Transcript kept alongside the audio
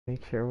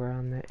Make sure we're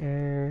on the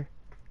air.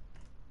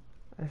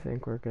 I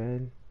think we're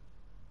good.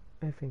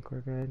 I think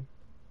we're good.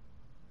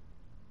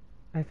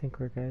 I think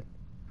we're good.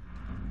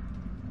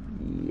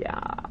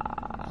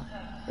 Yeah.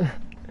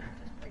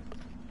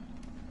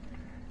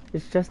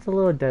 It's just a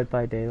little Dead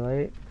by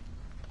Daylight.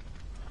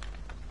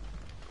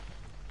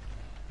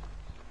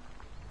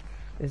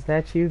 Is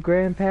that you,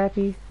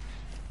 Grandpappy?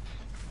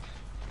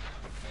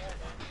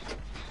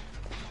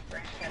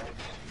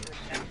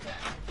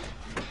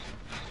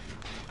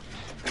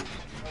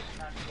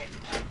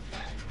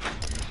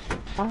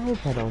 I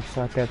hope I don't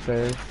suck at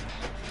this.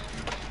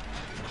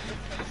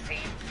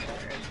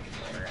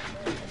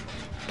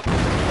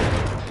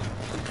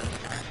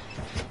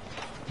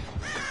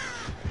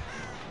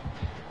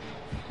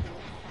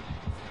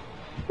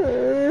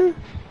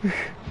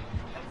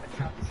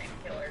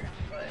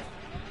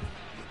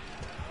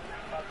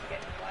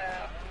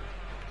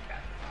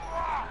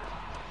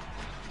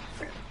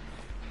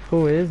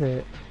 Who is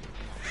it?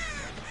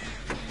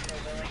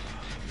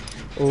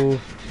 Ooh.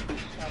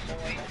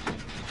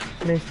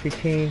 Mr.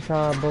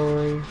 Chainsaw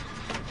Boy.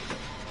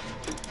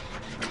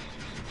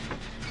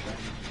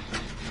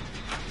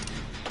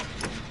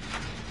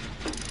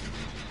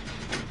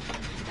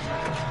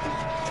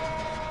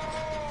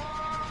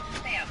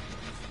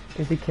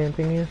 Is he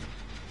camping you?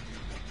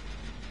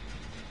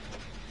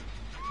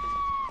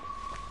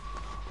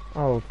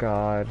 Oh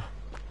god.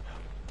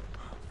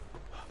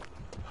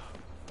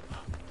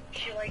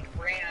 She like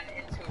ran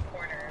into a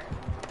corner,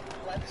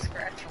 left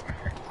scratch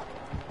mark.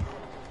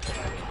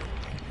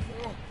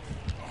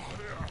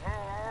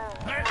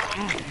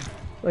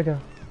 Look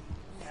out.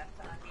 That's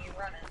on me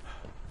running.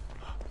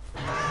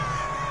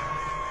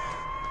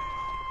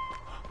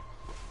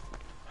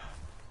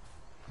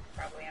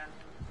 Probably on him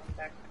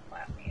back to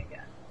clap me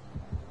again.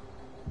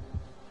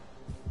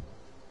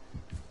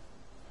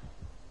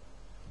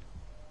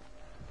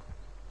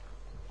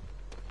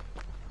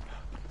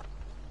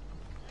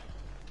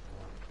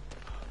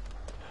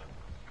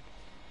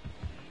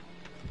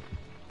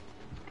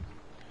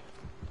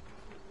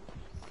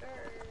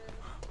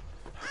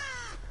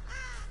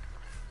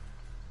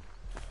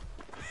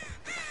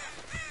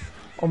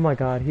 Oh my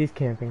god, he's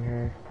camping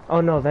her. Oh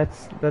no,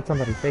 that's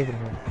somebody saving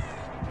her.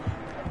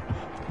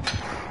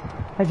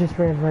 I just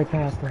ran right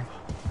past her.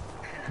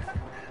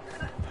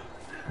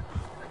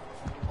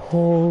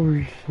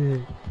 Holy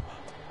shit.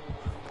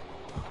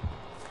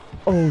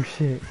 Oh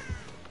shit.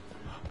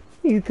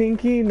 You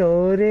think he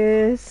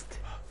noticed?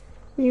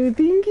 You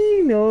think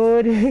he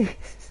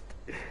noticed?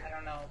 I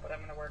don't know, but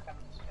I'm gonna work on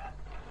this shot.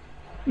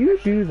 You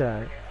do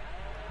that.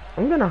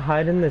 I'm gonna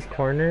hide in this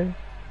corner.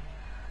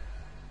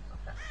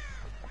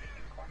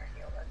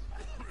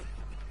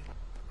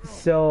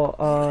 So,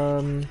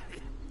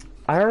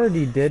 I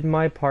already did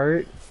my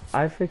part.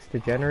 I fixed the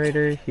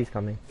generator. He's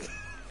coming.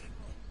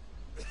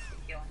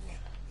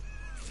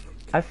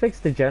 I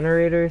fixed the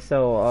generator,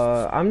 so,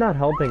 I'm not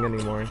helping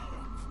anymore.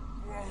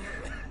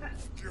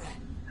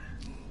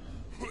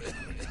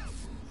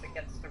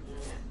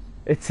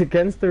 It's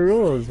against the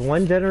rules.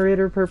 One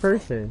generator per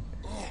person.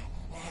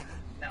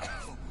 No.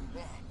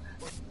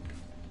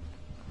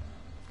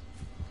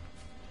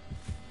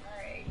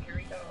 Alright, here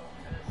we go.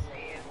 I'm gonna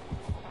save.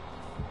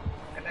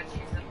 I bet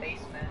she's in the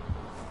basement.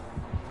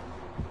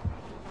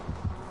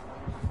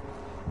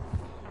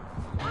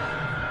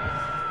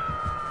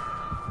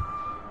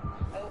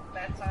 Oh,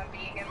 that's on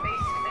being in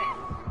basement.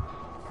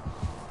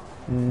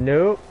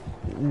 Nope.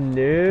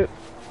 Nope.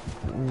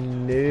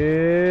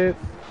 Nope.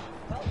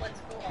 Well, let's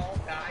go all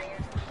die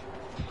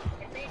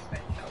in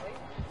basement, shall we?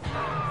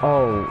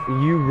 Oh,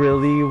 you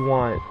really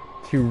want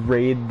to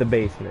raid the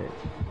basement?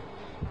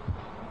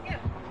 Yeah.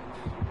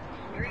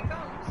 Here he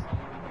comes.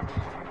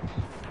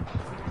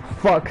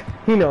 Fuck.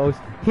 He knows.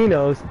 He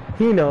knows.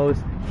 He knows.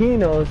 He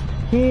knows.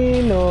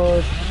 He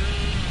knows.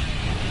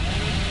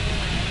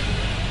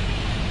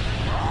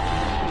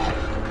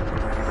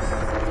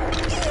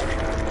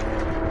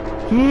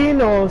 He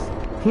knows.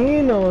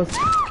 He knows.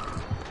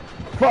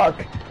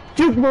 Fuck.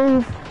 Juke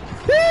move.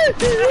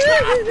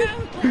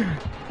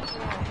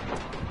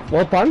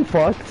 Well, I'm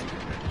fucked.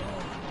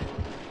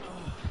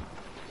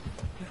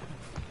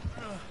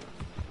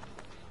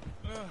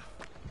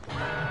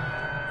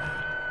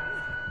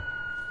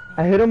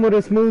 I hit him with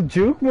a smooth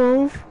juke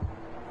move.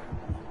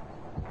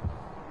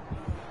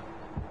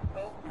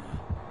 Oh.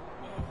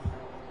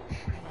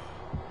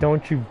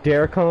 Don't you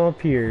dare come up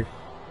here.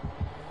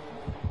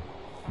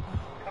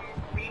 Come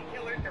we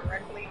kill her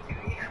directly to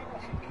you.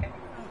 Okay.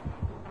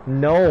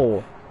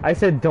 No. I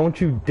said don't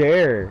you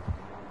dare.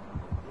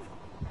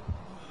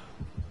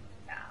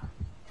 Nah.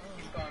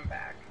 He's going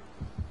back.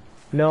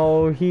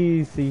 No,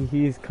 he's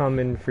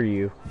coming for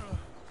you.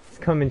 He's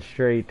coming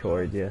straight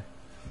towards you.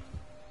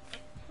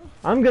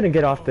 I'm gonna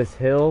get off this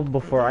hill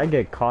before I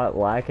get caught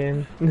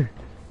lacking.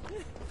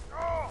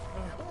 Oh,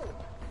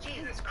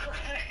 Jesus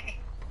Christ.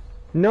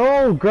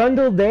 No,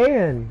 Grundle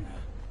Dan.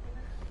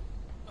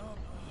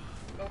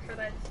 Go for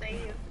that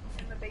save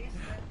in the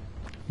basement.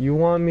 You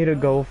want me to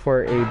go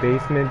for a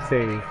basement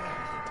save? Don't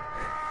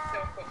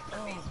go for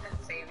the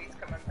basement save, he's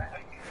coming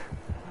back.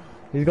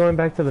 He's going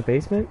back to the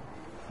basement?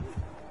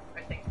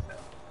 I think so.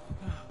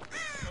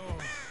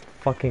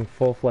 Fucking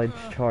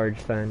full-fledged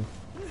charge then.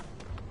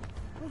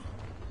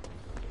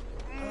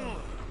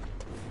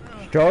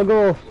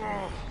 Struggle!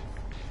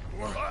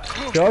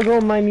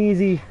 Struggle, my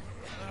kneesy!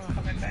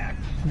 Coming back.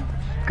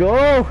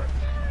 Go!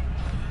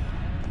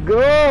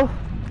 Go!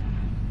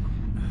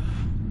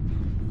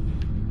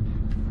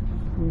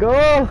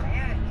 Go!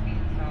 Man,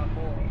 chainsaw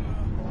boy.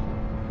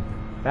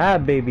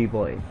 That baby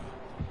boy.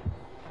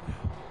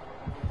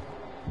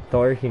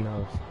 Thor, he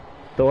knows.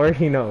 Thor,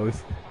 he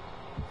knows.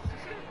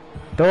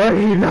 Thor,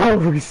 he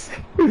knows!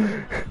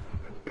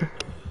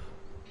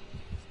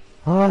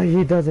 Oh,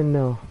 he doesn't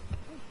know.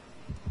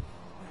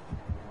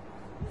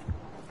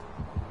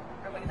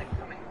 Probably gonna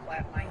come and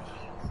clap my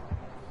cheeks.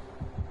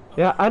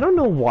 Yeah, I don't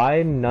know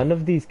why none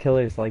of these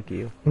killers like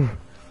you.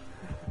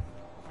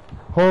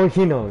 Oh,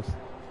 he knows.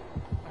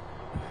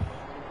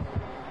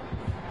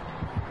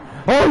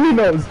 Oh, he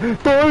knows!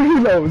 Thor, he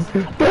knows!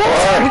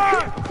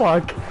 Thor!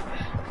 Fuck.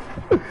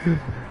 This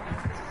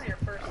is your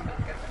first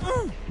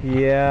one,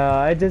 Yeah,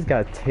 I just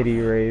got titty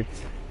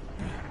raped.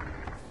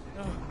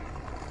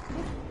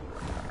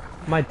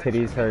 My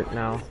titties hurt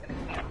now.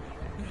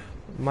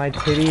 My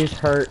titties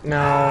hurt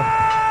now.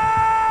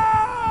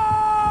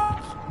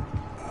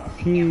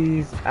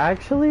 He's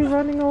actually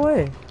running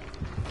away.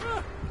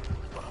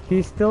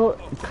 He's still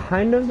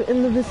kind of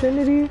in the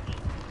vicinity.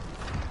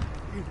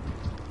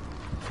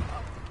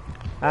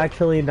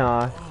 Actually,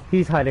 nah.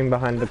 He's hiding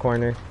behind the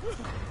corner.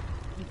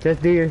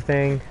 Just do your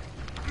thing.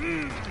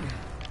 Don't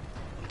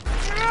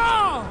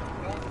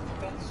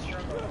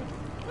struggle.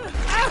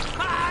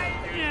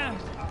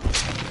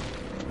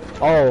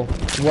 Oh,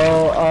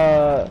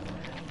 well,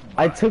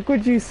 I took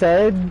what you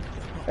said,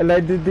 and I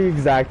did the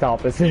exact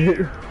opposite.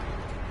 We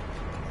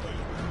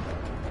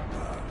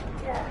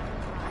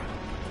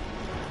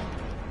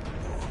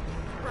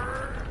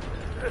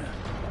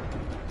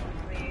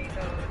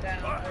go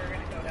down, we're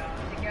gonna go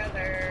down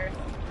together.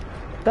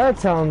 That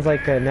sounds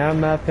like an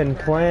MFing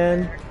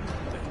plan.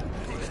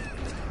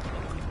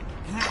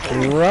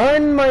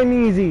 Run, my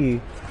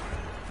kneesy!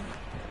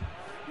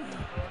 Oh,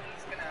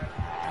 he's gonna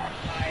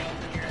hide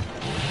over here.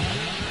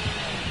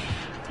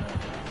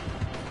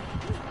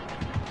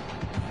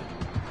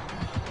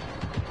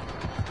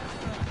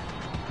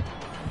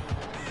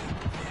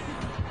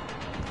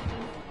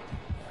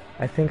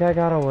 I think I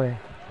got away.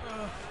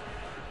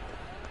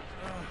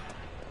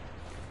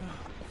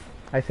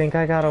 I think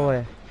I got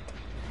away.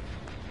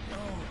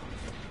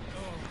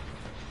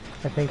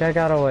 I think I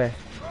got away.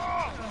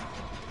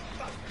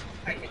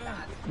 I did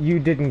not. You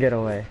didn't get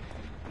away.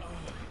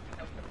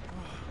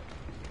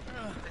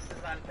 This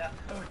is on death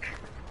hook.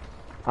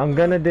 I'm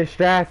gonna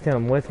distract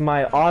him with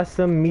my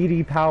awesome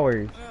meaty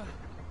powers.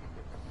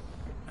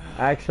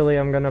 Actually,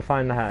 I'm gonna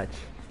find the hatch.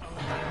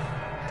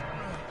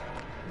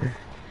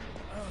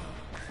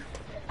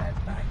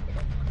 That's not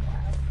getting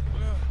clapped.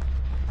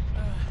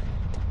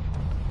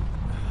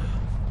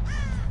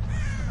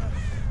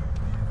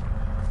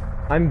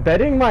 I'm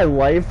betting my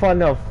life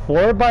on a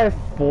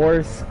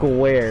 4x4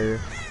 square.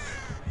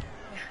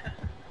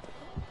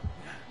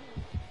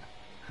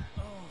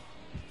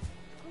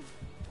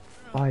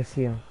 Oh, I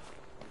see him.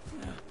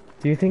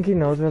 Do you think he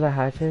knows where the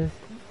hatch is?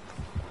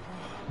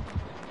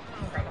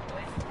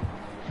 Probably.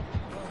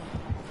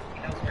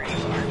 He knows where you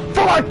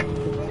are. Fuck!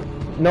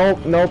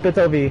 Nope, nope, it's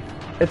OV.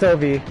 It's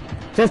OV.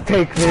 Just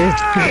take me.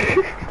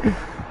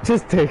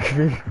 Just take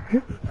me.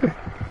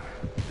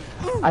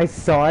 I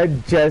saw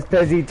it just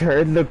as he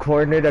turned the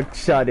corner to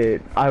shut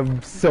it.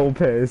 I'm so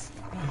pissed.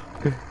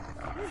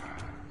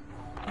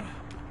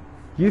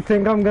 You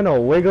think I'm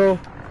gonna wiggle?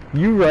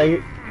 You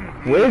right.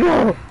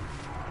 Wiggle!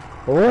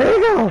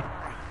 Wiggle!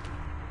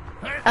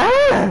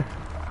 Ah!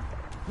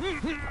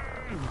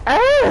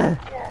 Ah!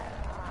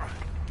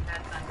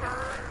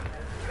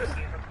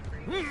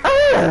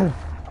 Ah!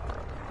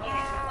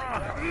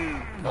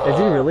 Is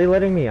he really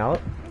letting me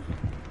out?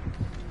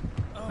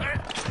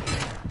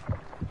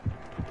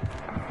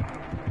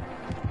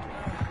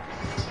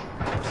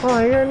 Oh,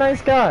 you're a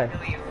nice guy.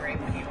 Kill you right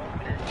when you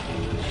open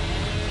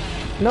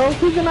it. No,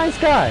 he's a nice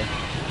guy.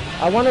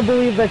 I want to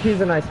believe that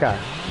he's a nice guy.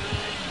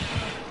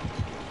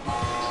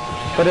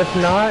 But if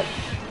not,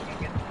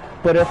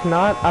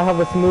 I have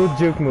a smooth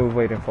juke move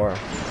waiting for him.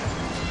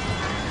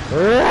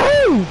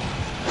 Right!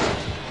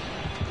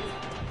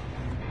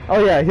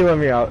 Oh yeah, he let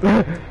me out.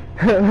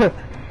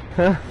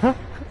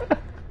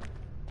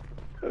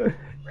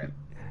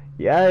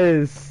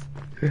 Yes.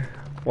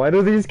 Why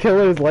do these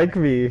killers like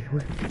me?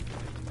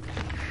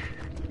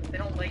 They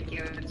don't like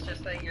you, it's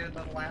just that you're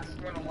the last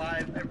one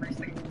alive every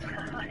single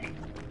time.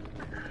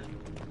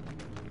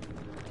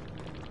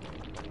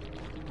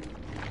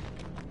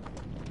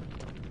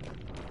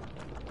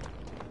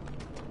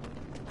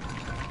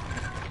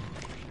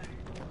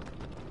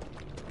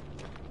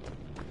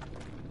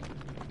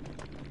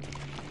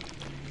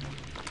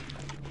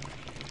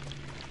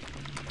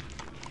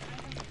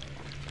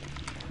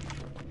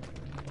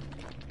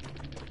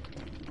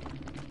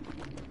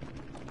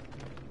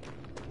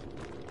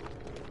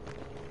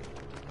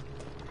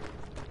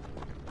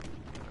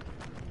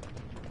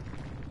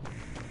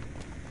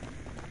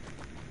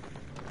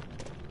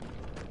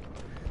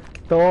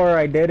 Thor,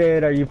 I did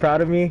it. Are you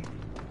proud of me?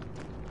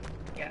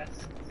 Yes,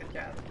 good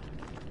job.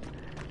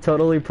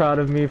 Totally proud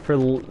of me for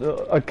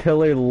a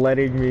killer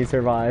letting me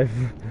survive.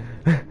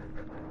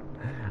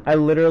 I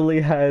literally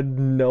had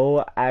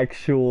no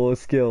actual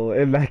skill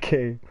in that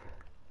game.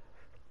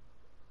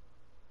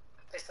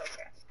 It's okay.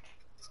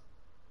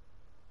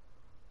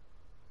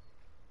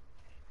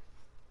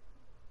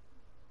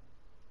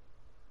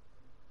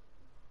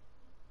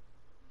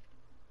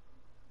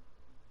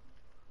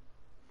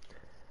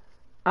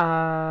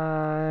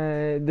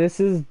 This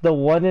is the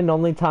one and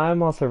only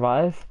time I'll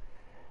survive.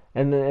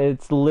 And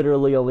it's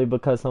literally only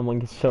because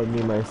someone showed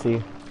me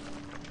mercy.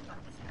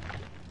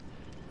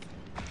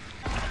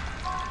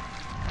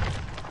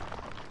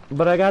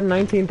 But I got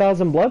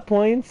 19,000 blood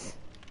points.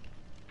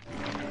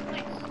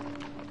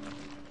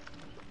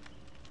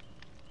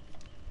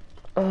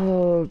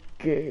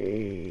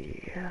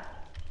 Okay.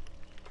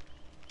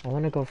 I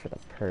want to go for the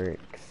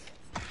perks.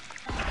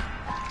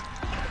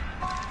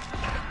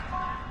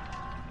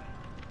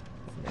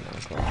 And then I'll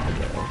go for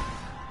this.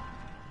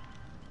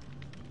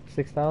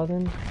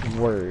 6,000?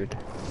 Word.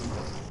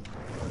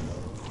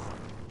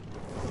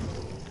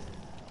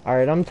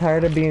 Alright, I'm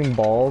tired of being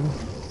bald.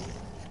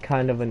 It's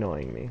kind of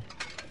annoying me.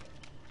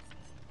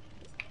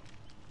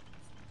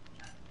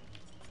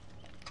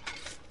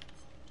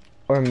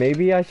 Or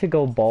maybe I should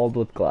go bald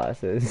with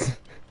glasses.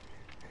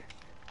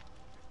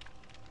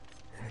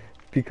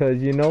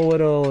 Because you know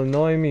what'll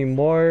annoy me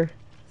more?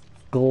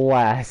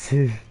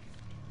 Glasses.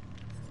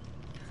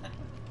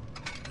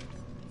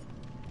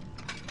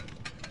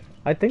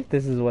 I think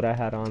this is what I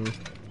had on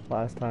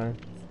last time.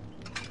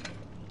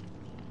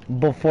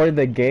 Before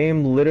the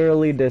game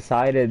literally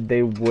decided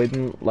they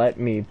wouldn't let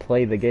me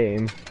play the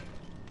game.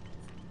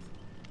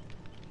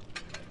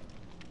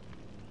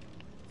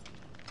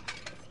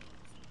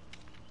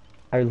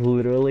 I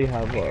literally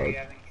have Are you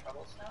having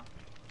troubles now?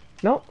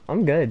 No,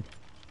 I'm good.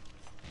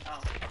 Oh,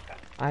 okay.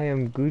 I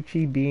am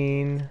Gucci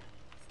Bean.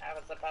 I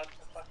was about to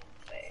fucking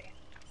say.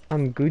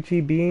 I'm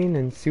Gucci Bean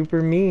and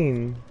super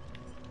mean.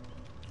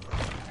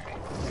 Alright,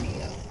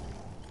 ready up.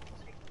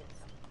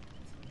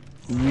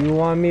 You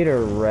want me to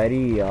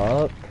ready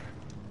up?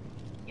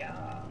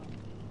 Yeah.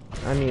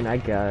 I mean, I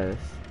guess.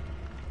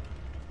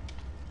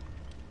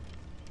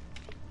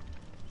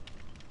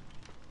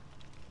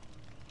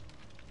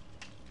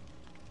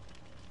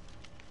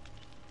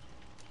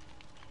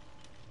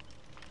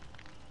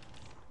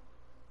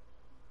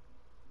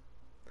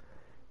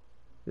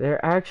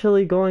 They're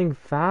actually going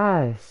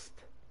fast.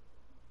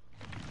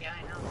 Yeah,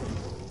 I know.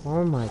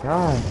 Oh my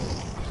god.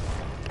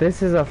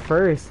 This is a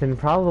first and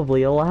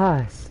probably a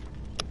last.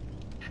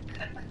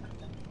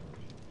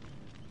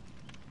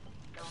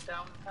 No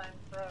downtime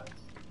for us.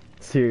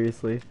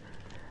 Seriously.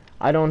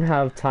 I don't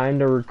have time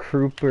to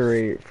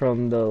recuperate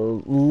from the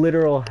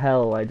literal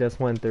hell I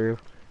just went through.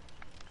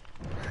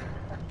 Come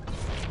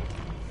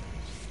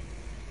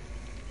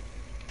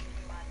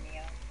on,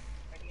 Neo.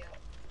 Ready up.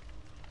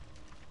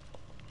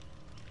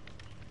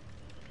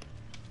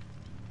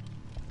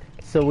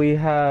 So we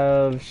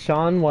have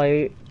Sean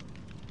White.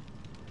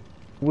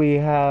 We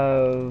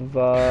have,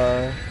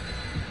 Miley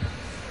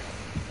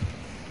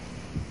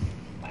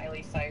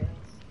Cyrus.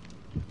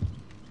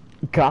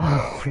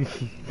 golly.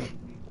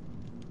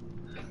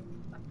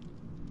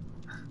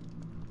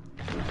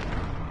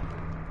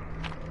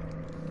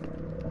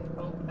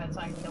 Oh, that's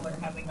on Killer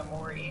having a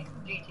Mori.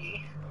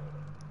 GG.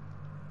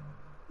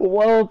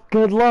 Well,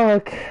 good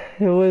luck.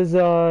 It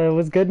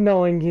was good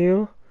knowing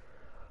you.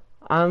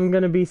 I'm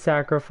gonna be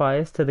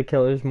sacrificed to the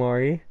killer's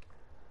Mori.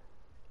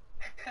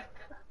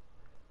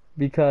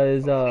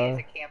 Because, Hopefully he's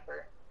a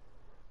camper.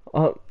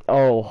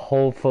 oh,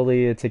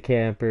 hopefully it's a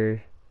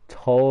camper.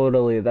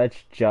 Totally,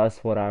 that's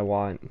just what I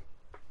want.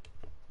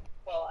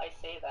 Well, I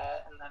say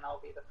that, and then I'll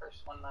be the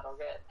first one that'll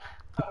get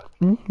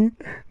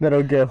hooked.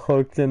 That'll get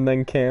hooked and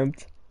then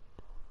camped.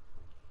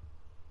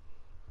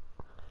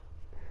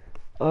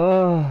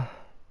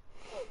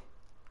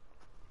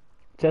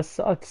 Just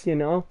sucks, you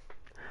know?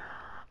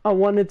 I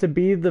wanted to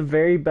be the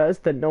very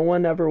best that no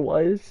one ever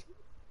was.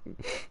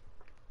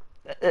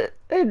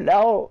 And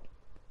now,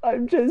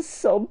 I'm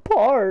just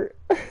subpar.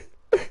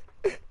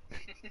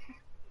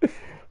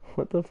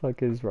 What the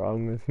fuck is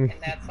wrong with me?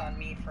 And that's on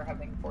me for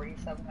having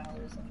 47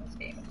 hours in this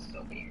game and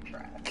still being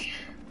trash.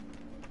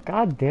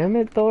 God damn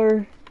it,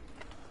 Thor.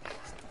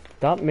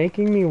 Stop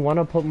making me want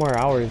to put more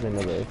hours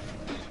into this.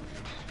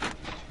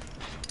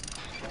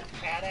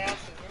 Badass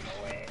is in the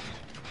way.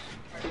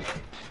 Alright,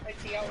 I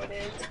see how it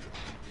is.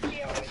 See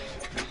how it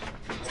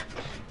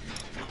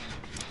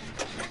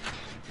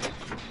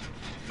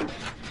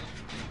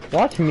is.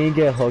 Watch me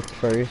get hooked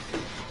first. So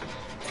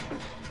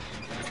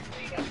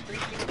you got 3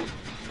 kills.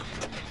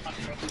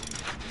 600.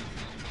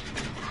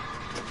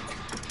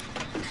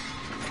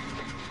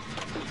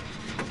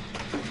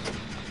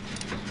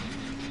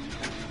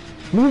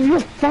 Move your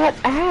fat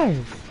ass!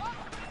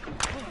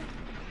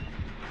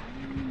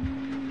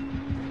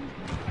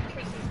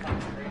 Triss is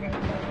coming for you guys, by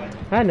the way.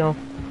 I know.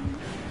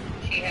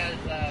 She has,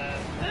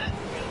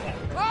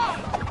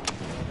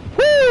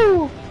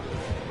 Woo!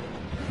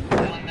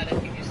 one that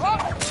if you just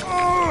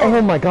Oh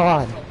my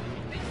god.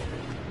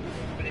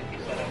 But if you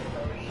set up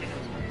pro shit,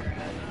 it's where you're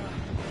at.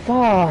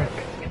 Fuck.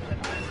 Skip the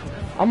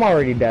map. I'm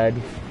already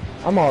dead.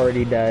 I'm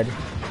already dead.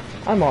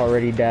 I'm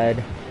already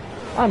dead.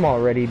 I'm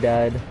already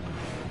dead.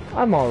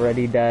 I'm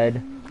already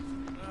dead.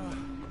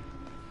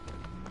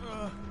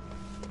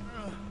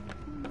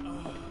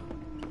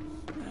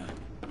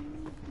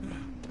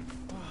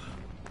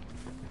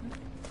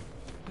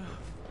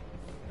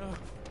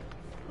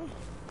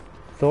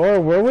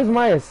 Thor, where was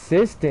my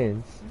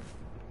assistance?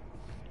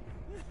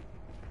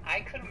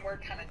 I couldn't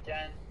work on a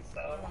gen,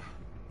 so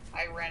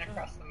I ran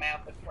across the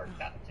map and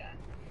worked on a gen.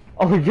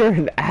 Oh, you're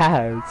an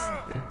ass.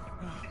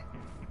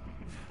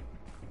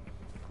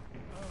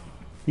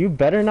 You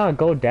better not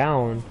go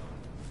down.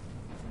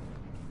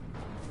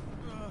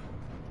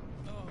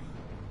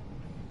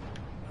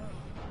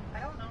 I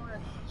don't know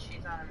if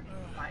she's on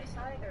my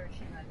side or if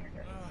she's on your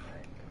guys'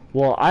 side.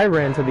 Well, I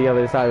ran to the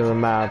other side of the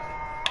map.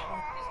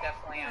 She's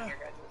definitely on your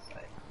guys'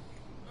 side.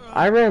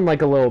 I ran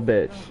like a little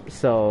bitch,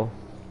 so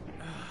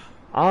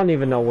I don't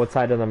even know what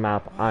side of the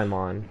map I'm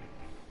on.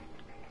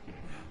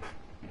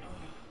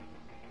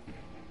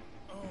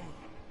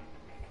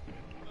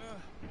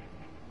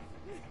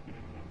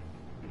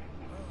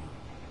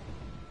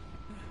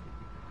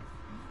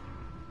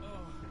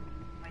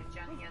 My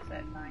Jenny is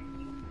at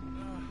 90.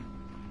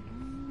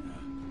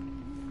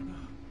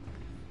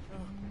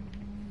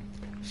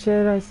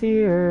 Should I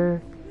see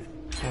her?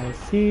 I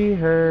see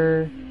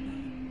her.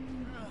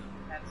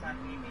 That's on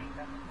me being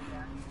done with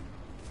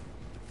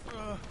the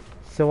gen.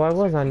 So I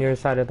was on your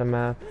side of the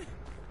map.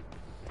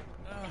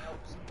 Nope,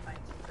 sometimes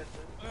you could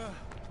lose.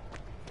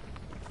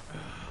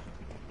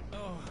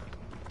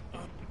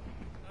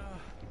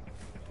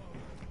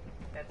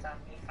 That's on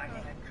me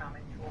finding a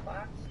common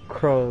toolbox.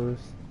 Crows,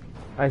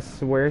 I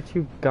swear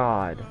to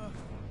God,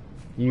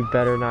 you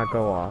better not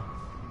go off.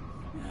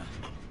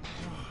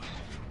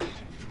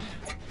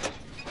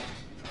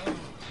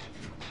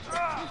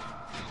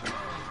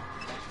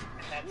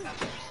 And that's on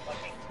me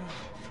slugging.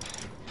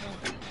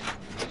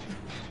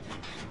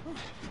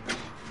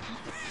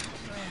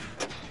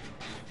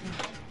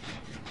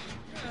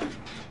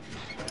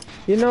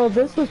 You know,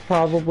 this was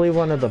probably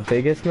one of the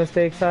biggest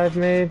mistakes I've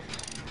made.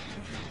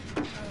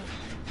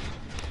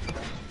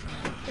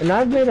 And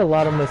I've made a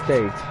lot of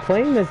mistakes.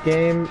 Playing this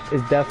game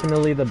is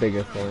definitely the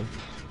biggest one.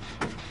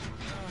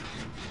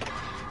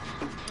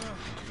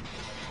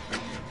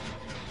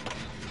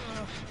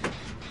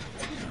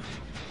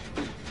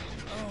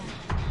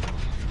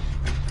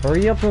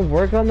 Hurry up and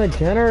work on the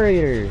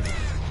generator.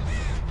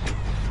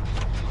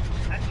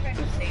 I'm trying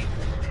to save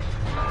this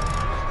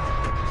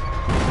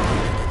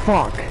bitch.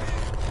 Fuck.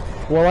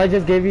 Well, I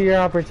just gave you your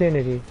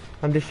opportunity.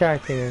 I'm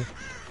distracting her.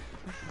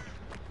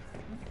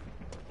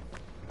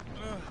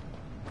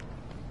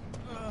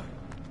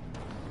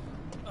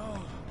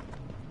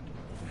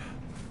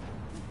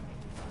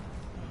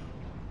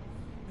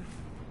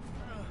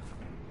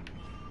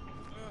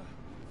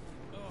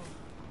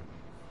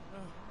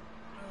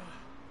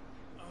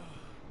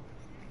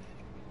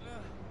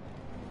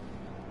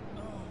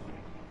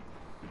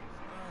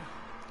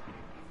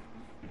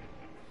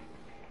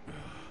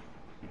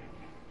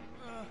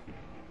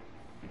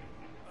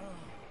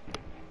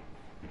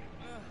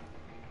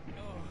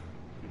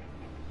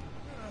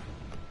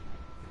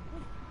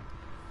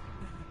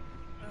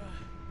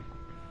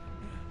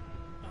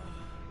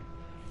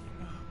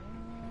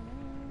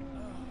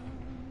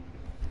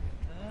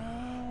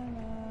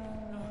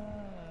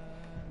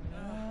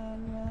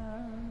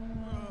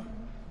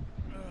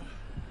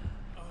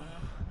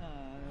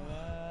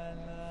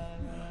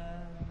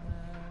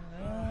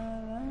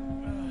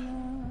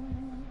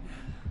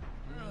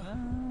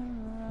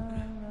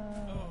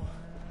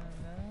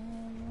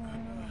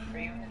 Are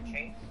you in the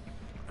chase?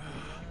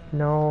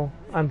 No,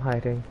 I'm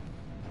hiding.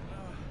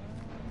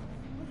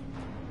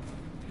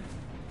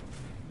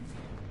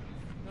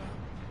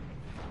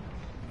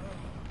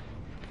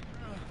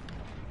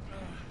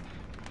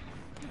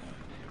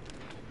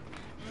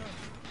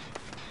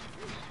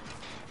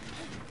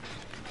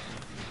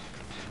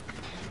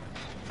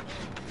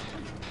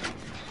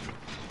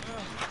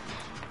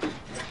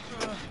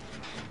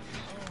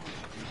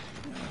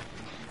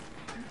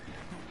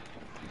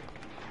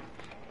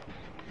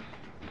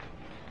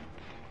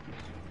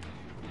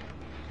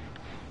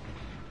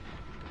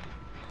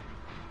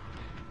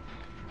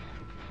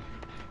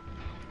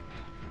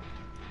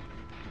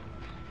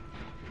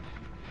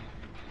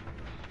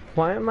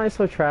 Why am I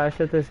so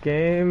trash at this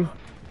game?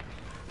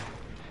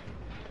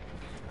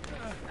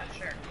 Not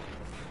sure.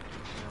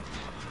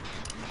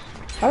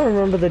 I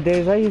remember the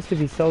days I used to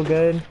be so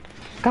good.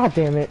 God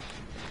damn it.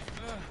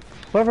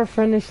 Whoever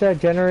finished that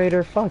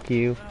generator, fuck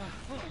you.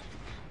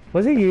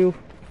 Was it you?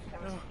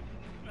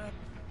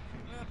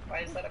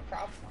 Why is that a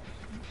problem?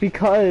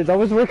 Because I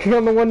was working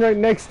on the one right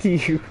next to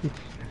you.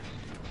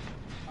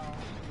 Oh,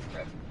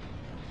 rip.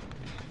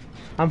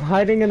 I'm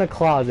hiding in a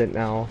closet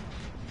now.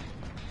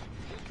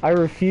 I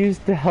refuse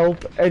to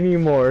help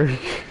anymore. That's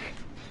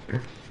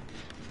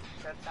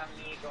on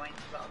me going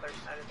to the other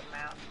side of the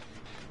map.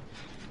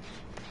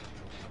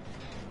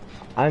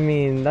 I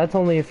mean, that's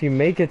only if you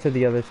make it to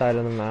the other side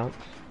of the map.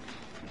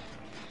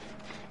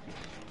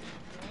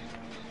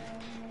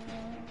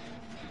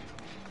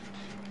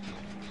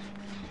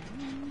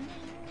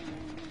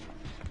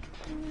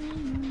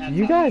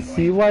 You guys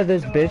see why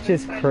this bitch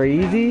is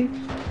crazy?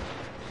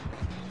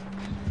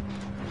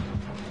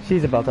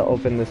 She's about to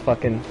open this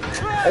fucking...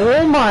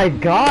 Oh my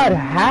god,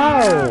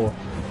 how?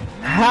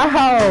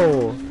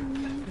 How?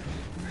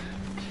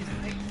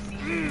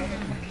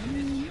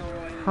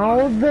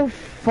 How the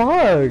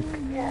fuck?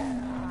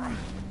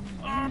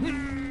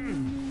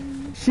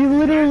 She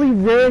literally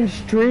ran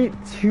straight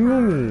to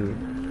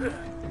me.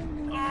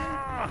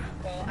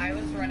 Well, I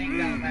was running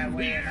down that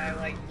way and I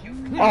like you.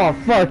 Oh,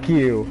 fuck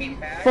you.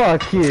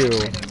 Fuck you.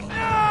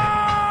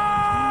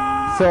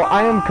 So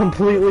I am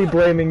completely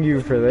blaming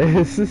you for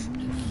this.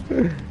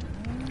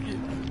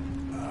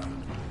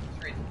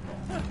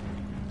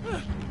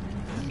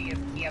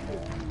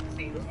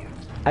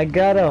 I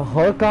got a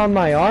hook on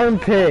my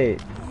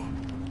armpit.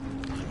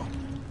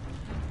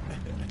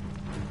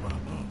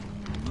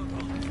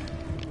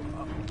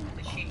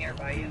 Is she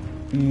nearby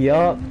you?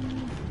 Yup.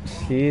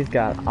 She's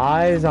got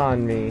eyes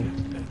on me.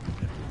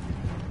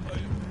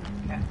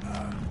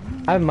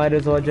 I might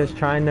as well just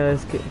try to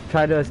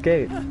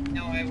escape.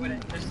 No, I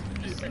wouldn't.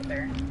 Just sit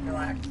there.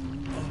 Relax.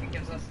 It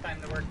gives us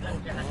time to work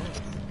on Jen.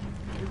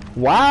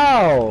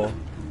 Wow!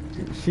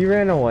 She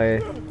ran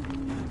away.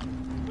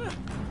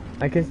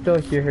 I can still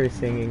hear her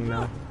singing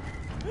now.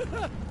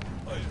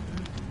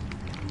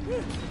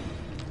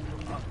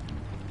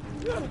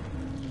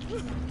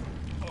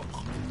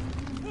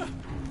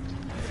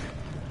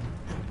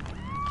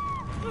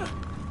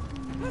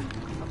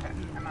 Okay,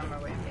 I'm on my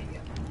way to get you.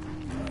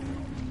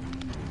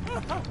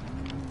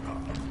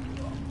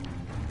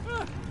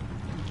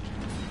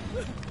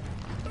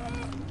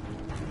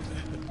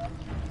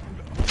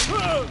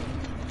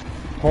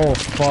 Oh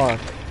fuck.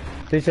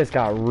 This just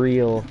got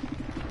real.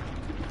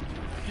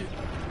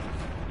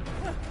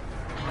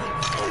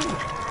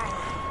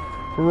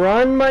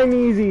 Run, my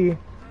kneesy!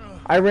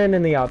 I ran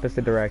in the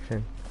opposite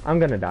direction. I'm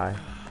gonna die.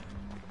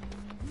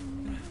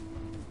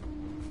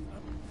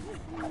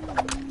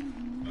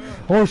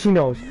 Oh, she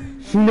knows.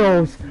 She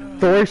knows.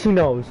 Thor, she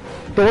knows.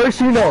 Thor,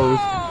 she knows.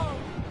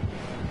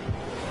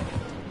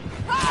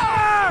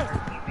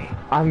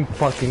 I'm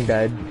fucking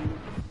dead.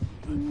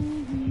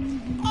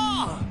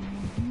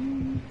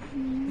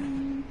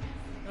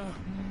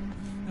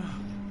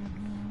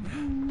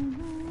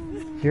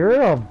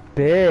 You're a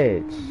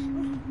bitch.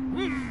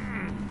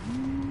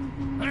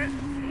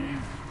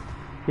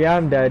 Yeah,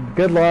 I'm dead.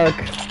 Good luck.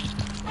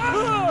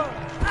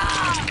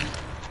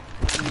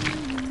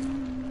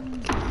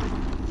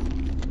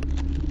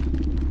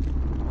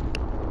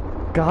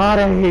 God,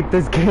 I hate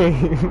this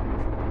game.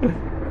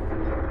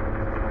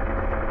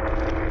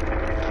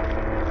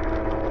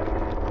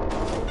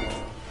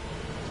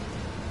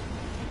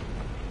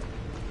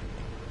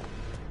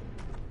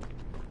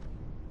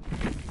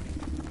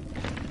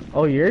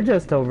 Oh, you're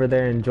just over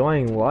there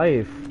enjoying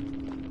life.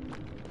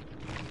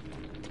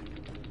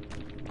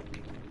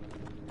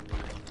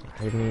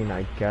 I mean,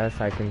 I guess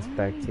I can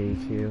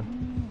spectate you.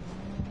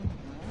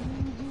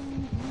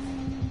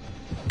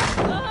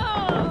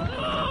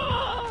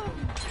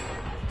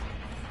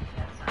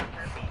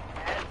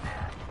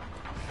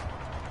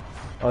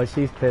 Oh,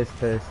 she's pissed.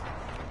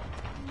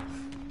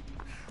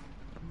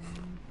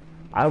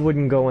 I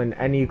wouldn't go in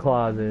any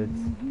closets.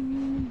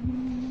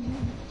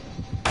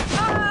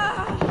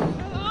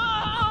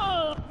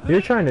 You're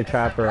trying to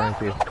trap her,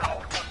 aren't you?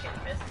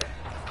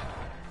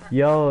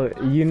 Yo,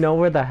 you know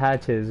where the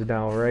hatch is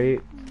now, right?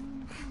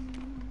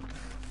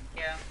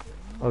 Yeah.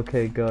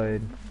 Okay,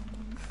 good.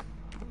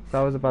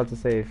 So I was about to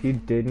say, if you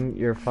didn't,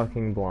 you're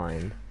fucking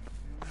blind.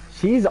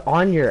 She's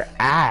on your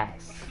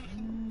ass.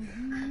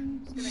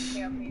 She's gonna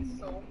camp me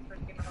so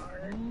freaking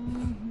hard.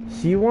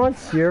 She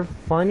wants your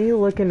funny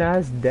looking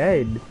ass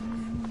dead.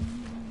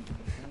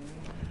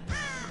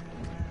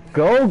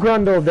 Go,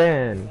 Grundle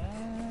Dan.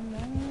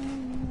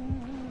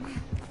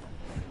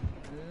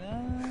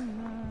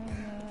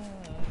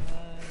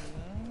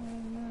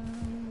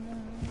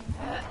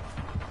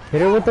 Hit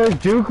her with those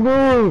juke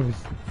moves!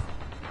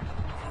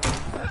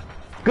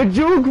 Good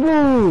juke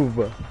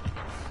move!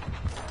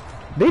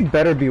 They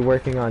better be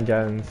working on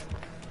gens.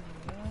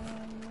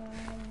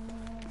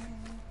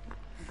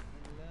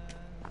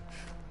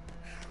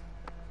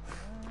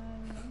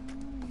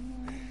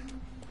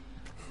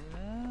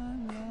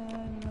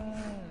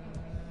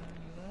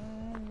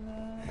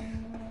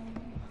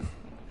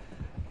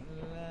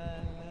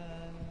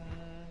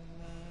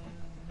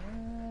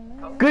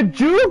 Good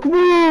juke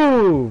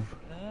move!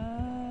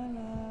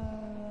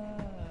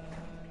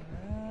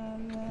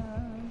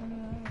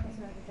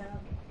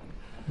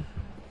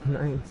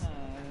 Nice.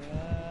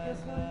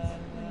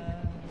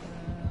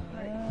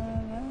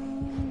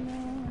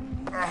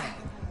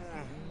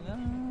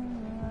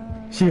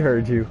 She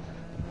heard you.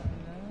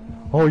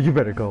 Oh, you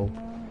better go.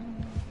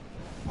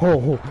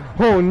 Oh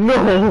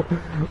no!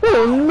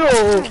 Oh no!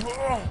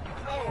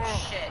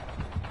 Oh shit.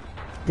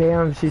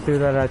 Damn, she threw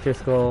that at your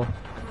skull.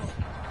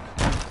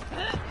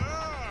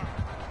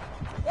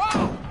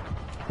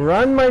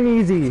 Run, my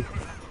kneesy.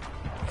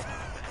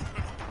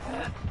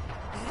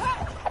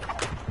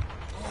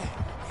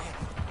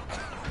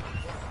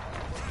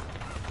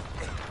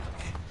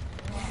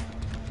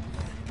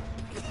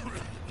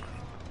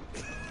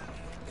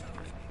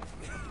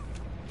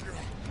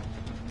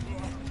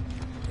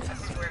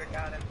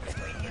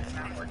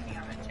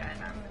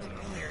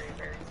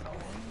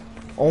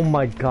 Oh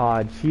my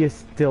god, she is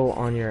still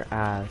on your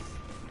ass.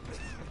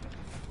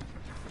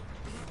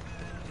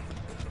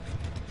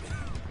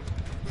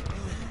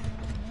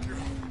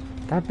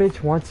 That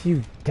bitch wants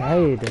you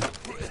dead.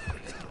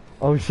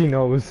 Oh, she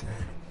knows.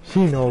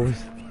 She knows.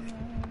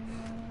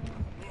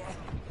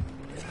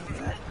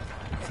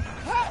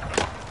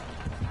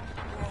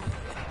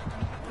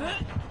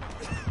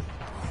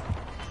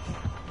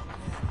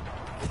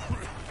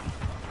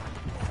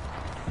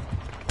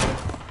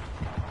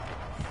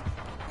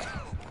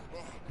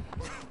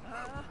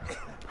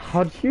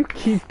 How do you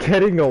keep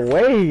getting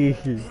away?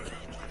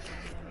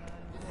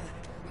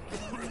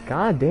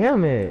 God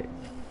damn it.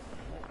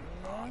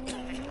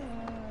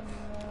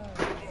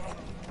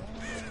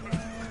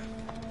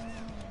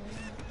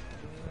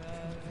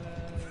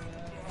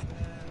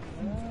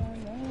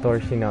 Thor,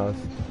 she knows.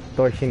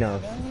 Thor, she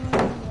knows.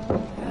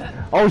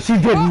 Oh, she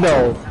didn't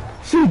know.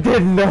 She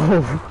didn't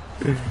know.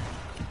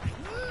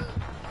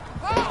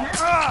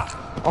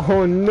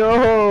 Oh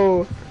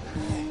no.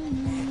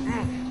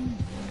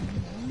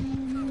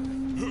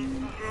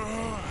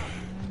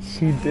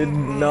 She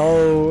didn't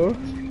know.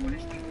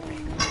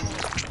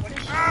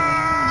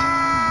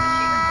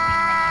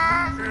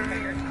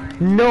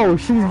 No,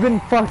 she's been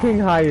fucking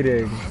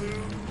hiding.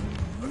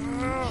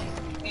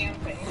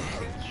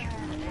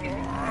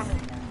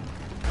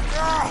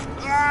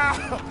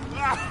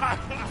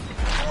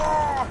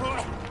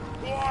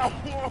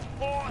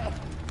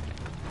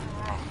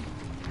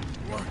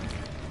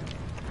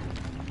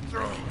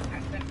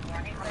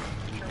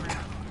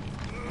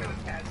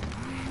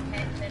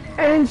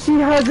 And she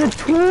has a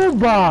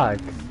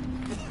toolbox.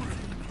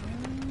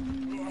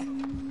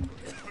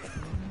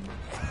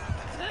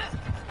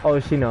 Oh,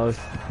 she knows.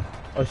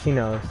 Oh, she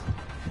knows.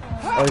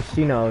 Oh,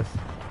 she knows.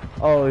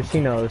 Oh, she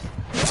knows.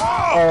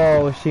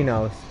 Oh, she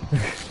knows.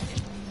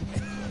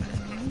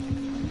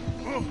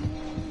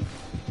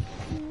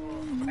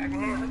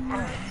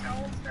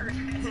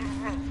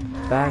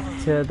 Back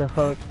to the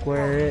hook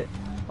where it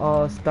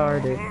all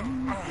started.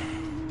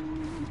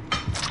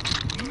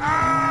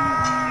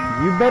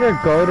 You better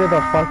go to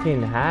the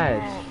fucking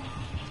hatch.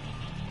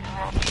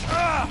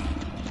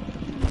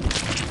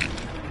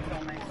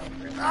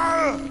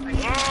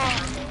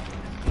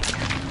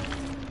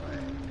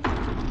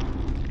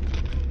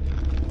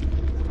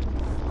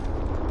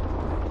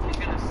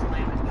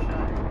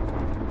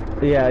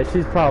 Yeah,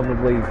 she's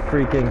probably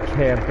freaking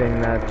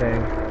camping that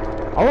thing.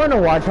 I want to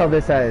watch how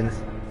this ends.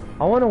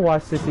 I want to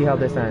watch to see how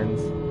this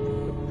ends.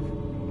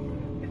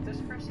 If this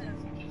person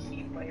is a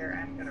PC player,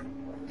 I'm gonna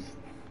roast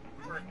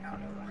for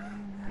account of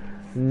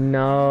them.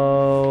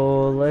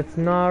 No, let's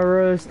not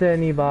roast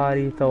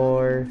anybody,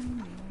 Thor.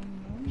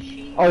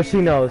 Oh,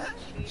 she knows.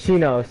 She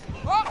knows.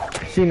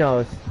 She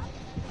knows.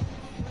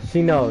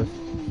 She knows.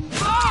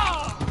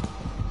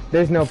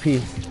 There's no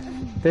peace.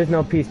 There's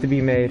no peace to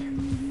be made.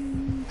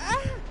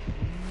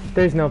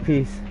 There's no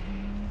peace.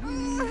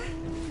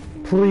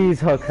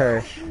 Please hook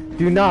her.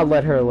 Do not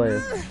let her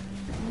live.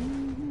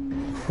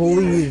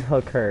 Please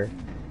hook her.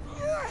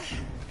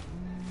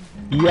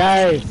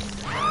 Yes.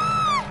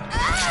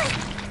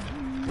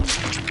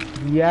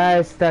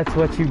 Yes, that's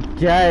what you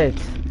get.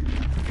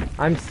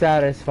 I'm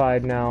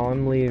satisfied now.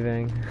 I'm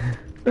leaving.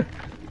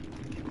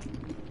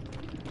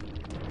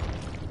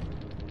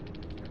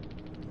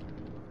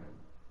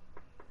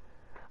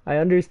 I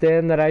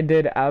understand that I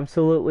did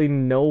absolutely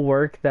no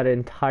work that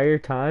entire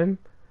time,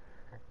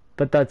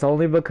 but that's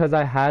only because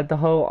I had the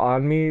hoe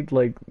on me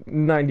like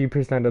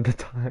 90% of the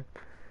time.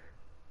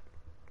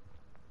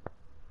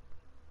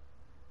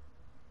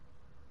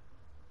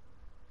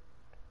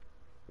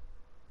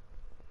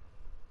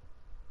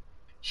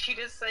 She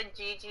just said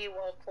GG,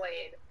 well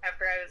played,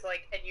 after I was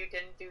like, and you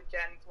didn't do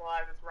gens while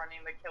I was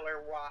running the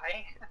killer,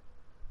 why?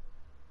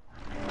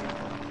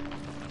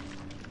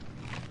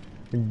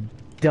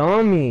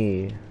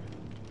 Dummy.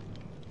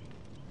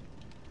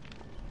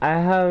 I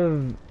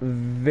have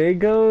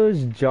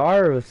Vigo's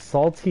jar of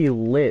salty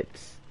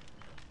lips.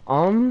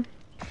 Why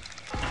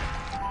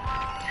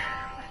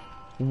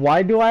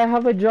do I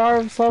have a jar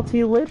of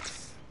salty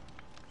lips?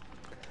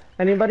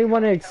 Anybody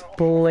want to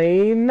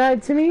explain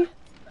that to me?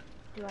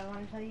 Do I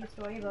want to tell you a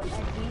story about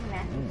Edgy,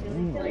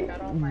 Matthew, Silly,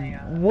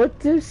 What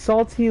do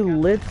salty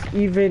lips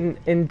even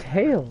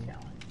entail?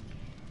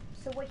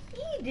 So what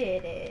he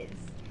did is...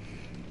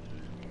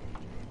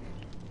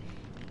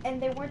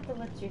 And they weren't the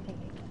lips you're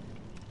thinking of.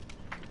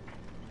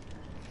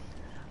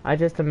 I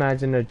just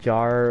imagine a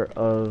jar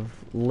of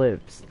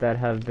lips that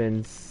have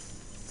been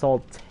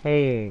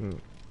sauteing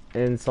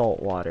in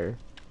salt water.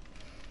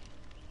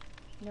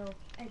 No,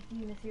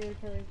 Edgy, the serial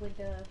killer would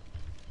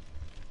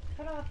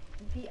cut off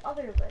the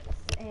other lips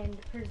and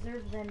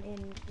preserve them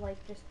in like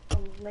just a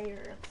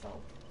layer of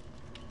salt.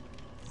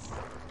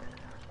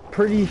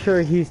 Pretty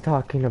sure he's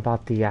talking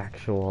about the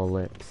actual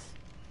ellipse.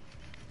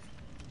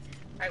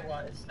 I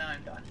was. Now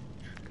I'm done.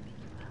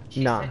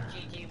 She Nah. said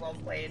GG, well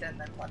played, and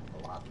then left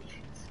the lobby.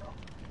 So.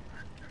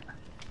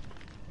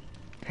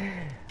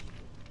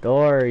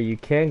 Thor, you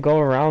can't go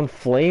around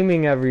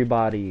flaming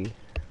everybody.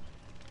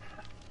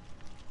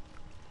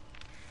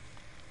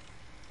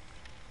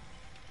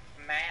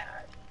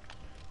 Mad.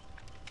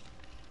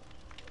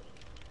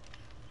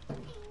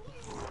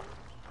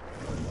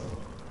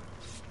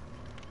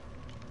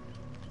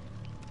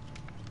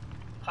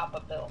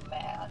 Papa Bill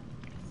mad.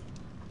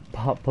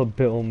 Papa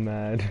Bill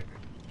mad.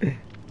 He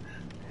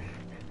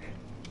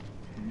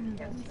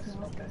has to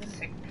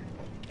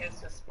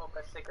smoke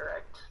a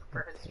cigarette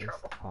for his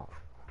trouble. Off.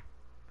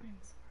 I'm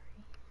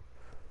sorry.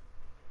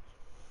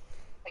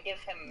 I give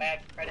him mad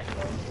credit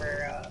though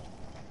for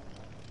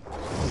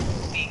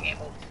being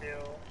able to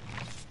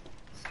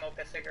smoke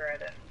a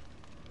cigarette and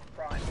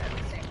run at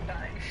the same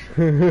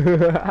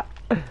time.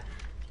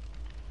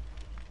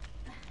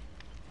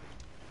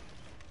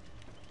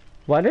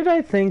 Why did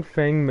I think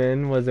Feng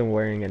Min wasn't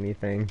wearing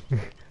anything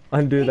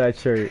under that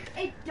shirt?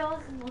 It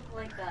does look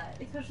like that,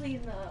 especially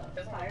in the Doesn't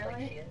look like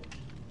firelight. she is.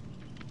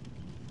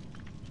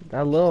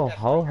 That little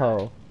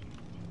ho-ho.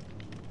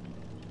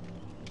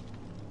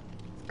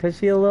 Cause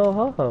she a little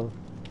ho-ho.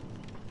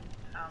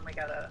 We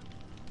got a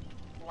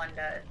one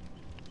dead.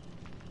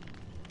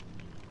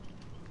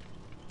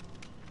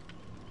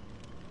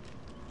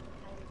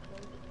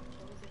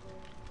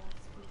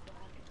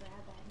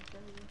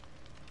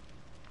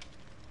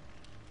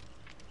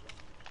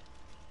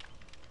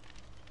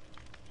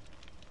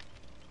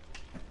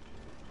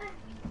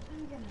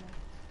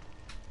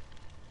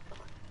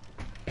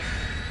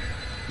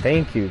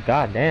 Thank you,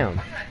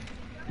 goddamn.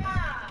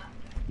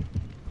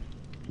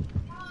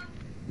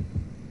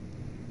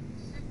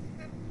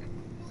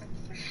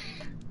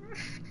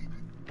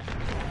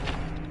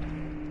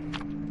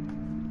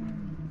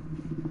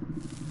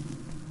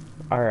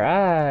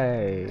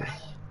 Alright.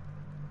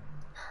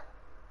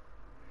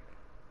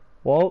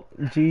 Well,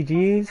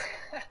 GG's.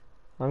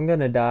 I'm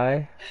gonna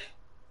die.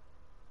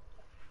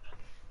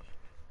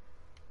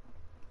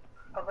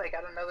 Oh, I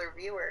got another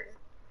viewer.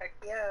 Heck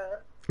yeah.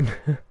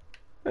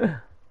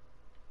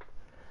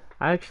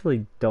 I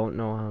actually don't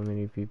know how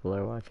many people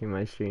are watching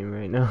my stream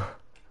right now.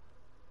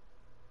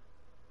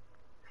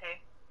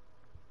 Hey.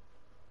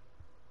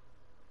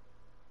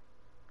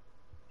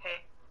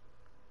 Hey.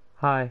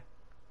 Hi.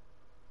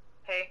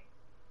 Hey.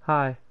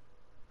 Hi.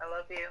 I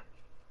love you.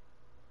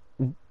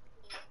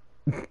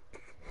 And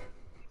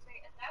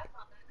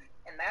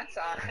that's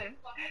on.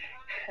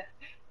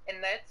 And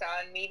that's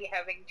on me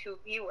having 2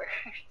 viewers.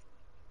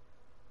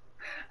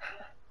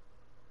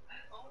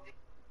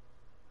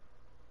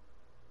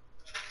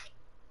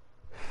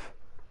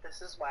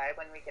 This is why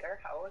when we get our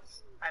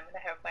house, I'm gonna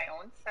have my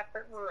own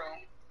separate room.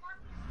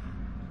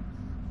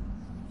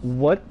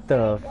 What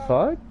the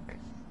fuck?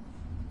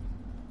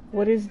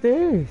 What is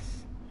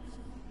this?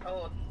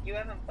 Oh, you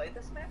haven't played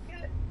this map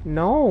yet?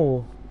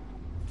 No.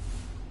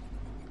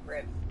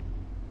 Rip.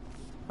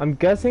 I'm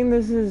guessing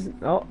this is...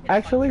 Oh, It's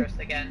actually... Huntress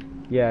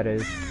again. Yeah, it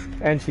is.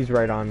 And she's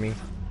right on me.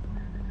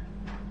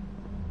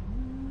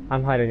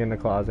 I'm hiding in the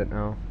closet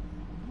now.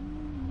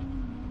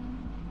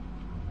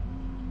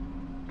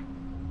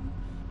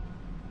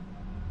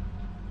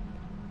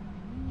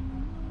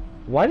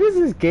 Why does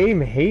this game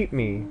hate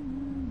me?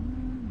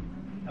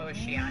 Oh, is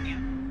she on you?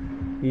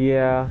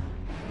 Yeah.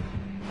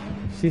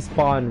 She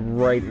spawned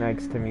right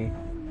next to me.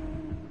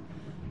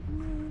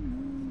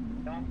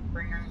 Don't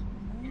bring her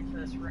into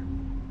this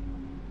room.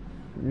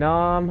 No,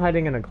 I'm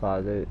hiding in a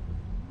closet.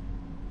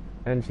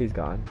 And she's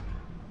gone.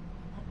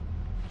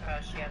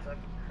 She has a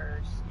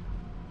curse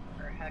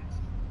or a hex.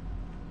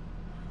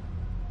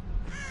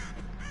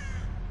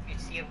 If you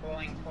see a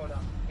glowing totem,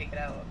 take it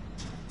out.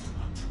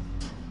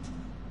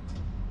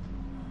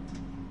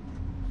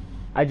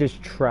 I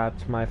just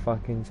trapped my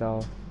fucking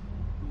self.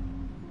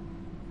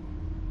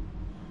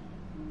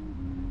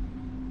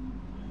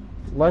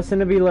 Lesson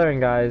to be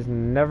learned, guys.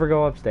 Never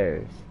go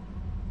upstairs.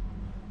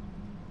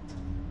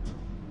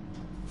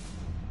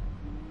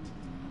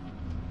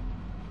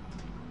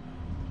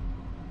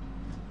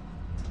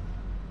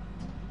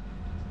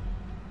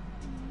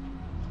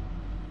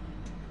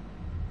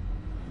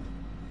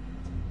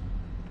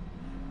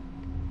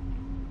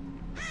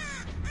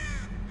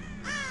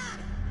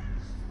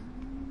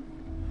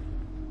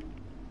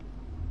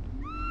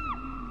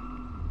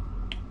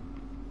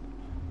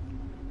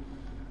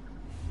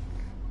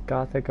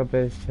 Gothic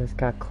Abyss just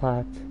got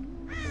clapped.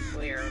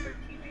 Hopefully our other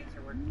teammates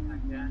are working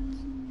on gens.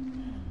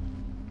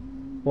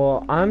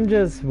 Well, I'm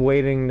just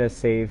waiting to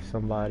save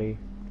somebody.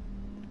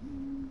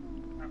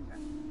 Okay.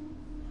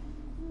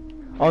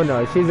 Oh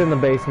no, she's in the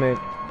basement.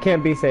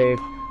 Can't be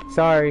saved.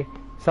 Sorry.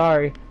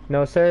 Sorry.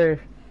 No, sir.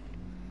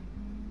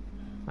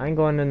 I ain't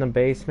going in the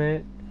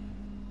basement.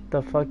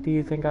 The fuck do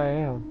you think I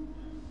am?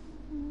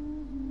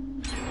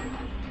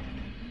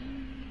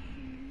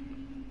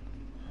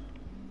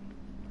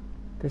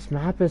 This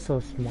map is so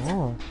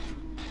small.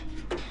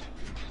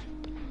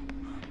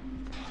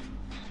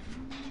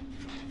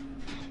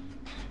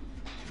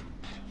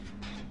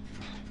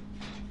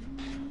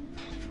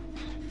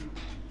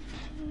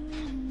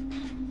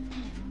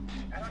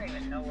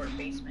 know where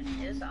basement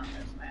is on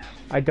this map.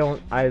 I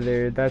don't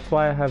either. That's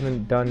why I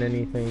haven't done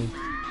anything.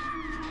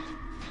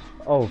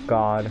 Oh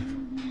god.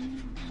 I'm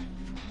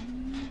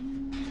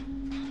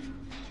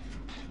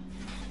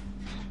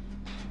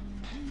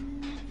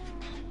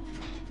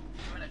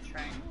gonna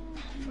try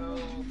and go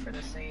for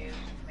the save,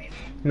 maybe.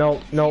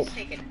 No, no, She's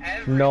taking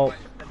no. everyone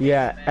to the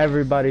Yeah, basement.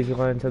 everybody's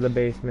going to the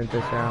basement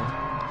this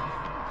round.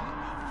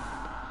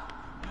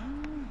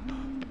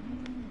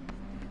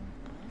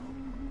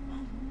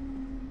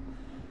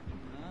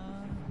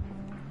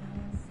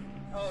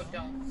 Oh,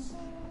 don't.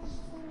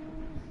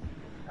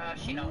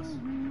 She knows.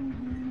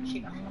 She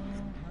knows.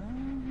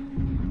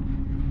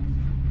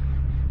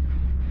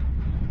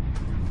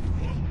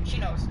 She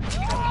knows. She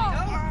knows.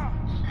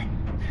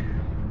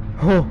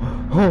 Oh,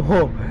 oh,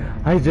 oh.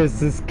 I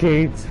just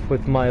escaped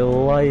with my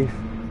life.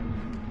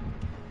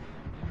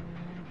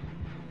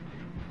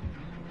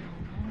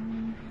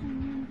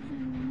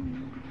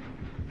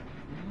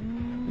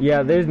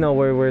 Yeah, there's no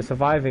way we're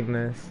surviving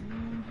this.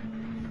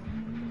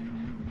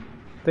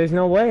 There's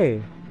no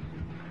way.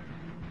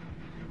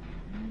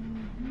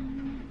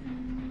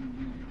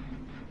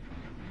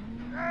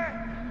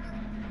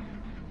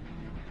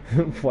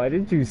 Why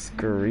did you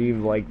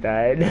scream like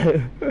that?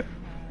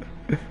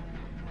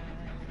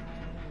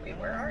 Wait,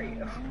 where are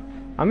you?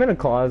 I'm in a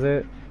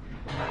closet.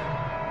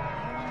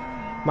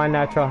 My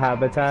natural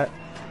habitat.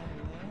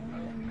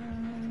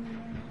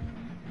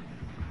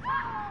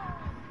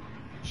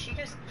 She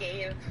just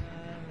gave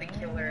the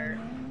killer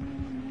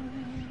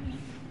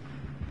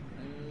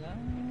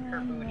her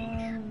booty.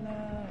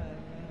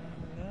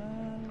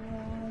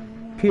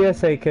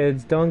 PSA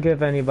kids, don't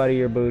give anybody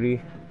your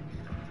booty.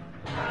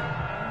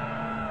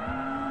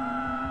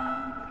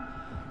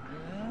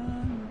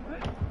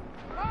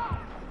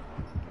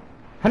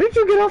 How did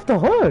you get off the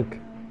hook?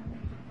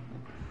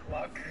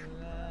 Luck.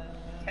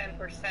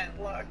 10%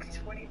 luck,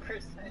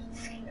 20%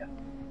 skill.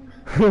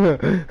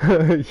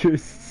 You're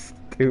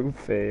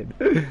stupid.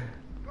 And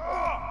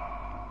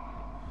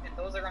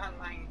those are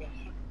online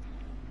games.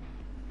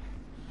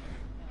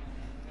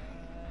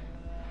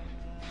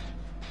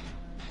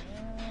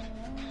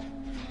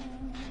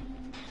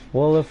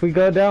 Well, if we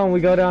go down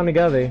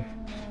together.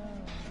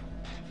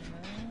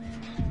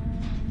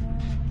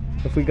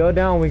 If we go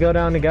down, we go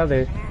down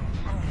together.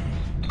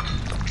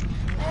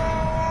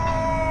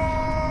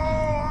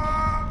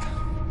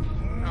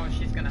 Oh,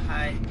 she's gonna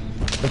hide.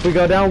 If we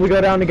go down, we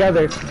go down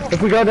together.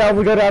 If we go down,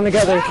 we go down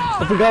together.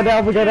 If we go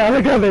down, we go down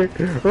together.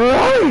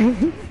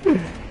 Run!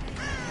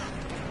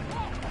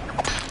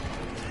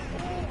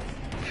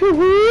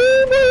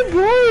 My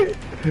butt!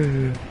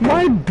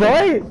 My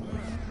butt!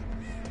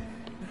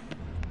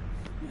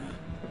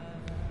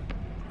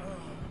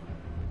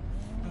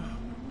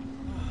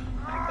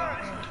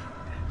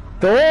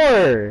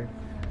 Thor!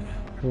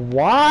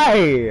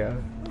 Why?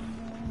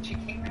 She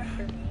came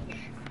after me.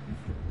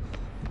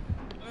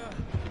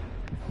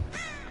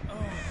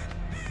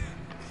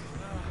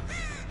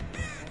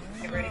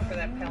 Get ready for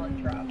that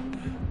pellet drop.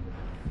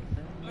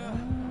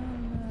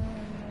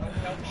 Oh,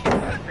 nope, she's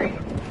not free.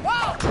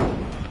 Whoop!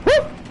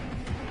 Whoop!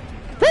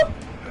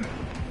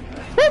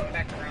 Whoop!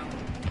 Back around.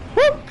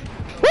 Whoop!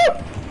 Whoop!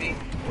 Me.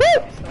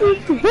 Whoop!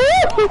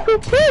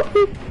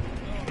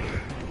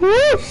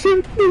 Oh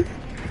shit! Oh shit!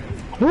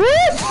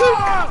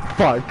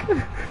 Fuck!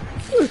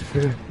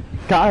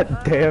 God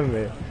damn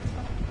it!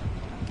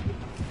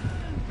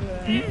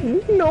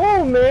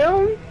 No,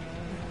 man!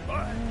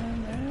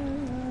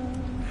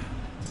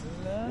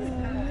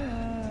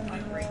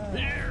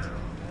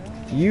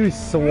 You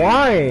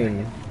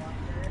swine!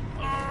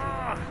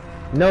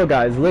 No,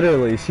 guys,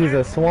 literally, she's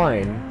a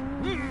swine.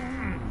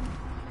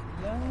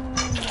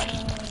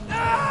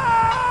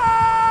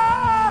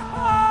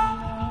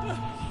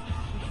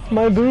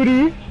 My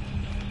booty!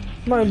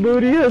 My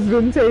booty has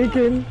been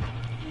taken!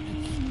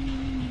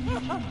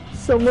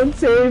 Someone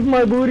save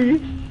my booty!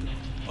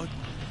 Don't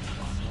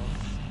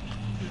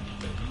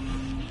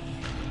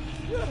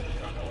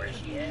know where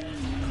she is.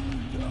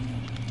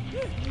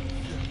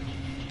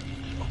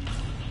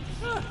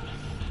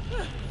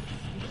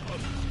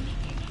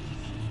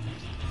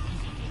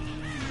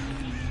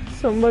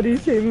 Somebody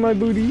save my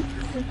booty!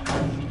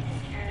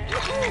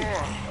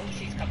 Oh,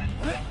 she's coming.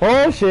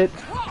 Oh shit!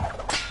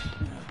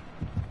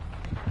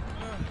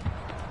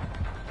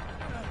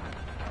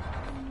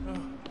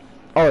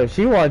 Oh,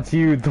 she wants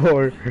you,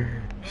 Thor.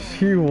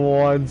 She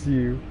wants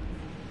you.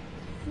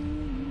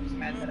 She's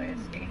mad that I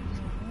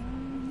escaped.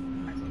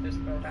 I should just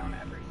throw down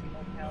every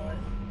single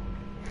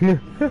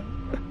pellet.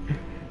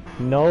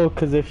 No,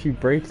 because if she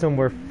breaks them,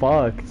 we're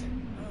fucked.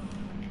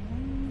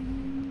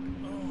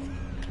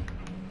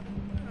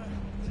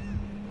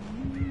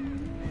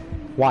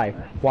 Why?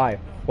 Why?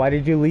 Why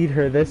did you lead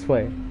her this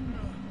way?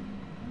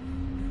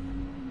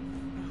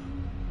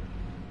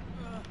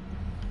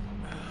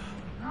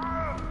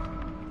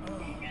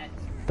 Dang it.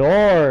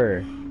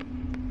 Thor!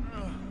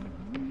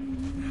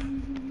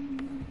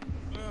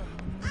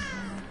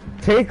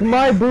 Take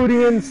my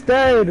booty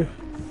instead!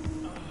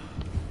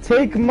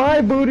 Take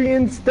my booty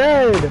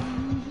instead!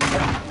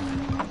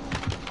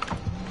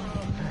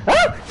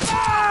 Ah!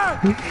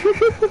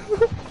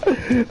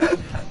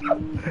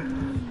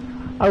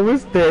 I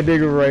was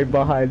standing right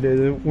behind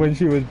her when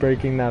she was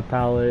breaking that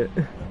pallet.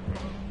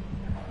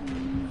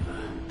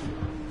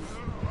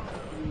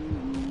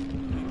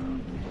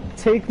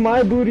 Take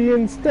my booty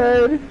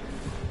instead.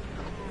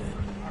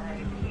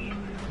 R.I.P.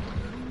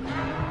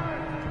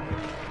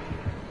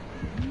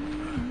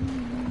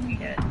 We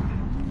did.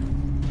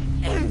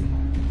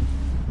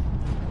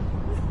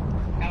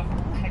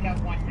 I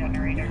got one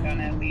generator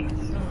done at least.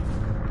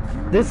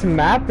 This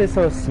map is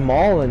so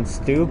small and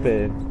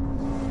stupid.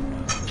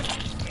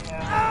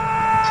 Yeah.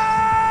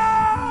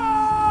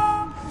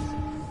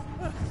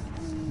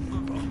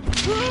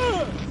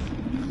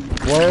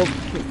 Well,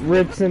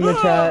 rips in the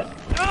chat.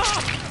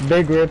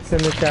 Big rips in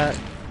the chat.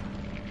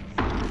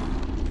 I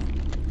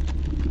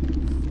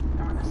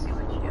wanna see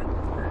what she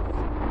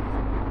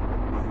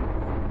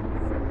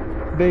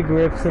has. Big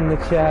rips in the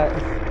chat.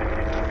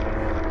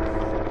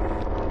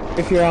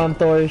 If you're on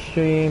Thor's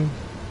stream,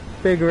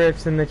 big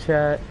rips in the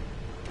chat.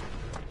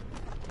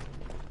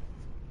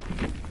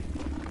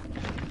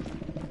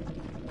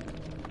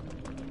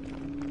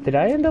 Did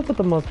I end up with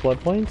the most blood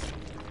points?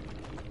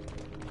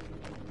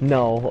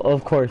 No,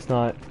 of course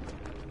not.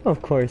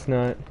 Of course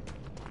not.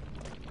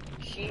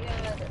 She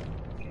had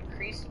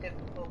increased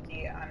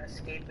difficulty on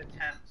escape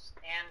attempts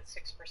and 6%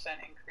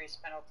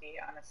 increased penalty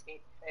on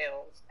escape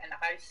fails, and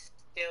I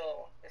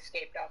still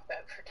escaped off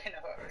that freaking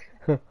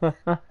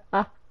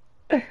hook.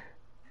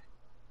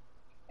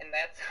 And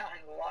that's on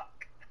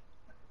luck.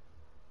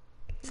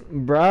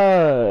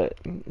 Bruh,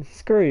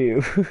 screw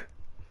you.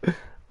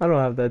 I don't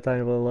have that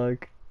type of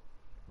luck.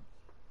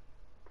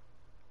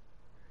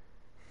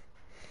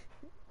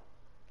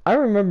 I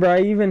remember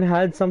I even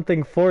had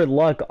something for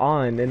luck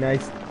on, and I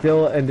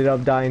still ended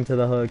up dying to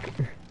the hook.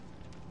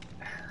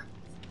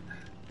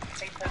 I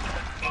think that's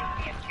what gave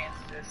me a chance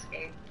to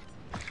escape.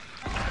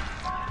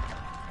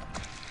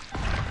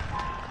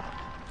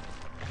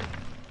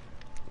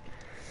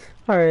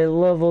 Alright,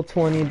 level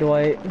 20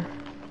 Dwight.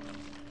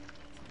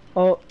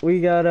 Oh, we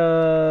got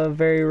a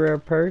very rare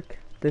perk.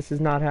 This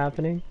is not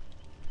happening.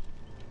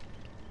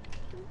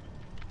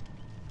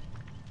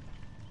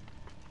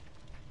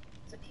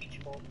 It's a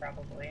teachable,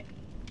 probably.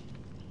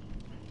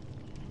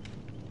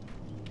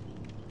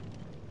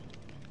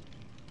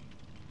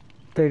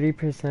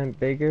 30%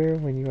 bigger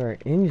when you are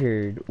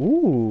injured.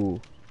 Ooh.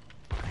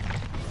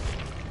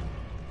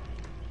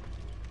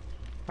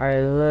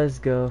 Alright, let's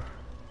go.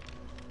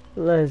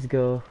 Let's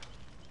go.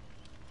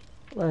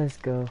 Let's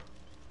go.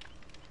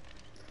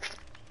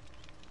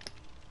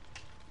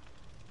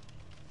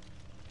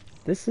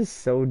 This is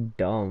so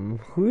dumb.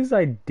 Whose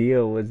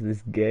idea was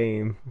this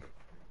game?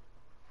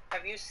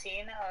 Have you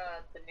seen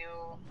the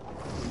new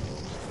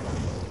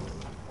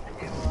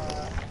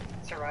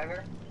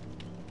Survivor?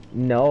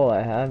 No,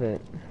 I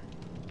haven't.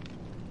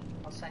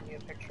 I'll send you a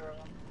picture of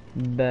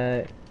him.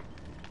 Bet.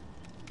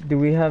 Do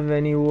we have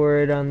any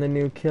word on the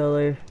new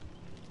killer?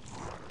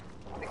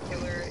 The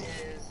killer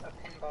is a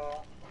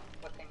pinball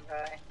looking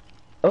guy.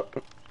 Oh,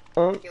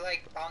 He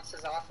like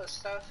bounces off of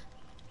stuff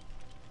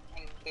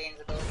and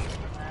gains abilities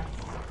from that.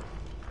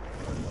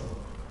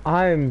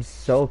 I'm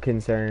so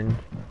concerned.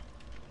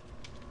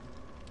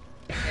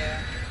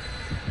 Yeah.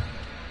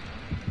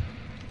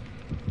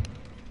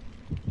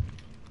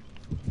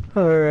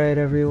 Alright,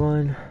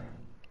 everyone.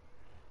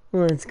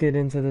 Let's get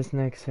into this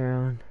next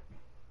round.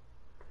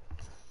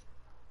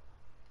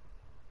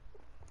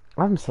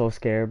 I'm so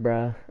scared,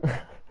 bruh.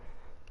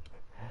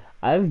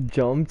 I've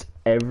jumped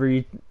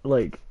every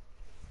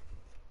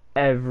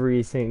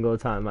single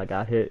time I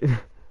got hit.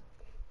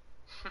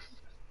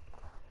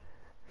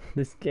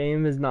 This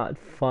game is not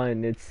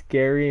fun. It's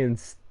scary and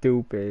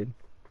stupid.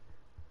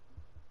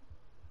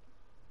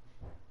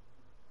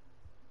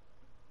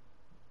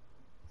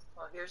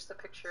 Well, here's the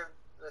picture of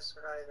the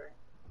survivor.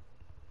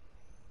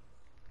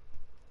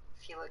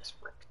 Felix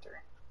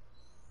Richter.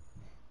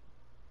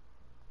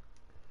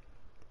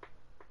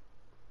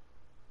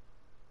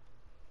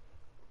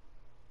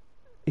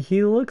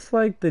 He looks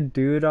like the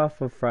dude off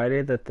of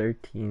Friday the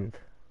 13th.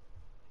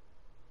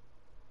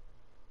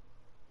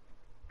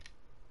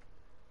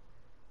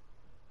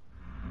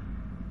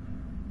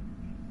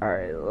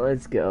 Alright,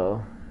 let's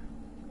go.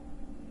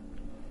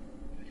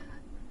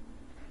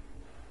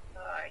 Oh,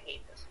 I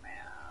hate this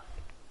map.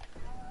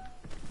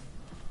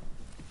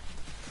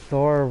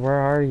 Thor, where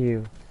are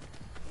you?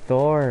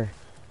 Thor,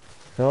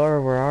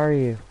 where are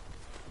you?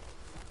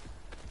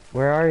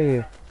 Where are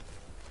you?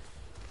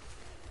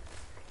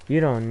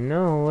 You don't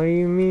know? What do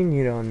you mean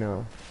you don't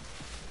know?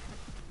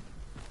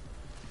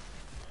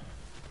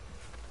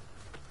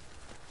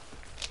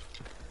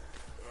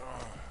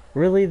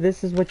 Really?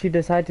 This is what you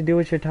decide to do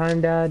with your time,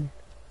 Dad?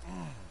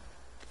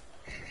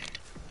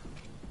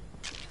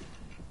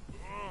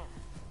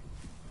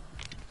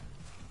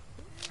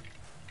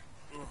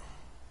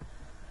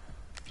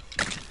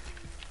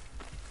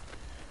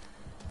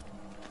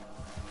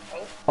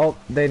 Oh,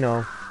 they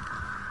know.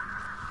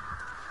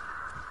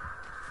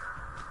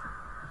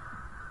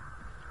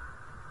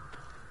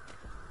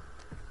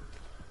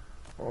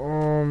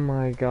 Oh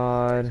my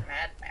god.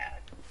 Mad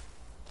Mad.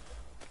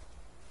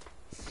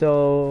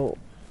 So,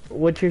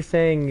 what you're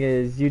saying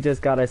is you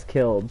just got us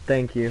killed.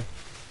 Thank you.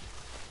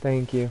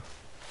 Thank you.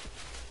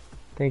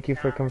 Thank you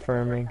for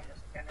confirming. On this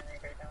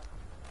generator down.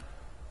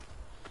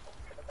 Hope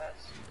for the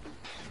best.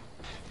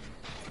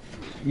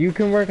 You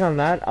can work on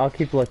that. I'll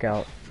keep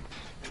lookout.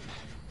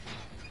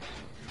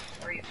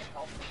 Or you can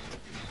help me.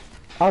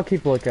 I'll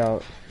keep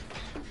lookout.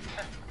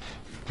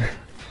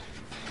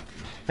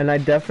 And I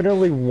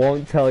definitely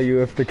won't tell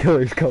you if the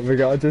killer's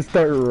coming. I'll just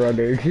start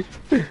running.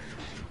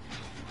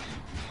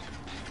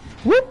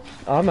 Whoop!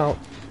 I'm out.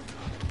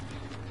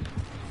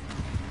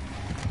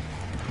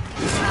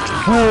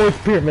 Oh, it's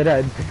Pyramid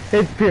Head.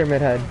 It's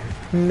Pyramid Head.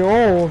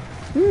 No.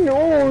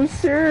 No,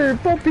 sir.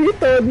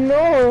 Papito,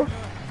 no.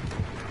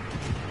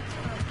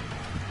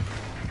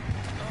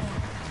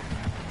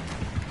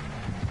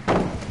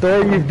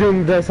 Thor, you've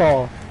doomed us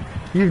all.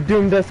 You've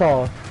doomed us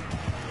all.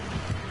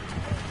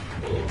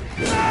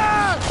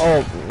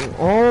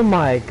 Oh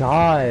my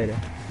god.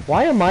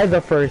 Why am I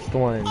the first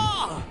one?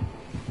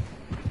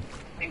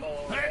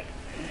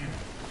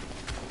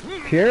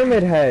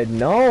 Pyramid Head,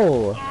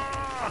 no.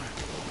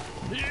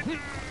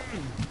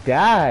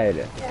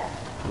 Dad.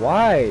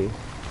 Why?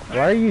 Why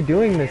are you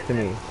doing this to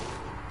me?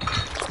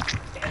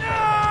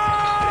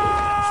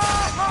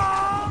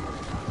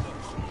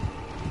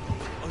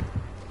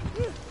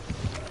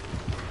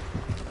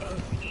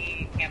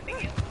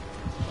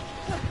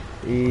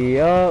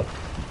 Yup.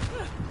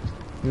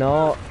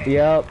 No,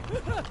 yep.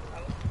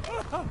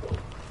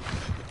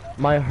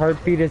 My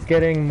heartbeat is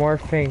getting more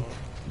faint.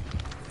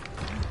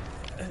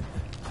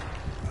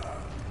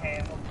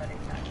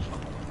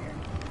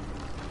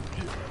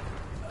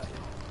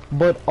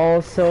 But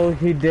also,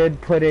 he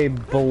did put a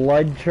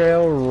blood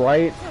trail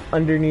right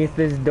underneath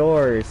this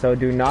door, so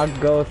do not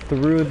go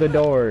through the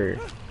door.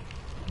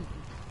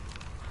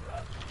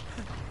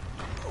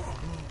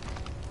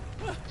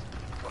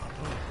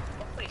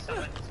 Hopefully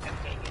someone's gonna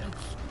get you.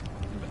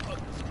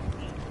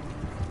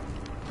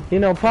 You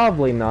know,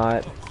 probably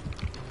not.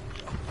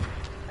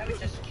 I would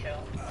just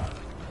chill.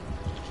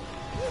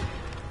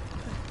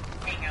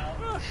 Hang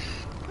out.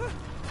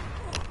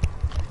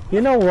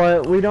 You know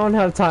what? We don't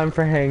have time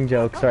for hang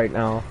jokes right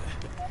now.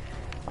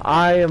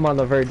 I am on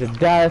the verge of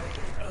death.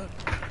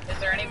 Is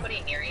there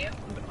anybody near you?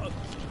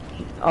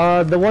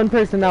 The one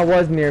person that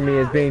was near me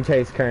is being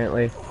chased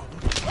currently.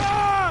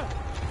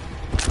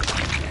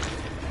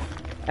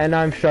 And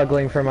I'm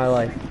struggling for my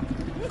life.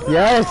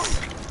 Yes!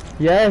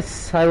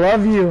 Yes! I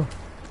love you!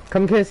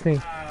 Come kiss me.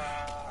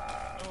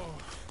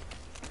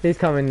 He's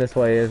coming this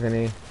way, isn't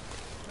he?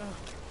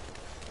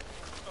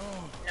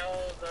 No,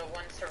 the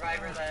one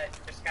survivor that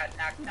just got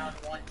knocked down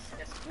once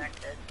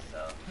disconnected,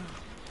 so...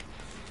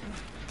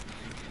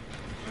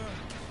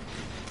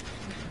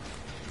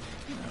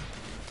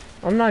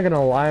 I'm not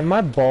gonna lie, my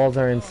balls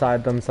are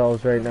inside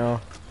themselves right now.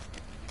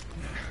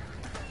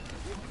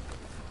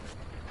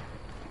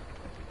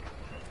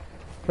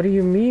 What do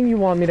you mean you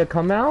want me to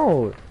come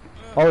out?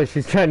 Oh,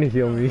 she's trying to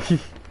heal me.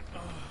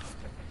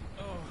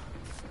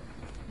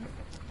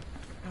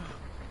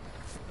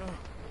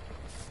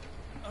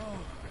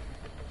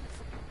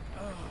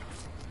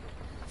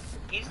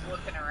 He's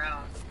looking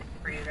around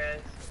for you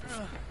guys.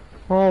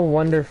 Oh,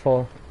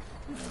 wonderful.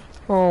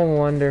 Oh,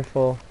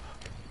 wonderful.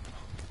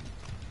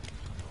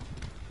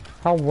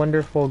 How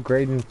wonderful,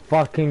 great, and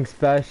fucking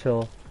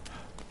special.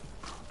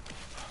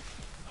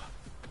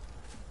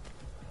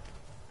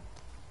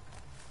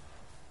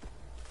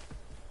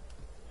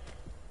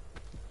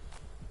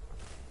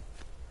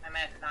 I'm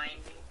at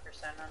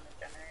 90% on the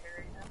generator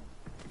right now.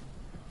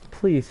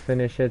 Please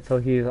finish it so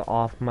he's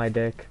off my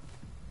dick.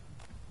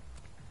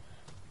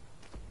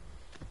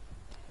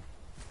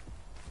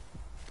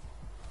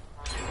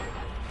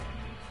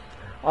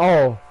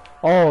 Oh,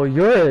 oh,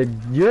 you're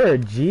a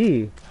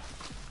G.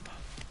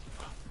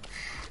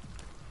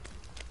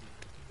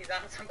 He's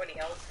on somebody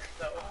else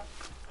though,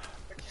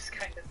 which is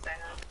kind of sad.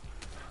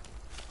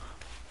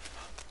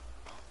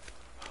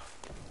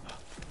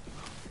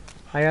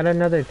 I got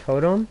another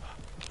totem.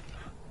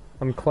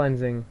 I'm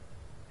cleansing.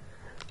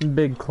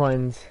 Big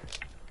cleanse.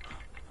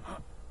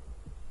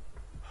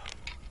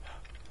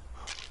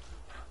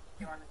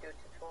 You want to do a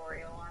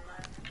tutorial on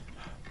that?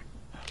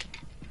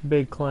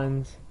 Big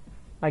cleanse.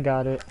 I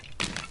got it.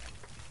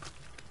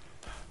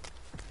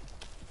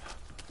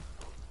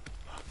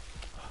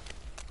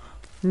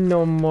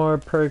 No more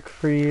perk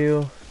for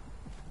you.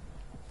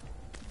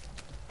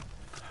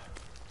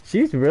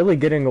 She's really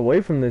getting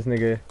away from this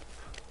nigga.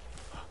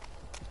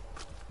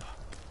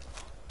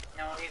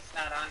 No, he's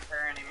not on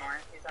her anymore.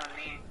 He's on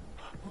me.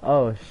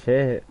 Oh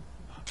shit.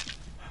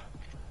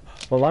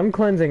 Well, I'm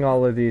cleansing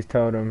all of these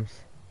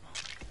totems.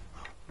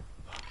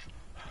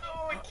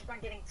 Oh, I keep on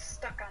getting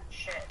stuck on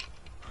shit.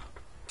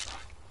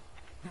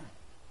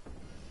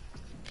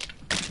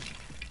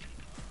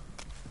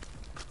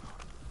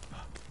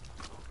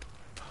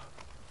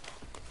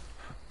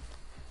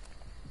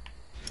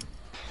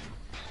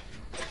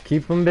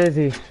 Keep them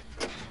busy.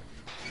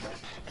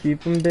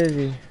 Keep them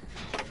busy.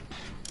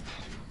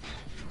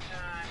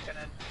 I'm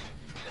gonna...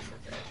 This is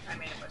it. I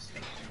made a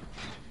mistake.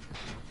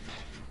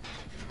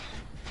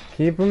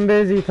 Keep him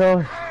busy,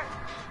 Thor.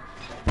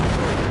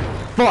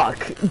 Fuck!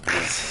 $10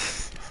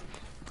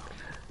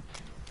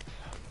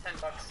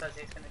 says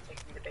he's gonna take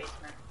me to the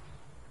basement.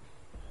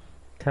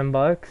 $10?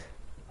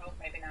 Oh,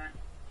 maybe not.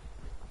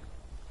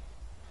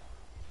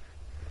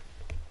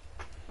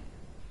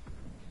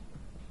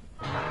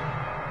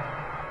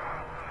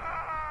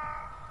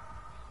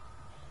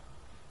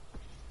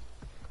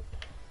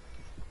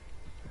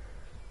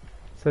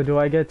 So do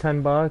I get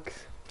 $10?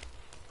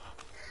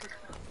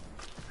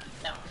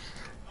 No.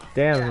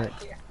 Damn it.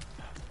 Yeah.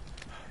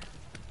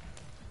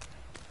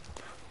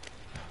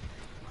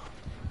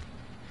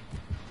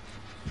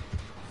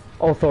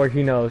 Oh, Thor,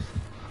 he knows.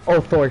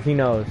 Oh, Thor, he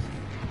knows.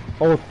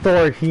 Oh,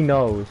 Thor, he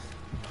knows.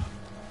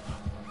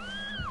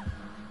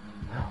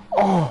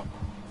 Oh!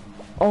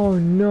 Oh,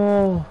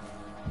 no.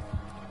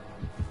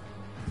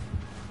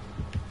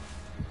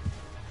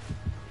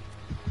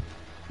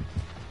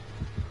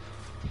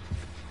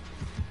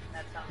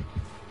 That's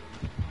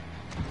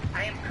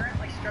I am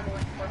currently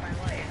struggling for my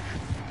life.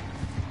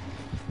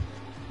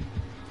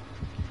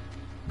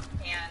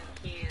 And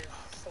he's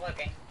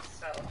slugging,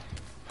 so...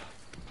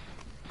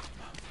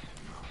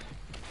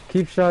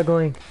 Keep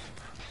struggling.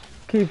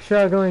 Keep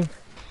struggling.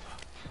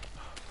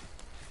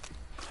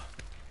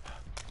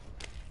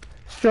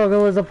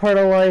 Struggle is a part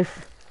of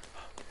life.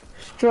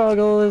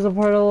 Struggle is a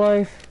part of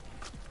life.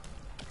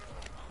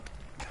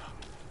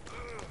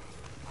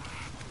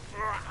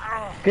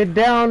 Get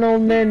down,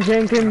 old man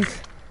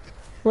Jenkins.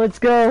 Let's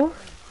go.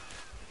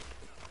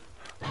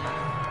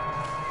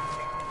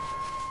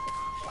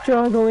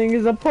 Struggling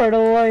is a part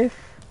of life.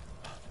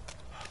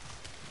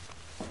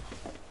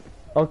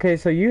 Okay,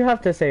 so you have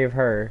to save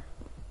her.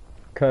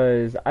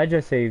 'Cause I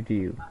just saved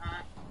you.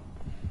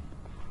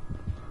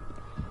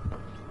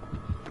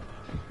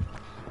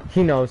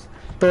 He knows.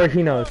 Thor,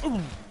 he knows.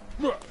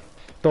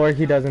 Thor,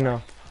 he doesn't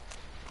know.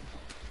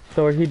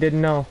 Thor, he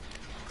didn't know.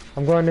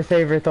 I'm going to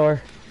save her,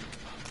 Thor.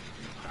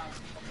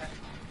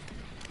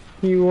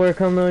 You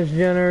work on those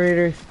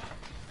generators.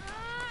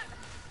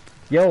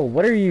 Yo,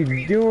 what are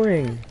you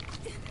doing?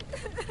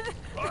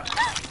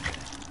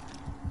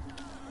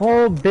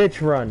 Oh,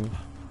 bitch, run.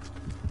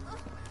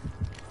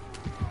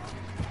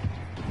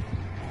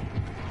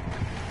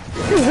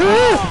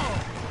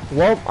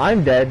 Well,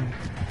 I'm dead.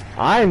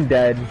 I'm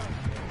dead.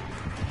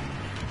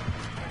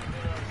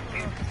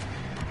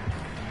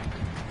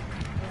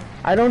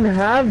 I don't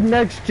have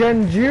next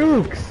gen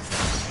jukes.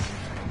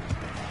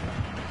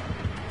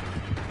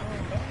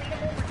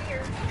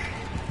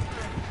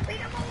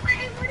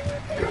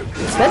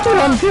 That's what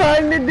I'm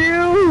trying to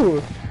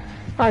do.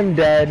 I'm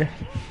dead.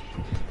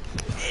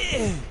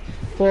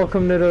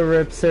 Welcome to the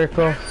Rip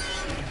Circle.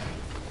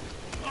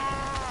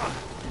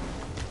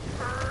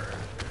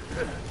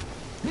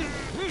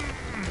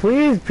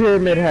 Please,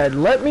 Pyramid Head,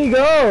 let me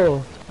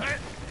go!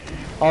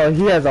 Oh,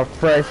 he has a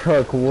fresh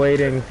hook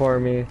waiting for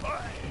me.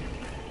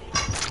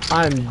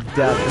 I'm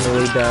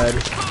definitely dead.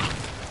 Was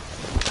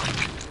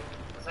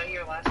that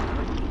your last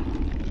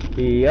one?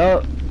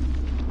 Yup.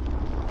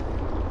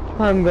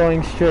 I'm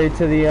going straight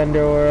to the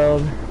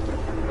underworld.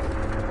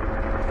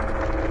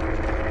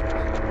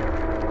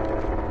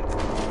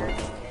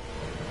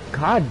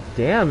 God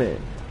damn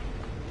it.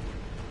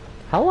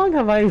 How long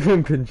have I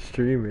even been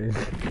streaming?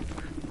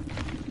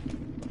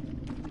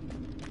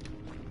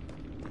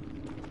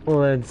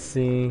 Let's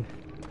see.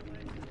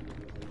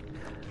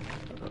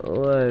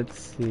 Let's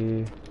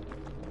see.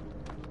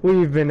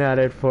 We've been at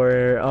it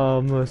for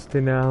almost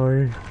an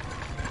hour.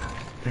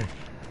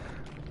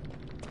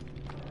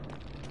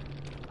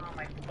 Oh,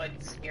 my blood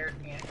scared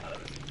me. I thought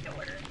it was a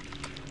killer.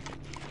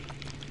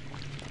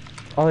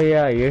 Oh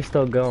yeah, you're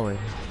still going.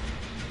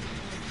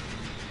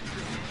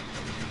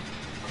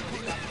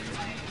 Almost done with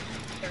my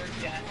third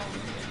gen.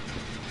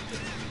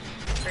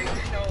 Great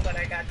to know that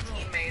I got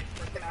teammates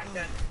working on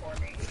gens for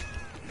me.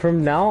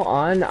 From now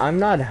on, I'm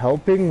not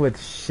helping with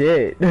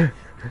shit.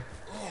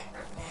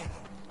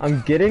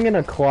 I'm getting in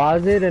a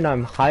closet and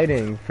I'm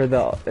hiding for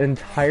the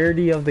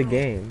entirety of the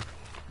game.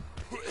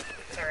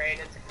 It's alright,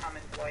 it's a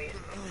common Dwight.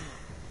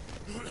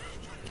 A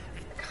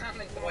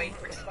common Dwight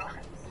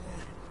response.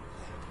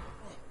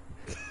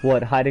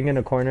 What, hiding in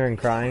a corner and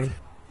crying?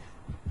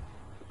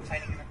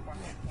 Hiding in a corner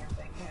and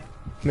camping,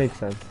 yeah. Makes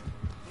sense.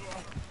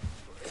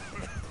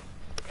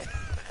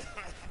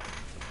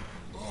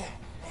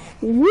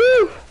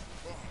 Woo!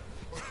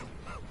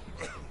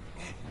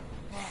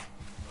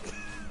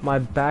 My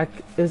back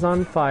is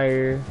on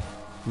fire.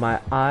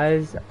 My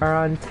eyes are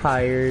on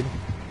tired.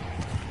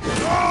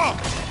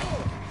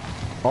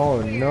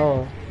 Oh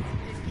no.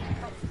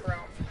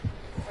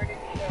 Where did he go? Where did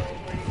he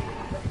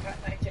from? Got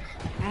my job.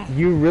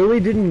 You really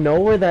didn't know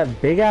where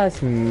that big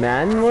ass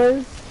man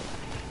was?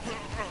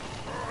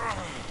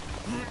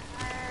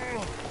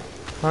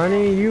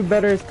 Honey, you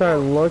better start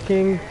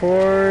looking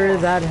for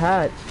that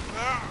hatch.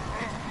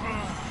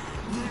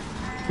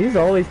 He's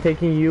always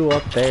taking you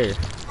up there.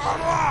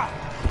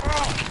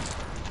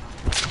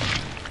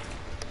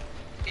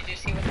 Did you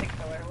see what the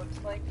killer looks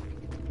like?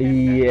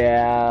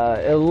 Yeah,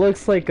 it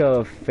looks like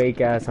a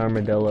fake ass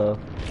armadillo.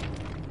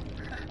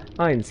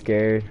 I ain't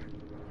scared.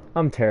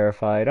 I'm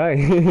terrified. I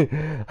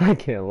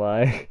can't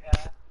lie.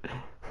 Yeah.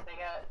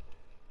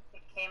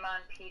 It came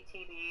on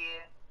PTV,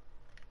 I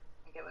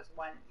think it was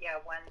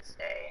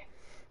Wednesday.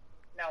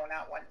 No,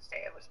 not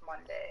Wednesday, it was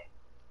Monday.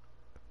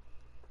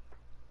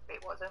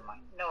 Wait, was it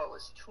Monday? No, it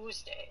was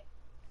Tuesday.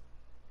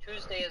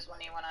 Tuesday is when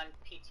he went on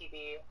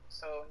PTV,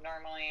 so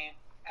normally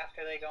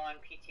after they go on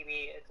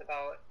PTV, it's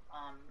about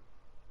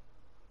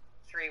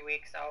 3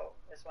 weeks out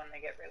is when they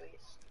get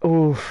released.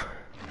 Oof.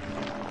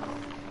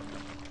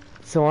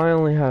 So I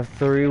only have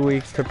 3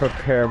 weeks to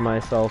prepare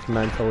myself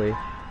mentally.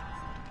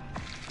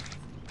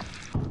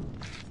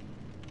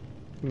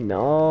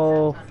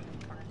 No.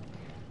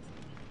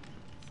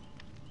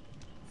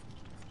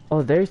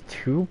 Oh, there's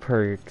 2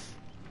 perks.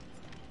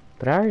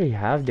 But I already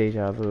have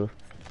Deja Vu,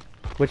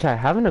 which I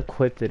haven't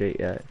equipped it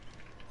yet.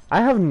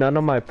 I have none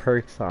of my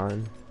perks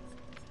on.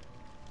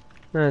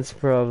 That's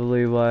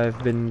probably why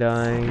I've been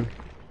dying.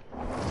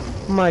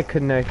 My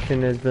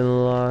connection has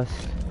been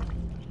lost.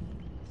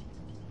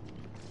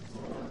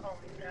 Oh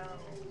no.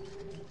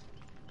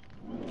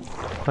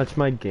 Watch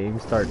my game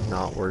start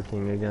not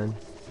working again.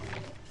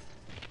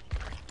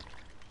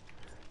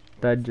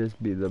 That'd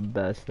just be the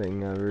best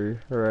thing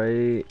ever,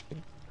 right?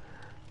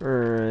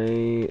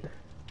 Right.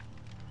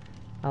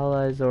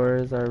 Allies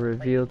auras are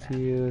revealed to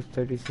you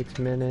 36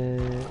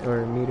 minutes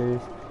or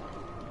meters.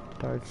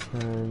 Dark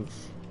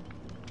sense.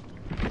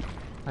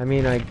 I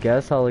mean, I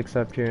guess I'll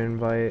accept your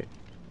invite.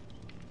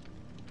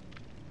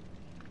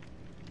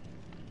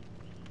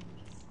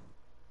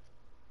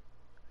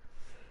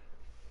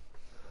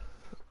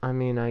 I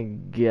mean, I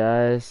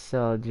guess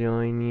I'll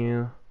join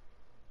you.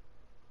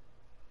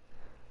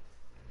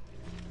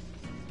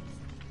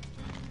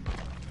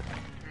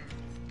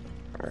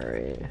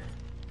 Alright.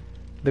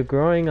 The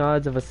growing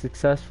odds of a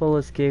successful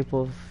escape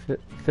will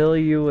fill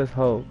you with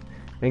hope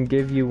and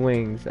give you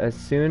wings. As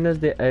soon as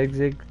the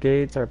exit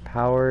gates are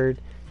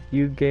powered,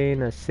 you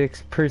gain a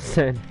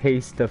 6%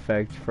 haste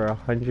effect for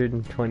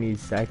 120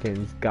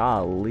 seconds.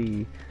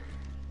 Golly.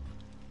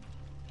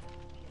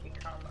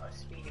 Become a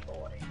speedy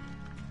boy.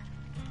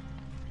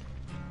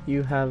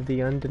 You have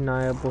the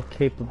undeniable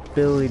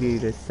capability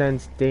to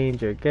sense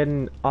danger. Get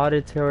an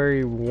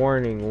auditory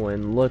warning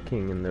when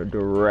looking in the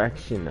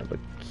direction of a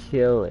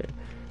killer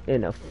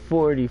in a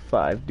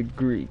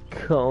 45-degree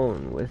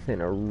cone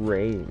within a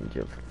range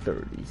of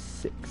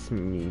 36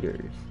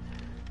 meters.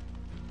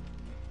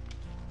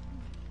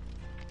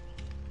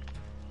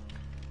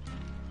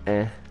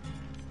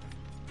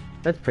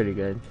 That's pretty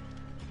good.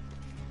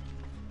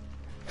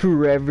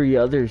 For every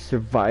other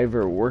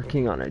survivor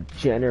working on a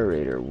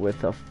generator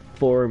with a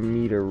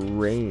 4-meter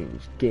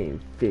range, gain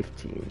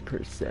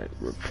 15%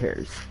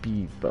 repair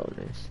speed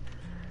bonus.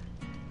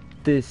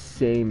 This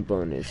same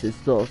bonus is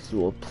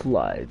also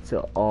applied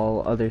to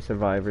all other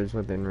survivors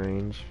within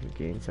range.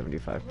 Gain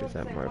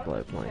 75% more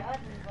blood points.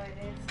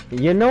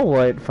 You know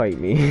what? Fight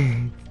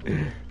me.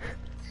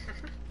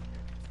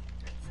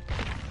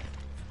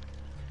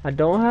 I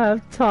don't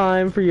have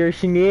time for your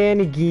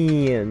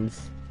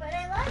shenanigans. But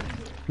I like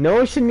you.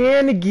 No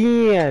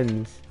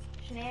shenanigans.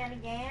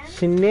 Shenanigans?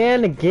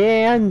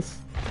 Shenanigans.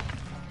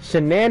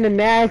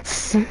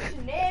 Shenanigans.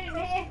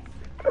 Shenanigans?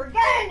 We're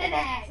going to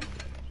that!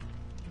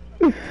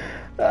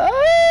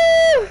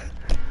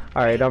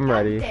 Alright, I'm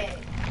ready.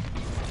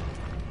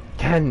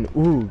 Can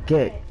u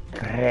get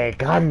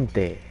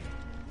pregante?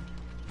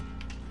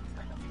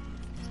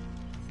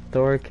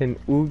 Thor, can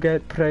u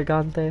get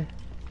pregante?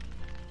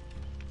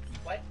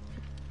 What?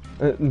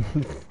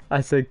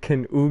 I said,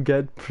 can u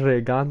get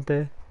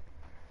pregante?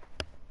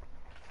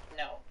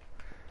 No.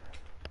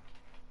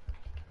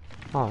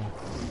 Oh,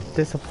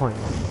 disappointing.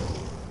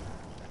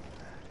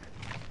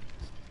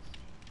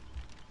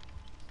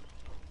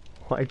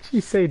 Why'd you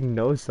say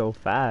no so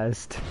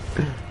fast?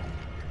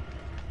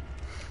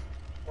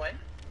 What?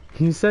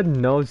 You said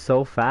no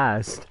so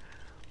fast.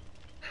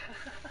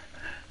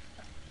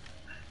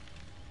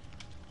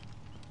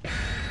 Alright.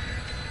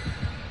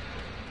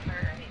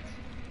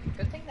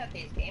 Good thing that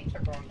these games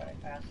are going by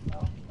fast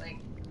though. Like,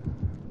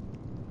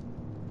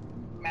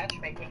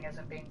 matchmaking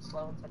isn't being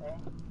slow today.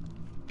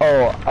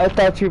 Oh, I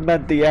thought you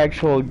meant the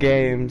actual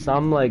games.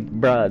 I'm like,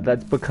 bruh,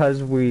 that's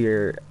because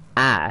we're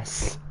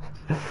ass.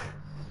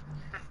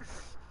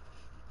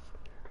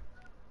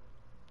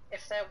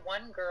 If that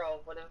one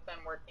girl would have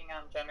been working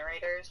on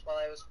generators while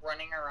I was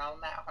running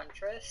around that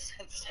huntress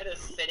instead of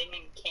sitting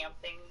and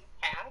camping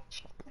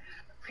hatch,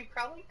 we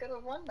probably could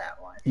have won that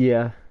one.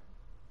 Yeah.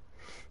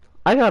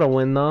 I gotta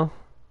win though.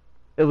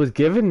 It was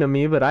given to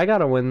me, but I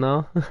gotta win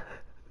though.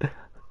 Yeah,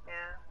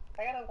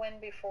 I got a win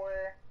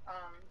before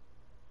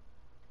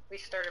we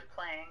started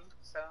playing,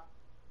 so.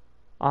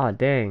 Aw,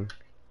 dang.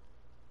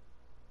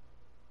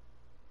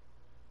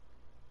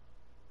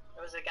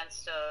 It was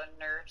against a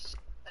nurse,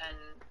 and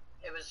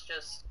it was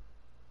just,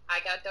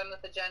 I got done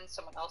with the gen,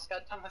 someone else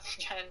got done with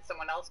the gen,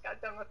 someone else got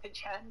done with the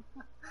gen.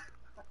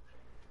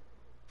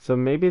 So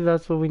maybe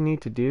that's what we need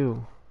to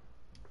do.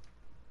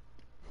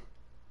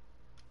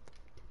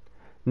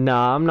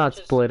 Nah, I'm not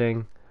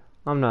splitting.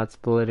 I'm not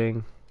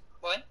splitting.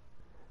 What?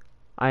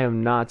 I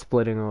am not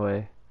splitting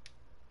away.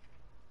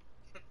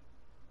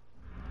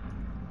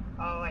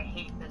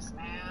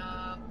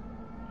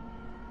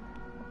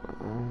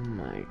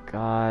 my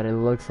god, it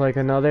looks like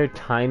another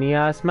tiny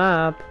ass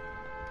map.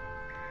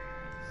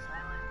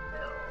 Silent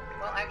Hill.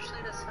 Well,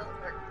 actually, this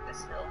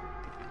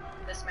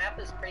map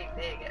is pretty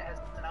big. It has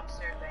an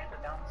upstairs and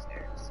a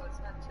downstairs, so it's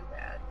not too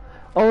bad.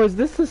 Oh, is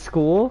this the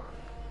school?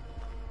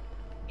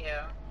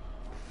 Yeah.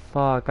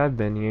 Fuck, I've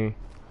been here.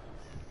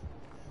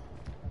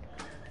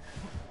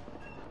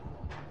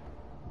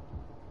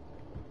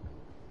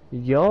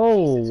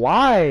 Yo, Jesus.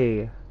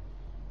 why?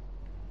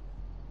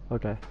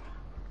 Okay.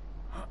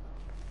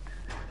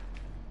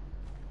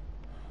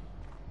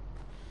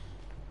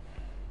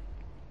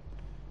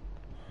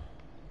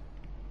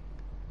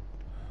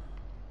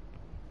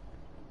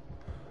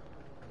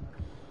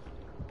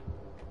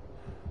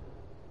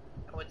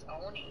 Oh, it's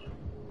Oni.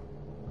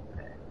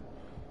 Okay.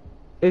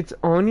 It's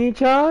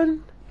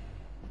Oni-chan?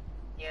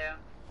 Yeah.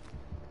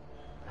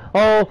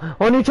 Oh,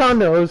 Oni-chan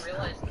knows. I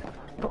realized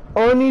that.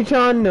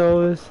 Oni-chan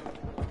knows.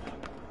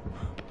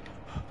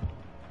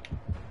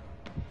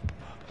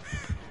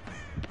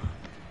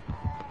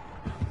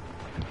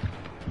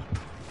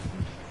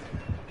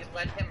 You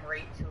let him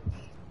rate to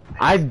me.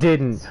 I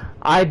didn't.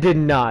 I did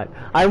not.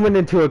 I went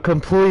into a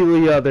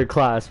completely other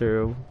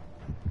classroom.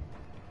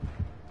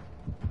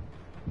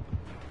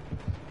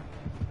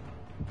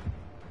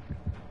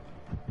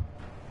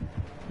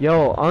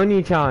 Yo,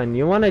 Oni-chan,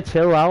 you wanna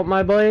chill out,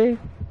 my boy?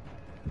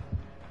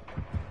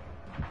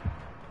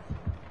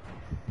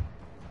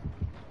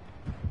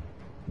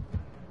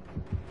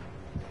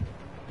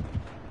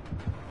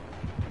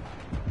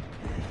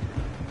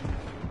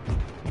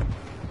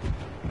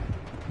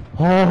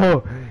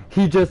 Oh,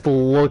 he just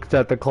looked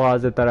at the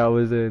closet that I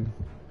was in.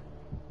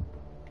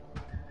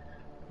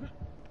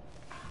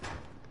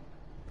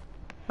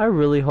 I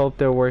really hope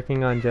they're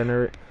working on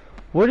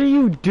What are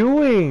you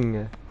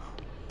doing?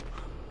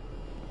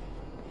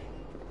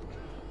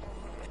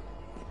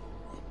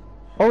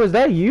 Oh, is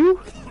that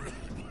you?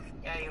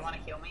 Yeah, you wanna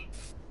kill me?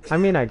 I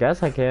mean, I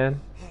guess I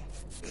can.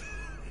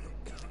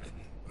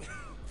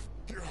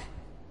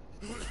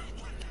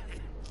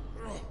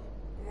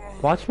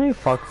 Watch me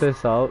fuck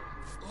this up.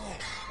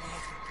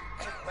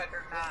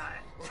 Better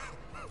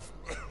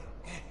not.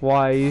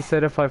 Why? You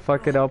said if I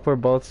fuck it up, we're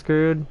both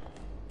screwed?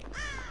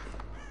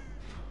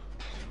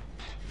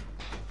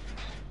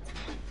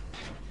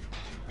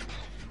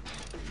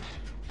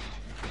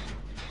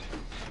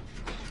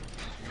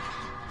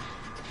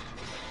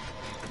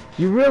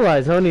 You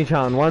realize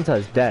Oni-chan wants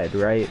us dead,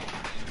 right?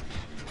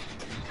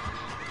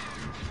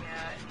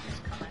 Yeah, he's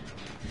coming.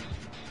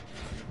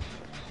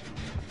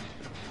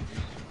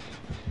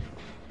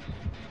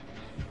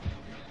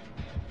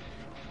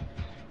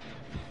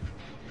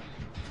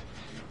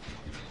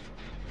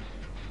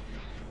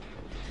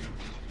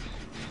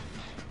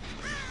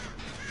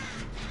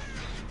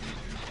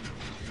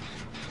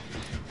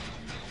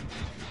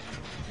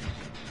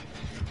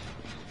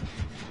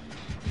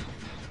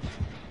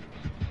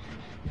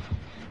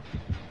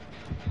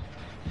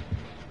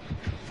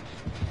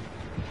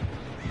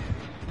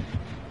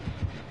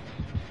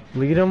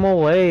 Lead him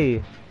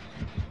away.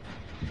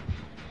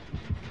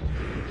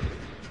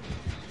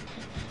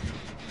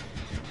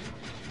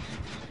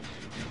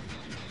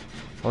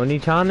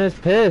 Oni-chan is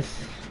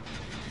pissed.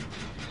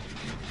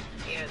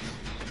 He is.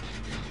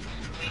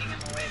 Leading him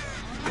away though.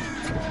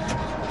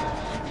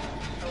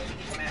 Oh,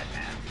 he's mad,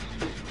 mad.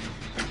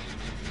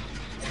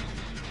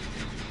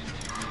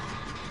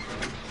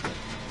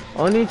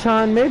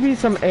 Oni-chan, maybe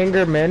some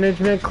anger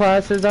management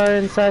classes are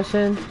in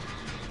session.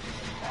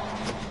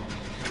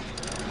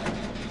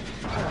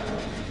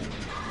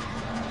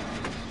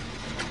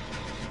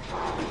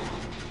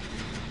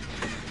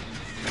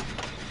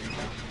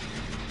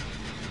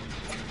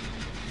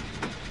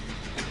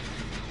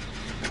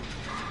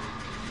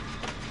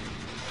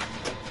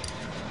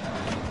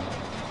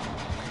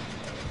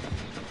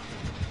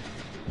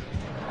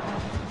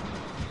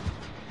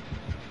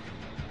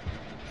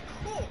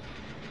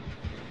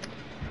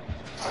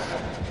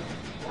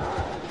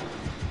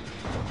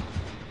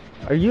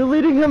 Are you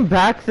leading him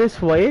back this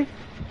way?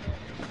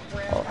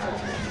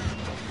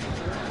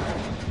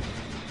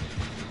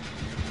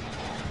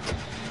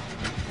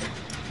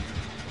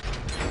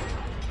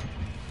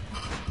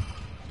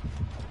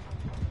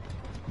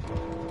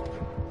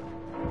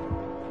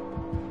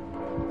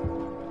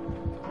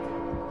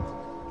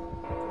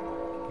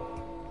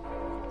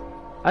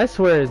 I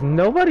swear, is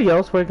nobody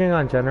else working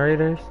on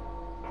generators?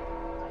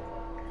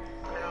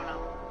 I don't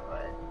know,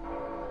 but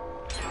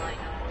all I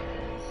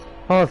know is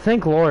Oh,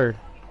 thank Lord.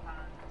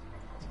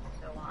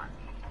 still on.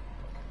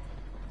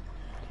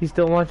 He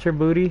still wants your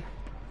booty?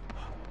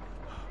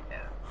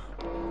 Yeah.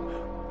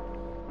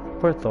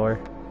 Poor Thor.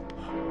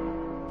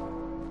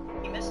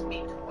 He missed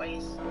me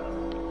twice,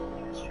 though.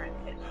 He was trying to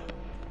hit me.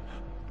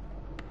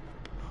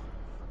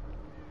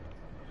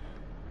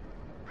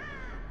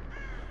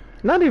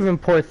 Not even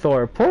poor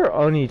Thor, poor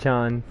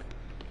Oni-chan.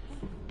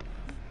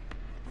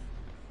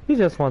 He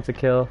just wants a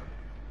kill.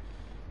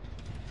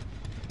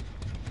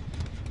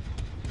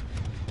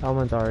 That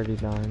one's already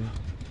done.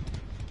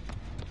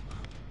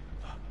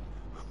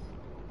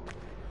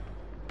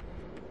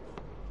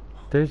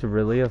 There's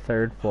really a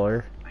third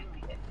floor. Finally.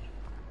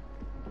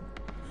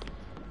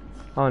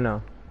 Oh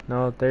no.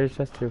 No, there's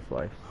just 2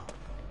 floors.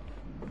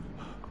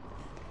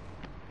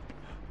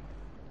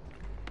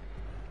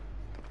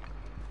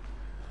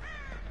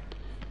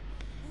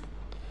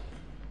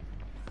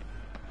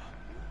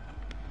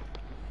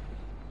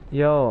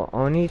 Yo,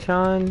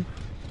 Oni-chan,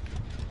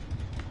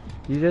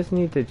 you just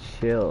need to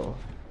chill.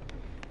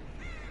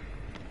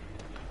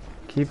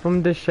 Keep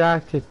him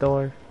distracted,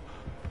 Thor.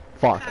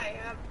 Fuck. I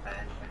have been.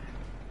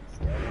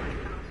 Still in my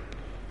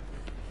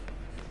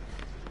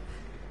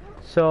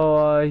house.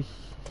 So,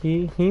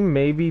 he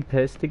may be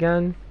pissed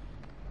again.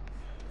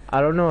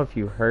 I don't know if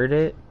you heard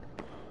it.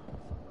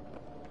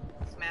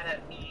 He's mad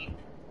at me.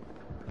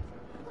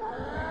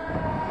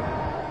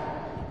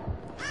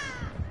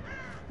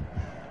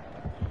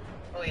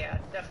 Oh yeah,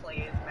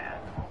 definitely is mad.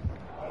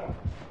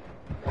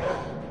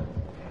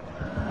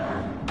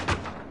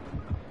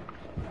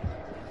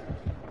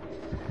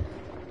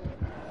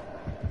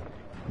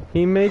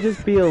 He may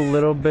just be a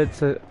little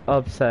bit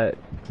upset.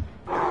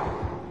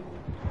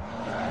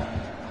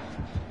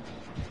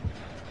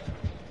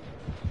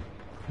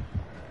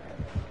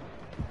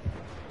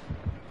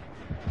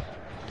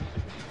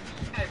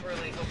 I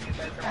really hope you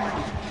guys are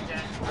watching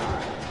Jen.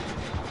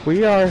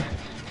 We are.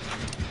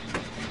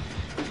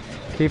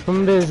 Keep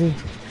him busy.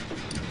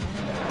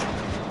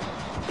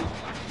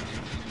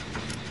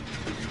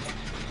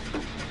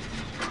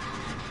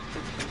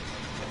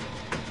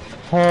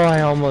 Oh,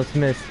 I almost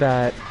missed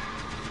that.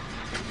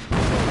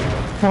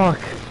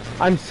 Fuck.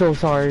 I'm so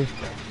sorry.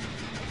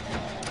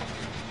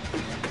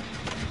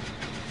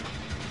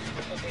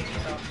 Okay,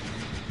 he's off.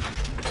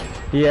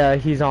 Yeah,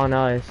 he's on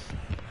us.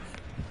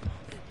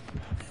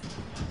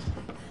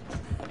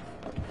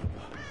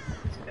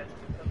 It's good.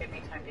 It'll give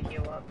me time to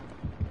heal up.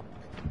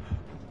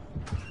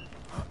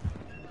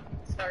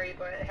 Sorry,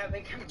 but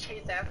having him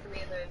chase after me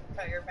the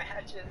entire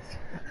match is...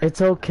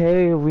 It's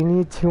okay, we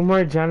need 2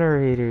 more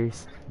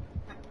generators.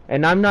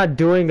 And I'm not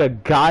doing a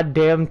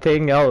goddamn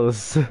thing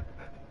else.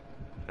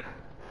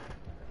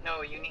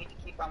 No, you need to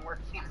keep on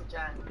working on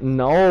Jen.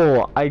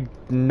 No.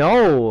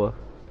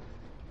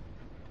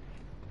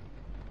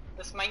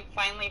 This might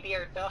finally be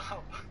our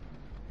dub.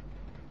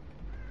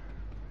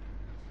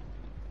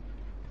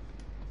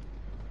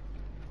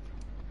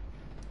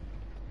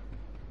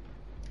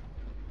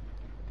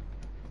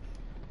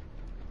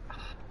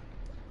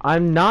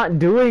 I'm not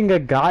doing a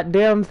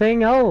goddamn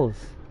thing else.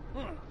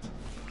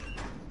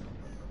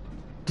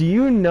 Do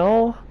you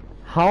know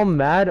how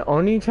mad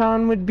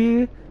Oni-chan would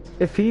be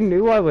if he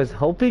knew I was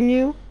helping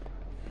you?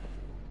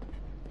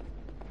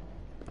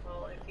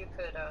 Well, if you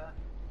could,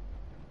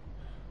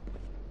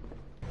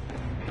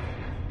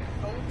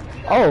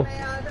 Oh.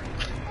 Man.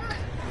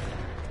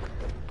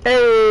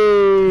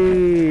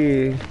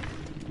 Hey!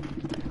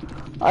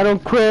 I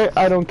don't quit.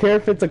 I don't care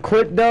if it's a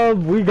quit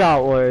dub. We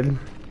got one.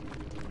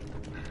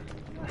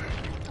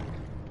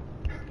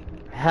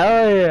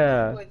 Hell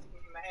yeah. Was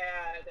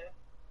mad.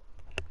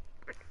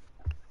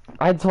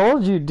 I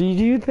told you. Did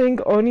you think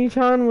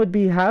Oni-chan would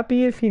be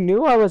happy if he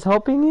knew I was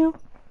helping you?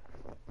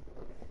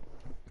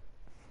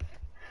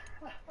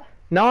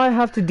 Now I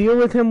have to deal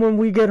with him when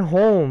we get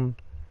home.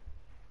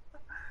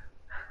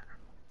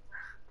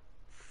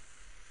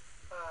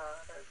 Oh,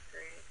 that's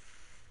great.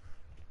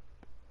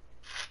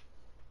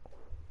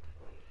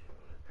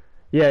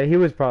 Yeah, he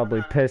was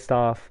probably pissed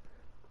off.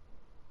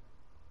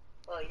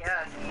 Well,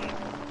 yeah, he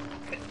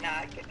could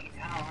not get me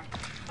down.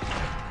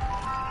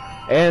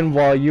 And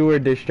while you were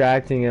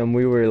distracting him,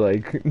 we were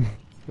like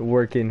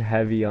working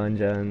heavy on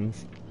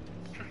gens.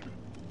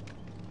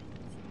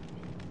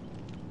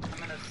 I'm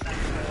gonna send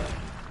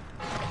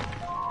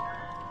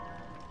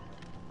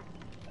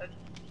a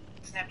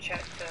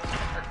Snapchat to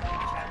our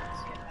group chat and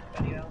see if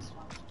anybody else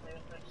wants to play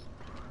with us.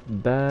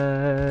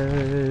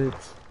 Bet.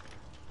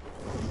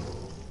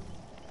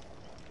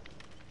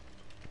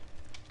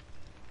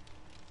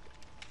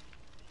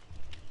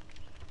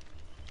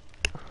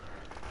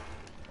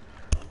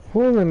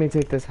 Oh, let me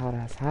take this hot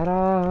ass hat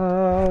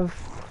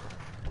off.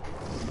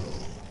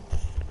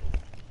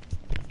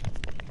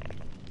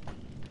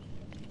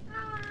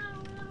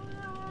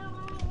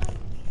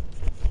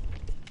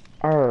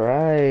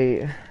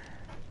 Alright.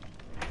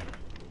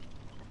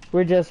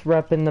 We're just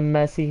repping the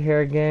messy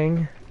hair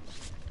gang.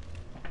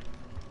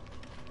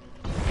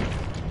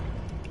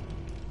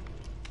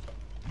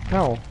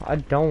 No, I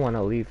don't want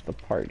to leave the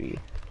party.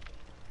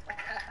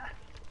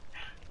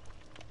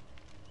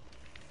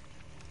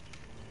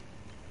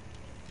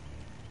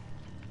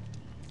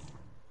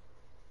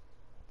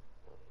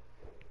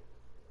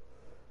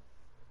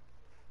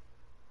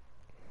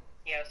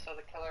 Yeah, so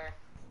the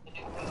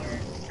new killer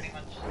pretty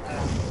much,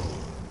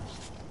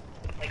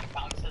 like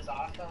bounces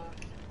off of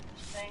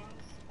things,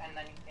 and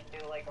then you can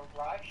do like a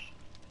rush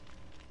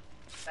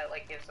that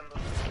like gives them the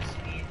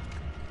speed.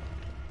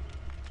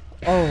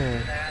 Oh.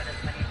 Do that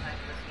as many times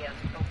as he has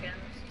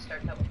tokens. He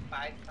starts out with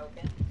 5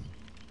 tokens.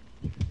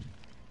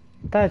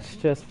 That's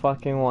just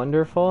fucking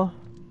wonderful.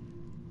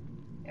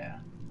 Yeah.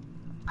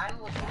 I'm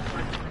looking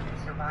forward to the new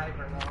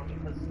Survivor though,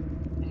 because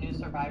the new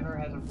Survivor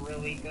has a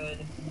really good.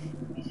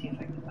 Let me see if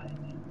I can find it.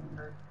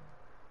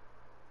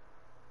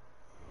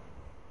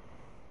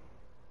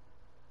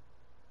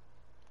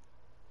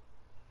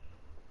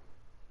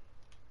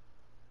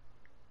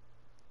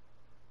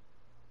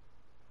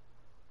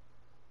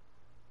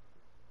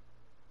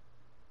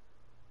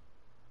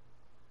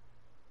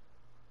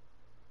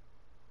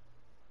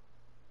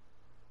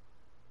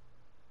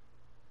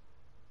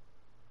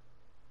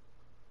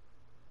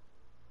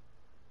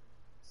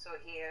 So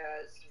he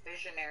has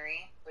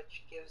Visionary,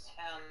 which gives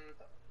him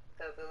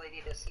the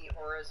ability to see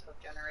auras of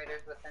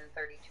generators within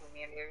 32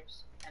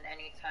 meters. And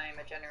anytime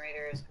a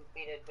generator is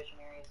completed,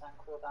 Visionary is on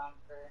cooldown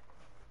for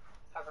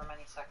however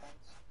many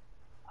seconds.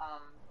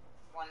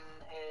 One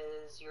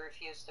is you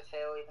refuse to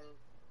fail even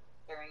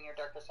during your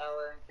darkest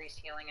hour,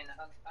 increased healing and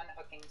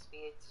unhooking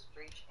speeds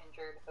for each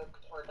injured,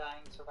 hooked, or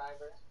dying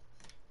survivor.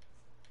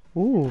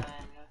 Ooh.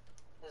 And then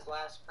his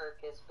last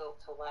perk is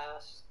built to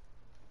last.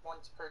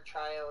 Once per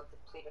trial, a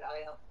depleted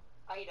item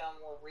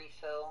will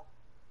refill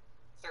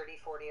 30,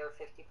 40, or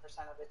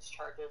 50% of its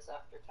charges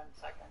after 10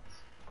 seconds.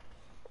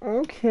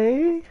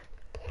 Okay.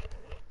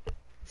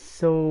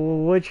 So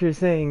what you're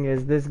saying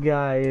is this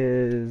guy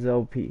is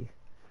OP.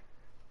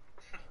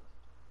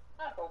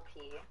 Not OP,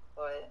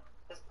 but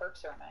his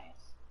perks are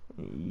nice.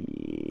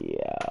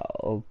 Yeah,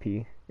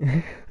 OP.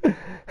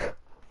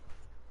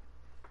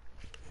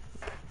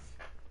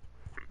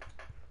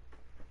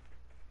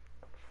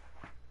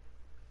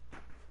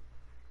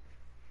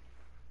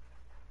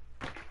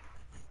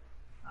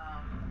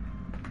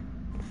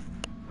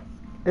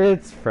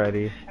 It's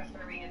Freddy.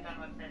 After we get done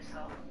with this,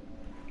 though.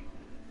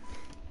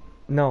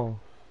 No,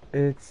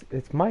 it's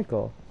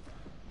Michael.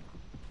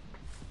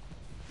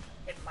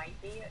 It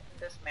might be.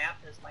 This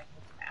map is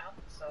Michael's map,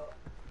 so.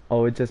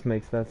 Oh, it just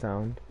makes that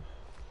sound.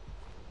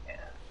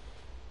 Yeah.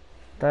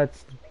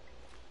 That's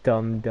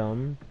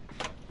dumb.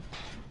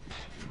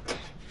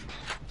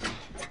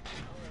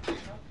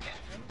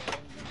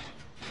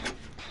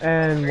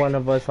 And one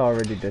of us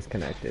already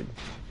disconnected.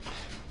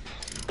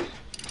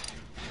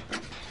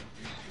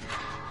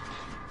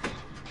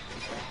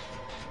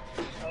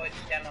 Oh, it's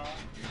demo.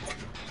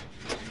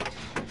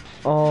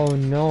 Oh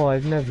no,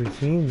 I've never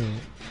seen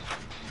it.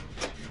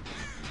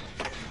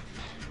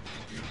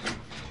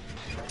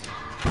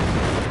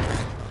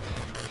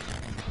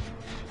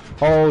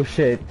 Oh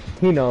shit,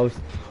 he knows.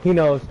 He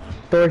knows.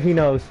 Thor, he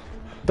knows.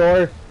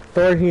 Thor,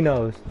 he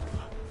knows.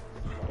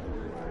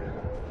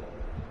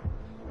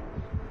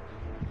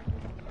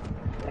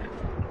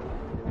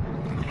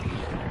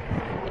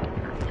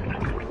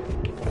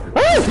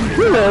 Ah!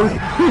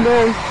 He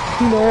knows.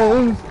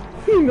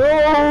 He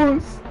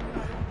knows.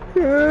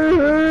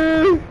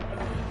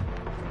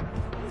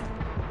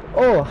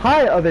 Oh,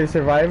 hi, other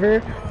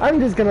survivor. I'm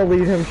just gonna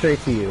lead him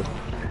straight to you.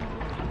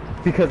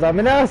 Because I'm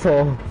an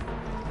asshole.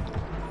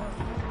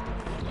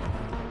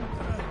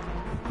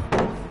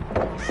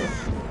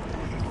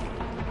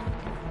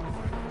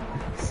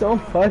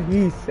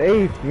 Somebody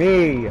save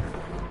me!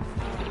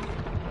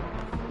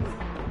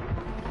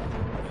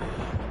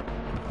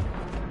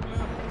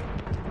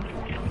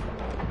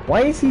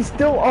 Why is he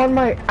still on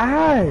my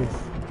ass?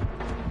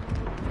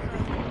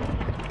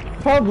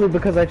 Probably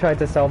because I tried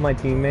to sell my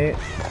teammate.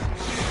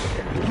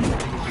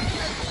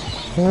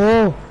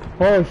 Oh,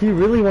 he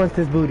really wants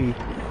this booty.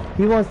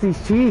 He wants these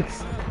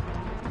cheeks.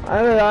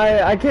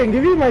 I can't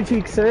give you my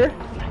cheeks, sir.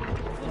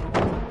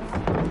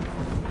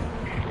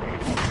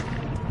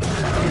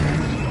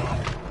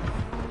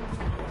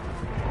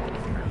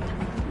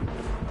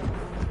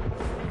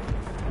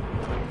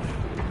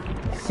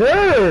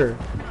 Sir!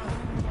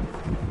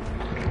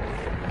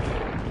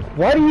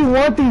 Why do you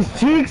want these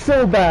cheeks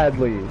so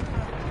badly?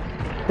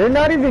 They're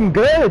not even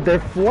good, they're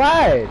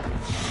flat.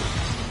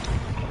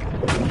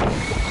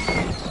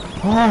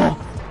 Oh.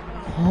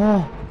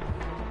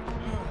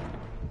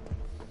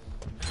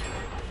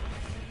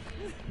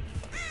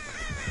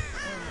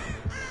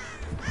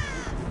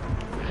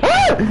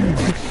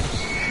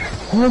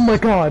 Oh my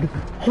god.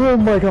 Oh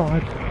my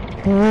god.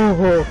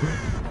 Oh.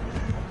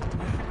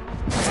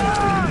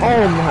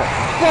 Oh my,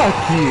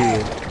 fuck you.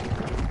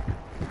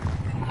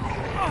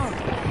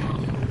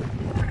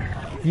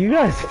 You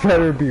guys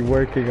better be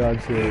working on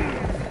shit.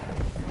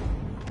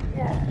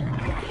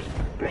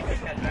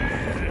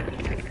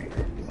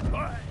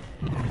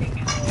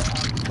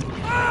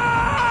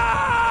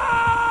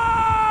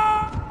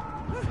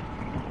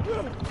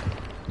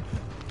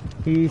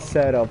 He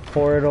set a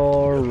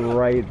portal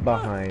right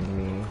behind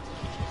me.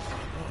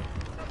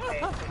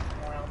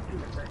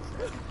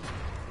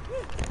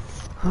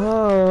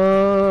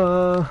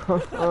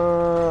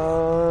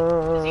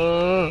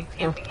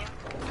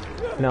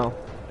 No.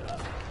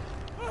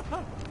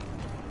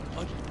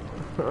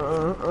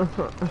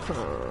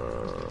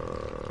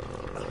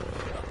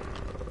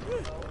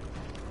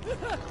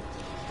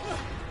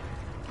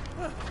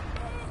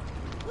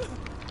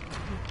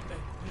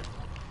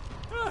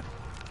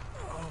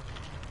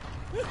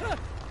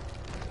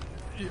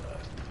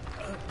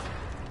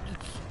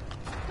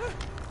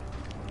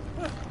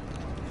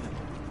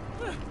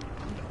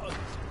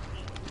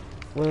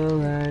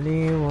 Will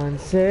anyone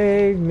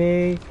save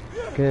me?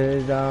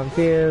 'Cause I'm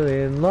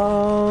feeling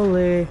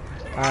lonely.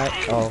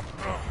 Oh,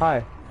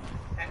 hi.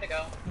 Time to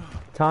go.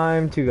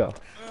 Time to go.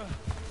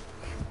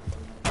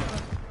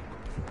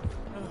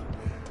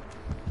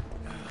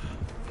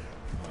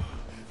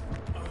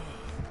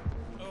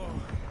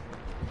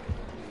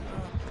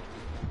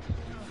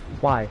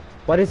 Why?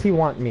 Why does he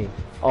want me?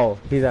 Oh,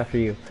 he's after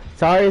you.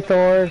 Sorry,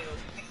 Thor.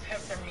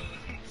 Except for me.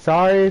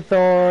 Sorry,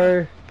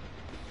 Thor.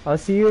 I'll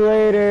see you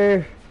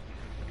later.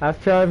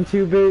 After I'm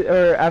too busy,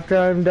 or after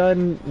I'm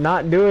done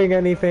not doing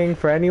anything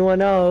for anyone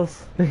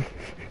else.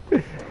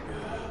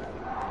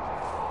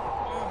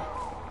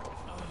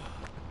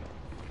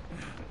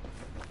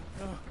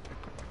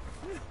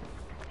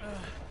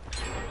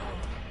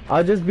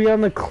 I'll just be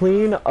on the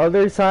clean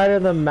other side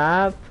of the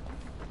map,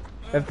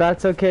 if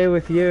that's okay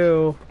with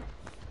you.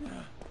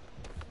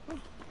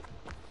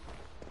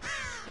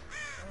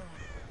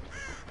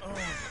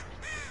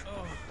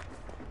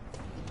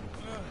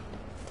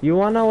 You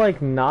wanna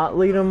like not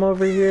lead them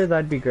over here?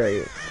 That'd be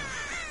great.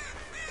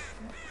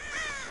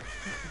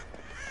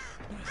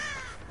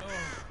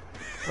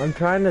 I'm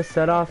trying to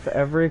set off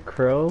every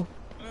crew.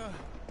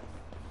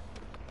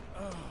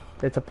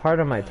 It's a part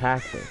of my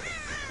tactic.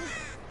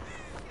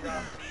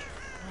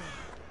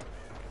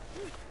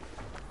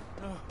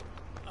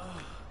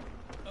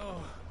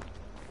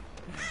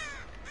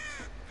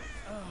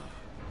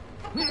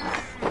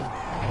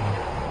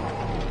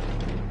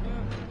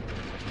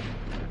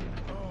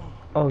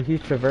 Oh,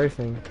 he's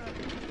traversing.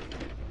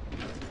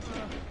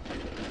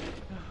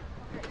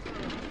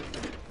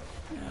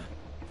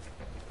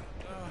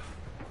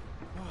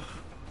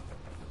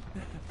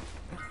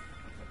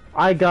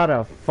 I got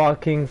a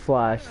fucking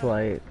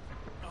flashlight.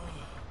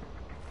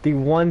 The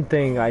one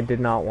thing I did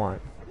not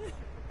want.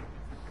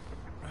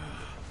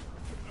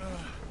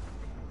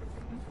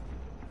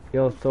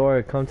 Yo,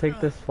 Thor, come take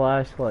this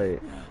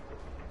flashlight.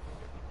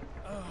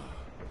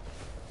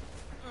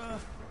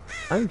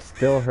 I'm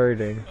still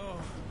hurting.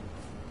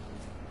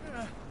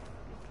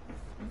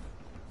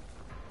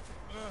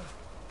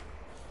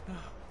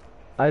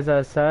 As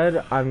I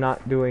said, I'm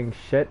not doing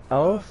shit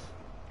else.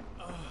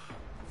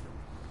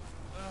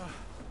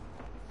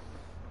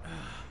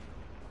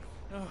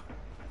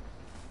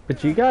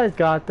 But you guys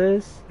got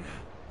this.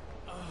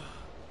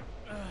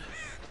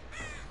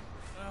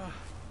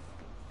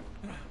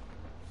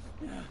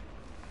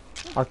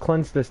 I'll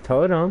cleanse this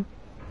totem.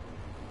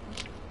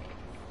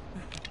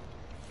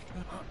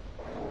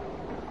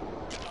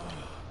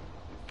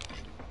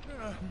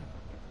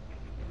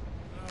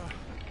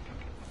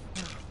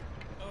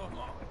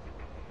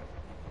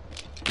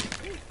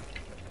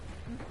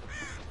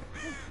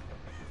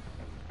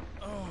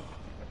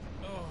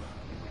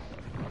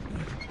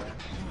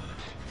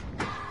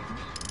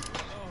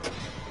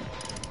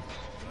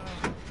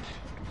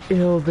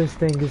 Ew, this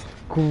thing is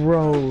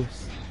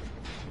gross.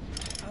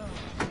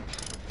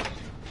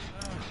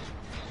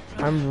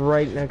 I'm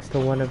right next to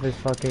one of his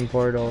fucking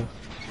portals.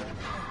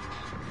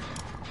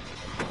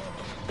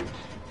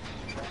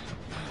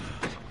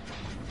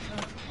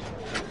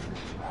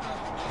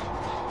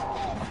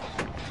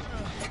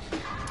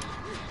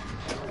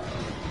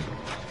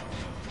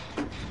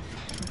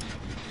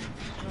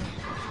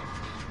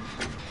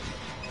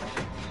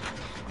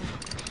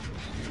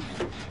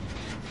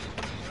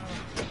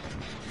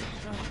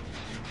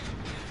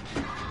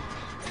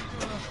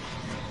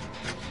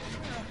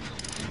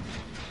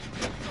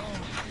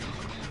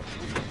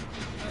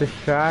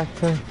 Distract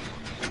him.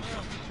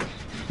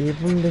 Keep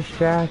him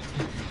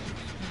distracted.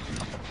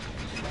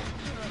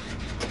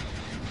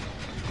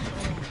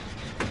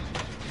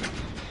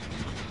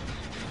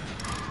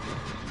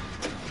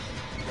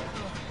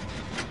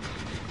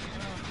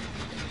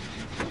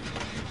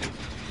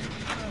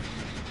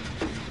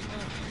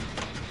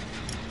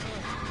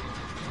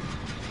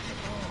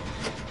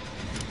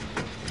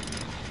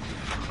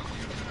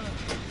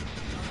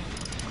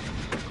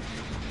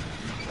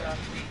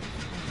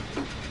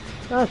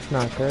 That's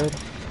not good.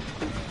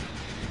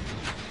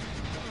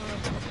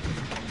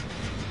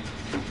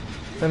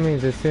 That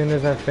means as soon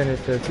as I finish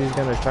this, he's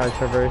gonna try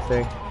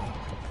traversing.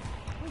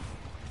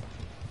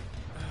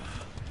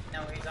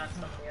 No, he's on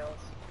somebody else.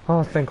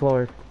 Oh, thank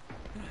Lord.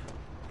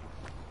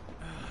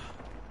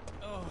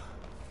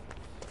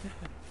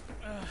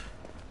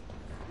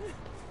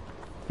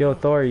 Yo,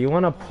 Thor, you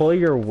wanna pull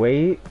your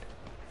weight?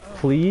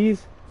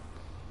 Please?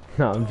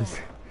 No, I'm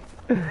just...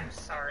 I'm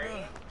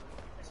sorry.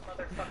 This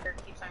motherfucker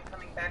keeps on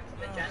coming back to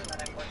the gen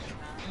that I'm working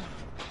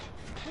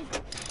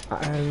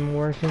on. I'm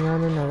working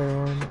on another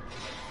one.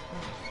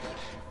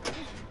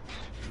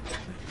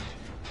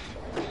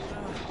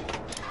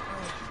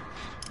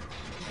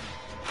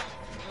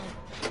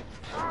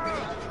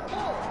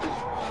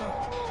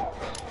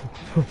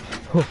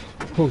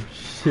 Oh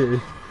shit.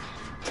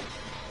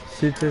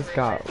 Shit just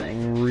got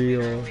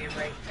real. Literally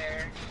right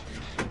there.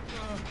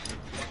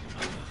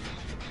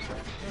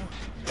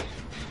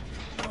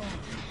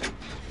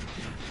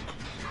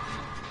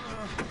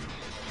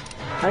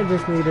 I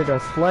just needed a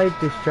slight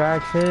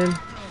distraction.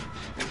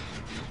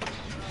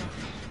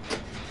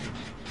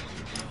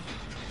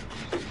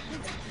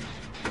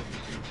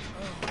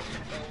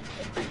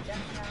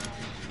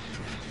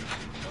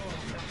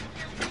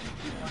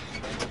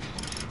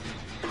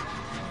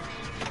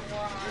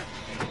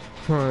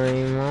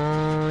 I'm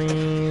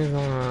always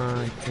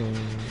watching.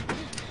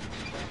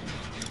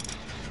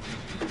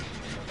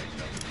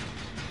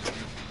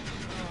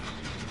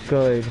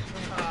 Good.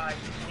 I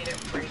hit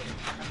it right.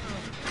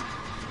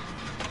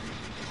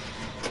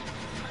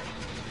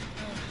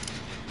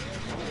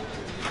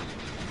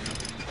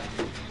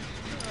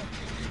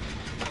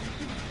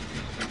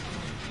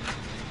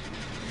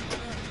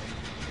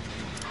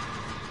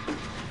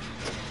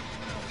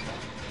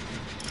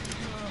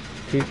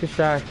 Keep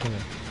distracting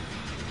him.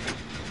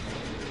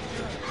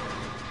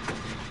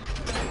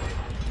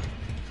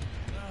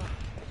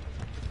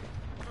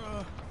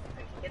 I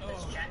can get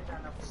this gen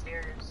done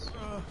upstairs.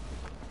 Like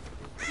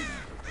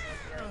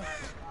the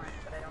last one,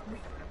 but I don't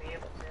think I'm gonna be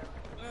able to.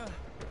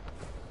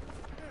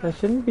 That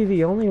shouldn't be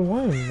the only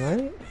one,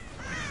 right?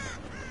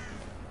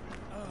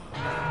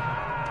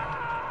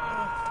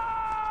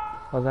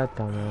 Oh, that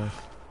dumbass.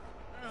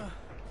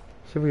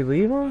 Should we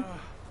leave him?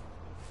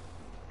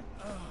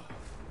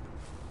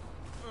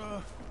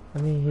 I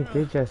mean, he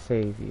did just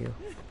save you.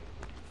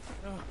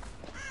 I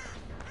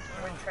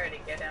would try to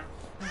get him.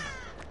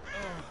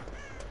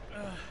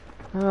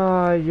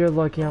 Ah, you're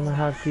lucky I'm a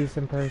half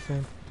decent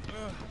person.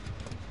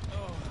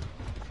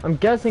 I'm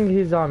guessing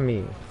he's on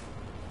me.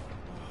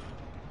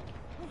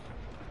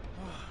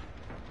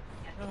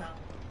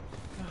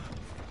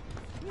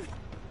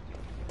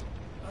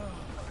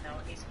 Oh no,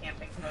 he's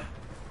camping hook.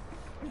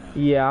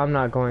 Yeah, I'm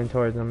not going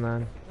towards him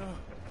then.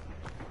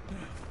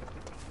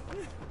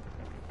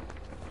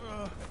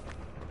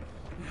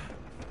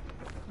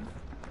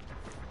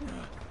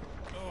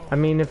 I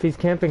mean, if he's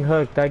camping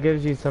hook, that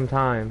gives you some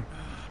time.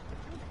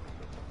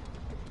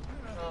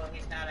 Oh,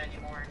 he's not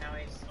anymore. Now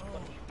he's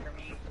looking for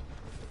me.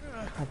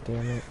 God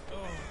damn it.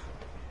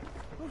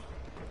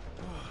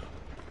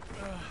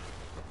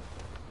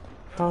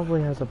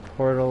 Probably has a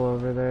portal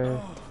over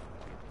there.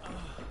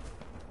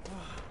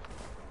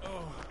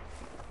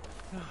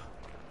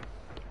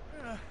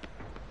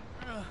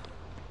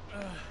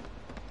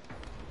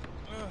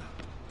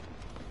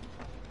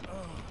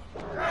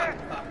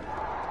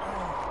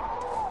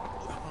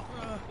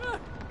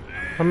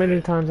 How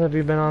many times have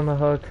you been on the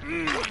hook?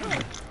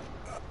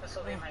 This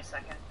will be my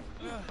second.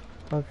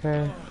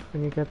 Okay,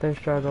 when you get there,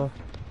 struggle.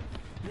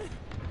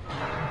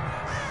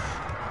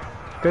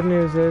 Good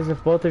news is,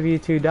 if both of you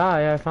two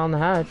die, I found the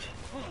hatch.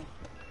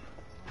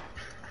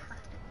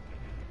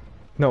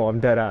 No,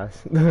 I'm dead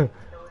ass. If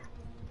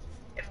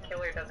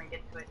Killer doesn't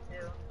get to it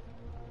too.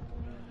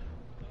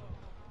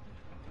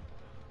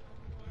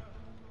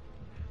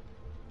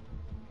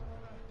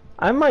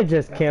 I might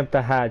just camp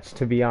the hatch,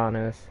 to be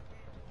honest.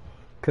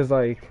 Cause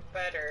like...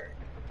 Better.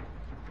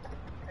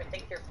 I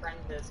think your friend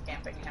is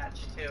camping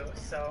hatch too,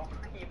 so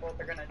you both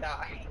are gonna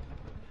die.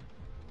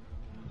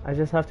 I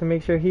just have to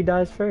make sure he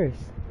dies first.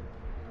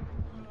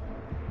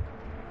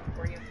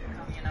 Or you can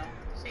come, you know,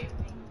 save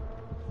me.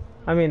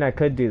 I mean, I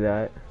could do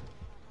that.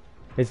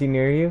 Is he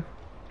near you?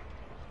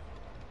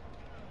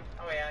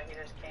 Oh yeah, he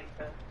just came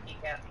to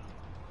peek at me.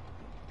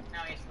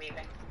 Now he's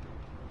leaving.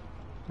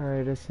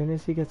 Alright, as soon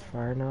as he gets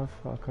far enough,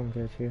 I'll come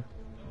get you.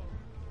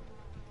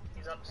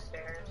 He's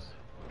upstairs.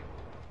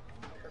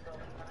 The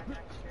building that I'm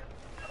next to.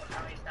 Oh,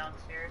 now he's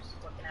downstairs,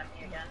 looking at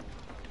me again.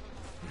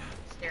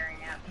 Staring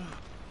at me.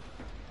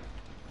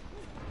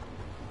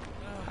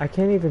 I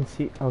can't even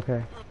see...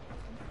 Okay.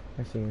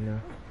 I see you now.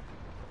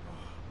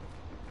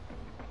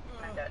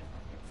 I'm dead.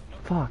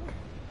 Fuck.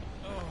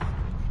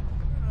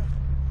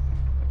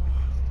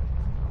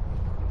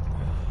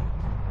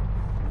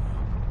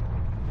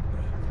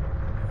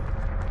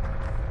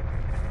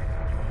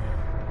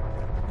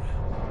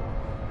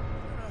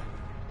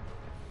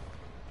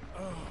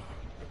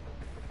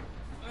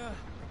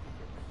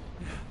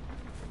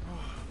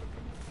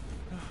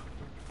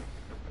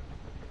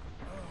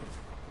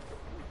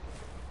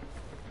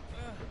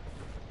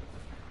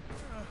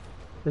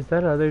 Is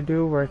that other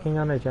dude working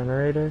on a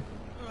generator?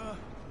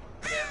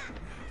 Yeah.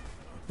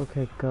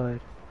 Okay, good.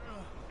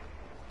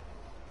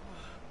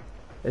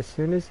 As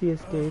soon as he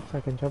escapes, I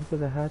can jump to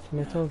the hatch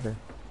and it's over.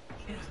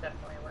 She's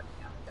definitely working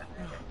on the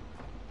generator.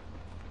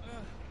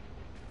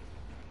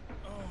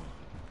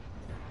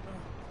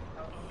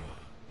 Oh.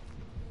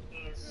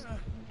 He's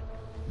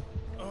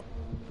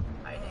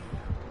hiding.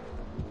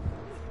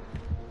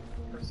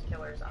 Those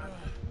killers on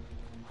him.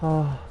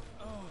 Oh.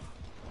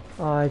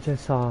 Oh, I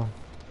just saw him.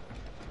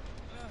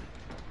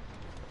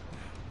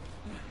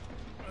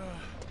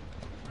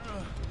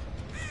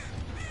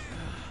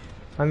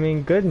 I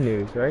mean, good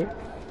news, right?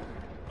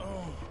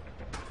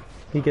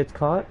 He gets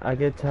caught, I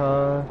get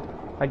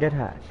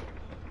hatched.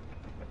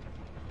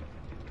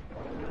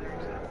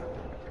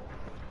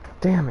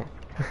 Damn it.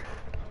 He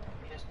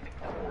just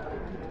picked up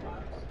the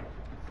box.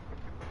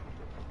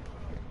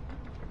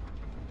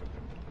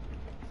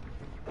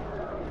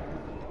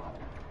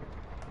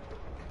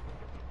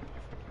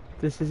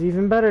 This is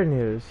even better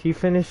news. He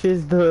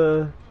finishes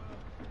the...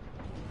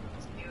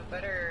 You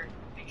better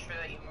make sure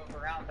that you move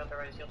around,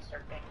 otherwise you'll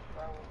start getting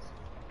froze.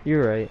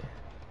 You're right.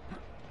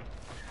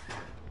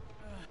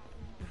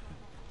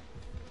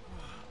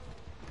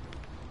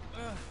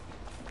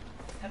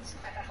 That's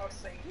not how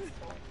saying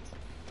point.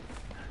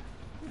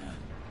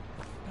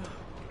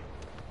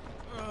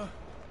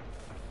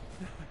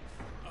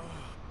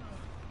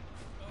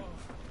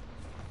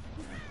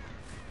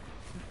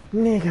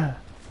 Nigga.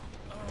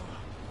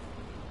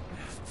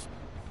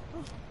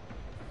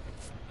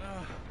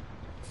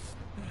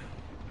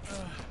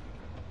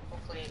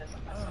 Hopefully he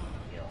doesn't mess up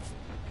the field.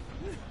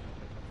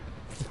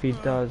 If he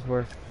does,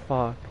 we're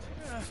fucked.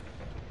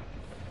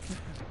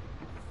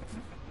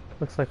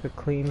 Looks like a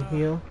clean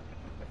heal.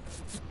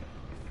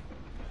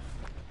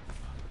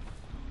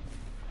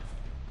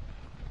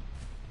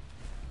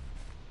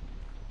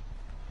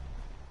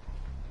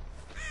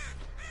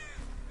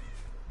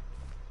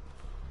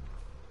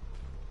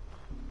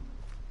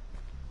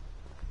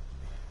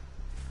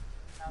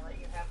 Now that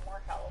you have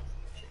more health,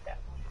 you should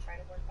definitely try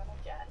to work on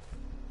a gen.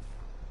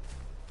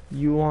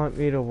 You want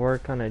me to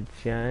work on a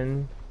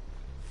gen?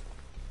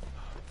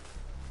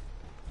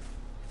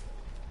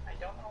 I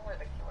don't know where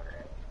the killer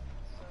is,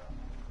 so...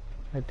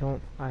 I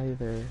don't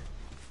either.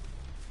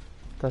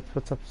 That's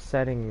what's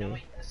upsetting me.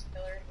 Knowing this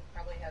killer, he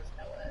probably has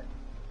no ed.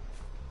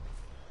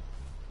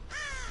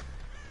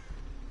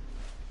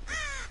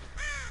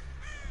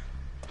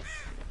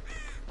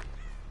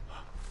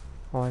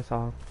 Oh, I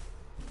saw him.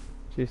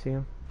 Did you see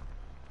him?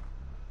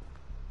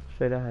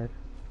 Straight ahead.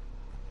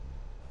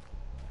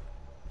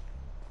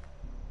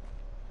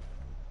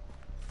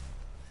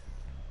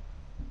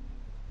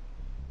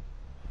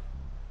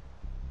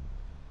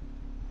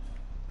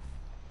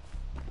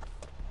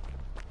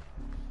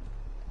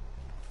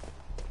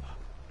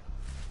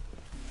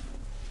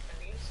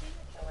 Have you seen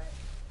the killer?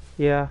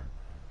 Yeah,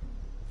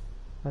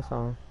 I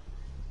saw him.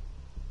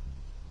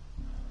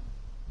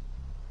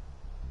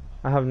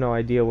 I have no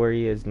idea where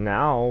he is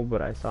now,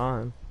 but I saw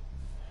him.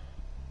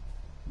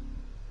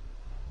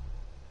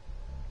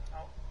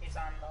 Oh, he's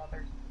on the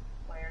other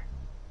player.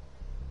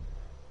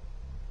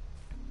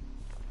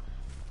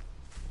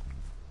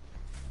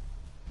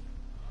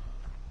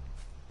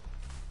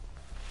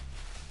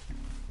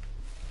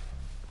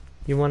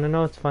 You wanna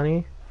know what's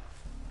funny?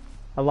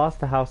 I lost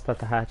the house that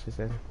the hatch is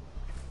in.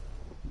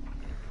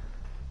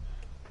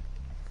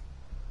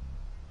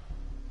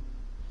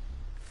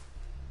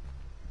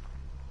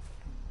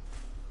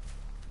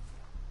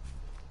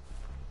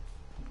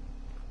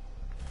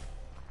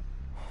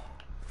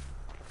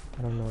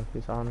 I don't know if he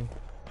saw me.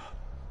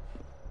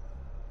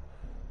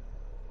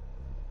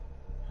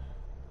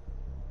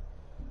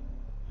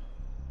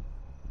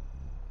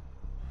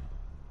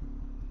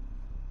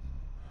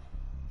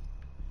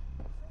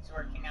 He's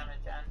working on a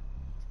gen.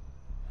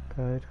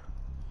 Good.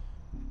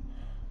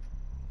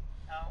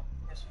 No,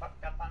 he's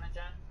fucked up on a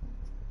gen.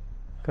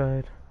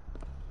 Good.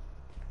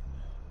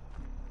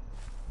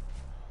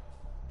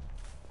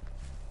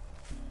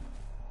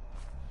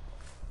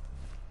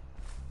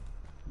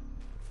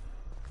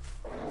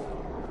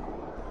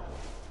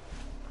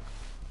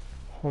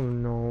 Oh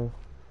no.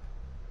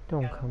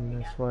 Don't Got him come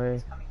this again. way.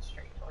 He's coming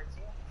straight towards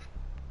you.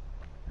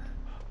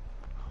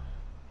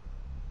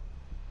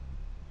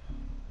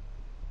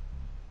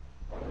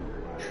 I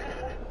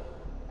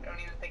don't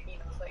even think he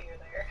knows that you're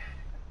there.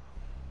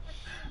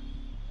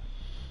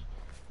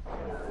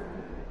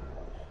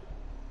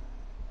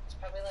 It's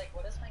probably like,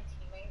 what is my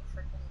teammate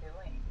freaking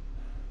doing?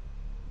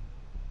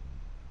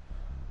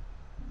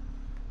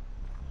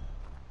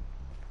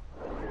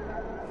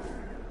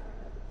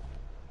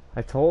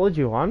 I told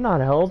you, I'm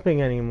not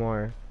helping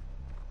anymore.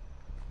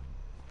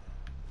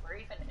 Where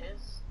even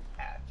is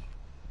Hatch?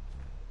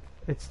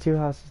 It's 2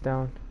 houses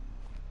down.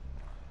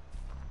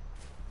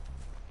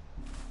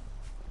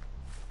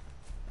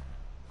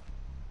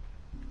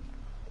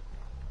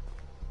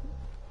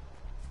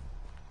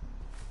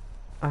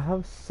 I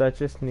have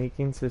such a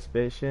sneaking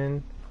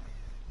suspicion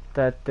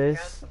that You got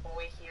this... the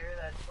boy here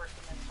that's working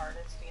his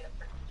hardest to get a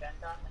freaking gen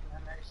done, and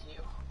then there's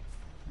you.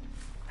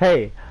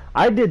 Hey,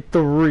 I did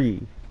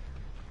 3.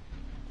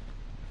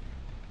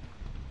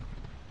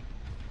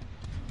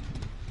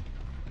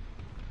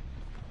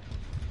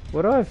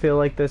 What do I feel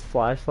like this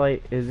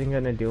flashlight isn't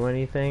gonna do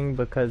anything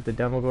because the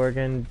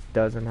Demogorgon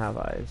doesn't have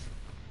eyes?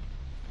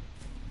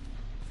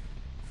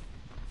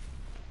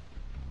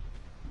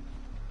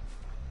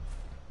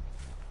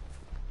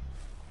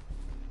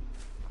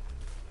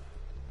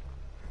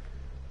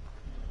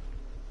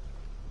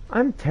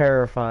 I'm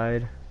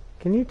terrified.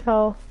 Can you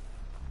tell?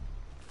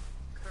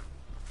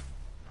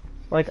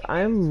 Like,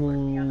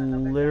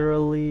 I'm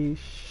literally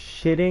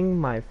shitting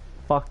my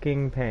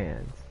fucking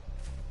pants.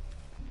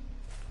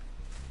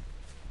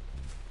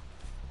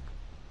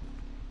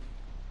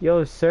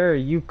 Yo, sir,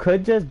 you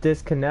could just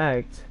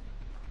disconnect.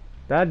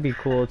 That'd be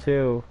cool,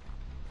 too.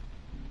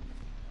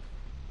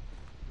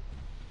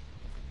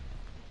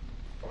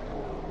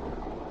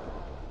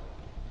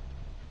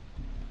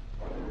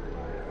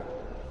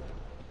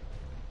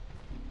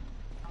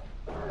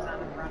 He's on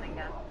the run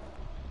again.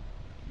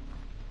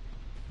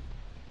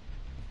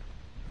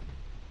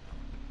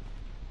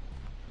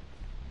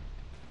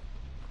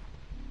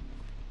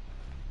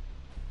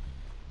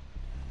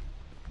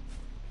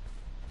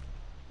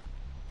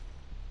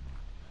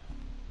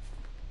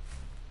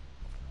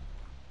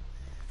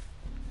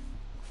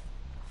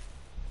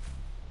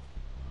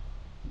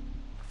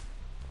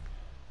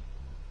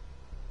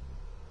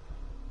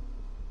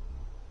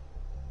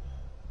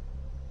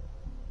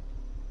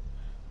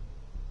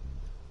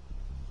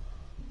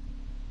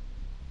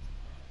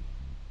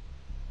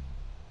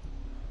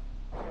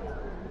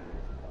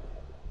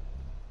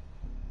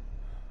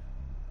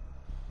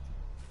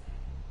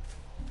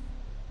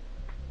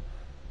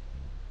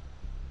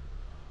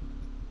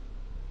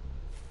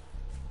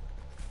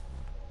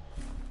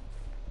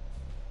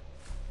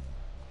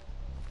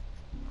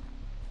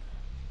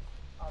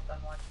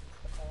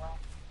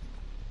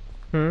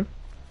 Hmm? Your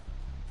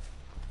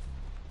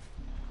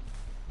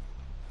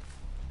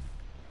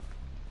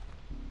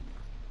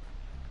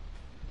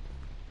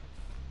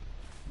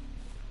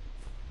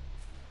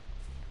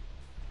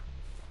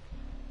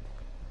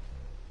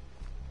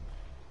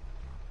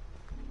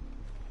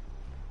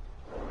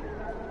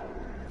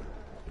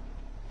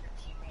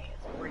teammate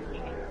is breaking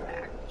in your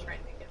back trying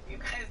to give you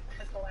guys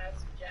this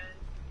last gen.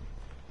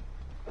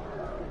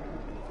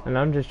 And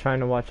I'm just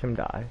trying to watch him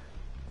die.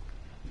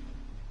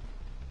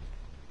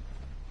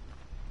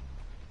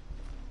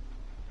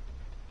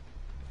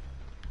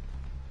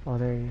 Oh,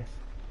 there he is.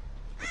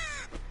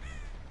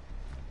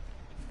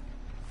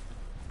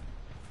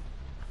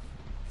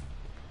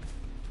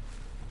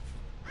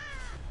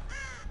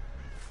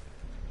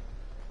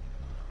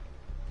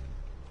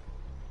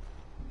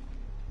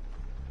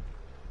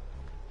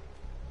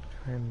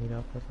 Try and meet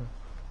up with him.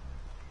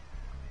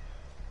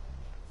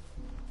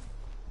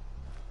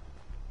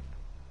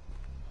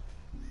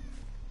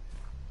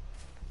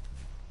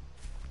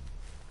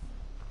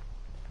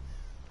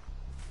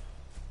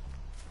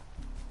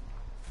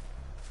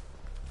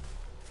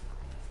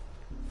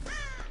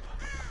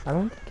 I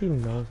don't think he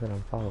knows that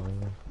I'm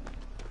following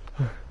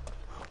him.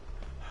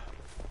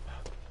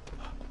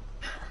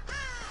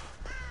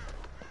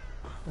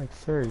 Like,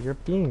 sir, you're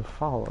being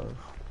followed.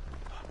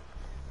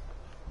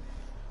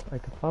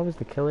 Like, if I was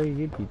the killer,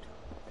 you'd be...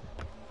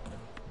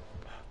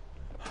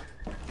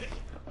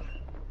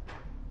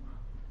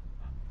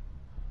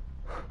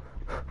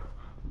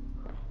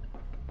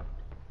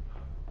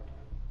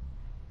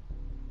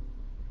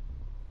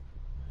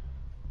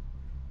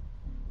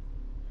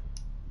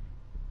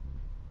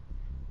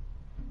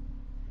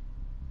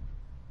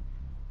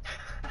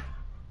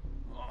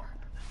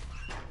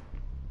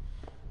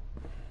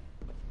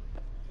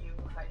 You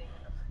hiding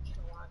in a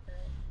freaking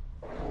locker.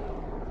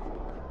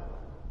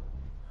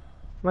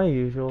 My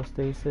usual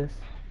stasis.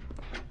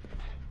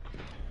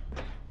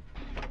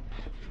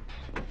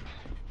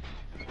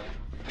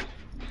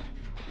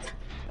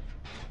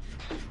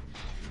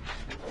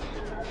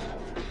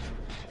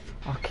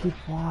 I'll keep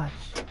watch.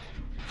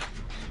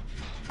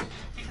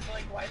 He's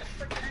like, why the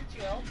frick aren't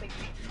you helping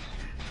me?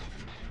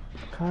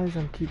 Guys,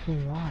 I'm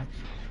keeping watch.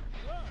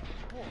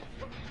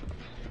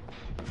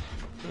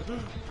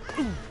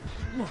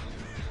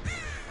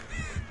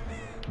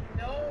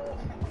 No!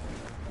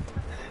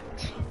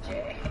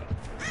 TJ.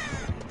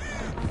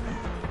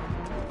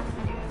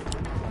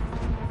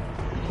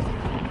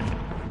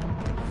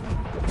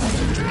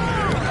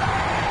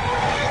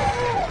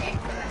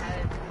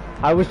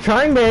 I was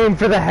trying to aim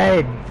for the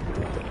head.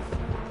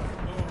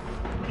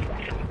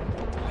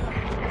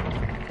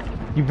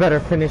 You better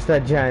finish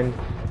that gen.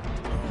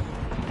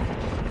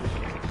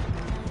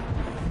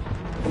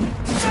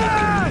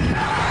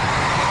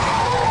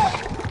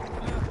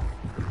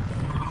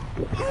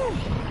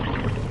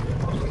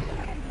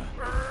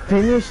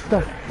 Finish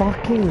the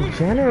fucking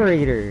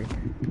generator.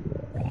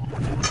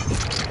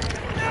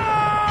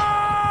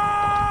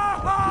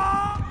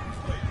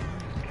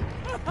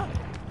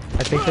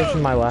 I think this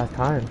is my last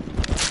time.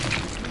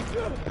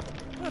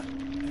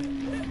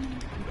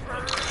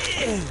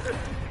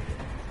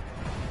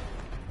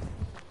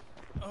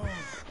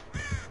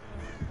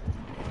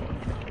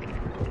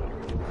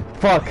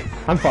 Fuck!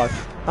 I'm fucked.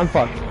 I'm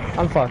fucked.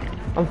 I'm fucked.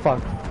 I'm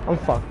fucked. I'm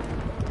fucked.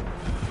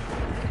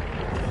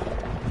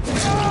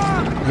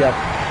 Yep.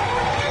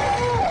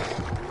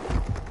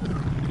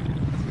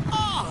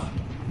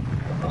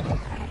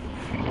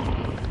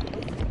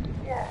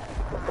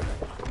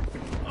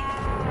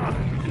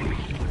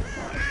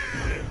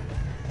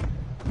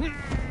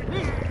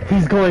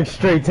 He's going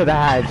straight to the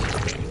hatch.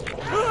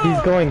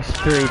 He's going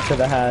straight to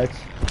the hatch.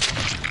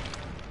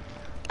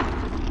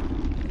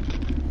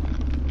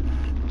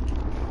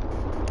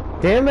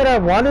 Damn it, I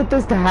wanted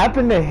this to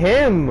happen to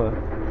him!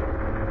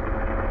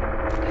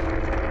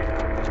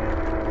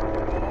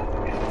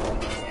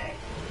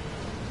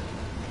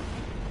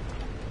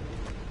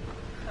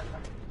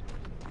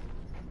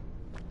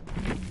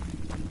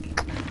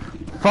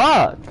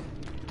 Fuck!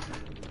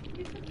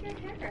 You took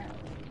your hair out.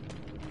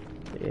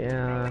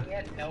 Yeah. He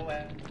had no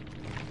way.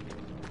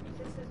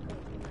 This is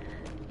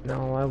Pokemon.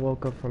 No, I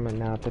woke up from a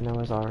nap and I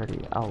was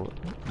already out.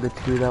 The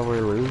two that were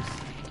loose,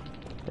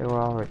 they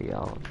were already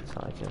out,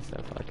 so I just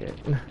said fuck it.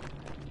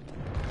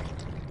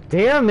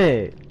 Damn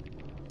it!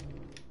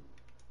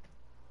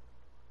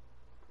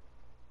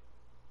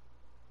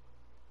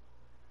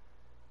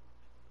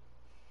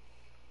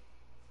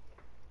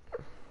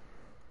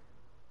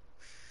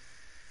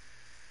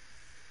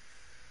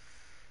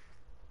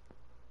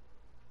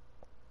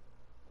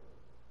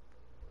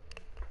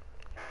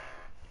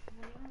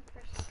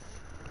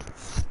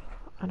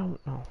 I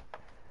don't know.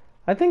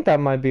 I think that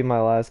might be my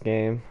last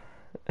game.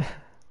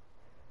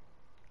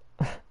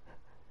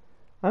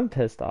 I'm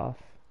pissed off.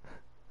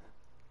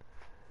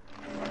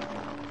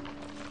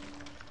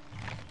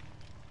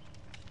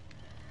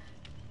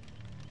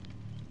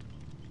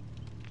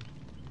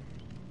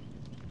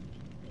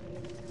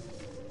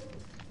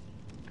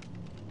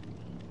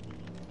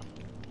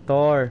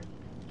 Thor.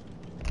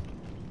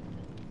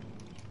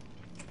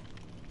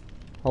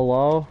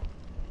 Hello?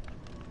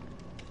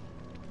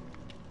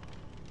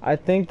 I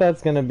think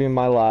that's gonna be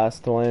my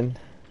last one.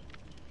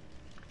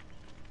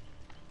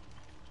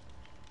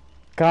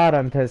 God,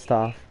 I'm pissed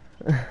off.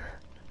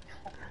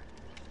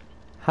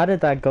 How did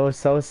that go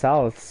so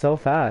south so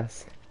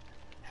fast?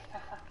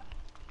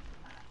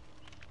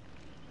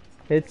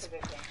 It's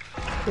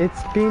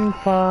been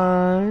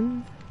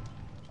fun.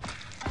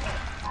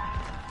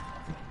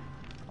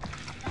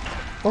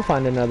 We'll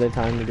find another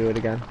time to do it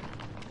again.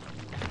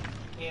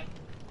 Yeah.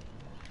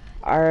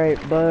 Alright,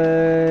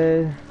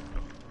 bud.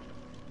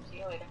 See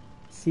you later.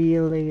 See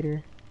you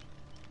later.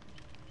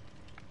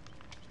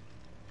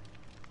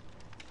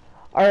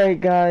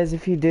 Alright guys,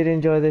 if you did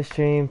enjoy this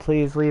stream,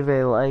 please leave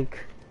a like,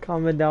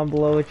 comment down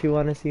below what you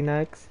want to see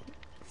next,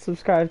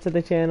 subscribe to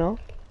the channel,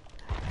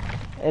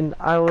 and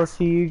I will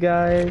see you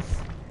guys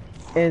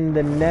in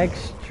the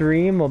next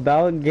stream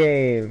about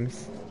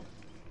games.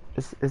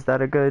 Is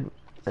that a good...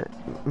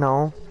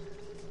 no?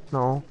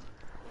 No?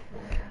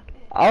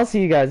 I'll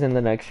see you guys in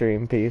the next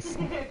stream. Peace.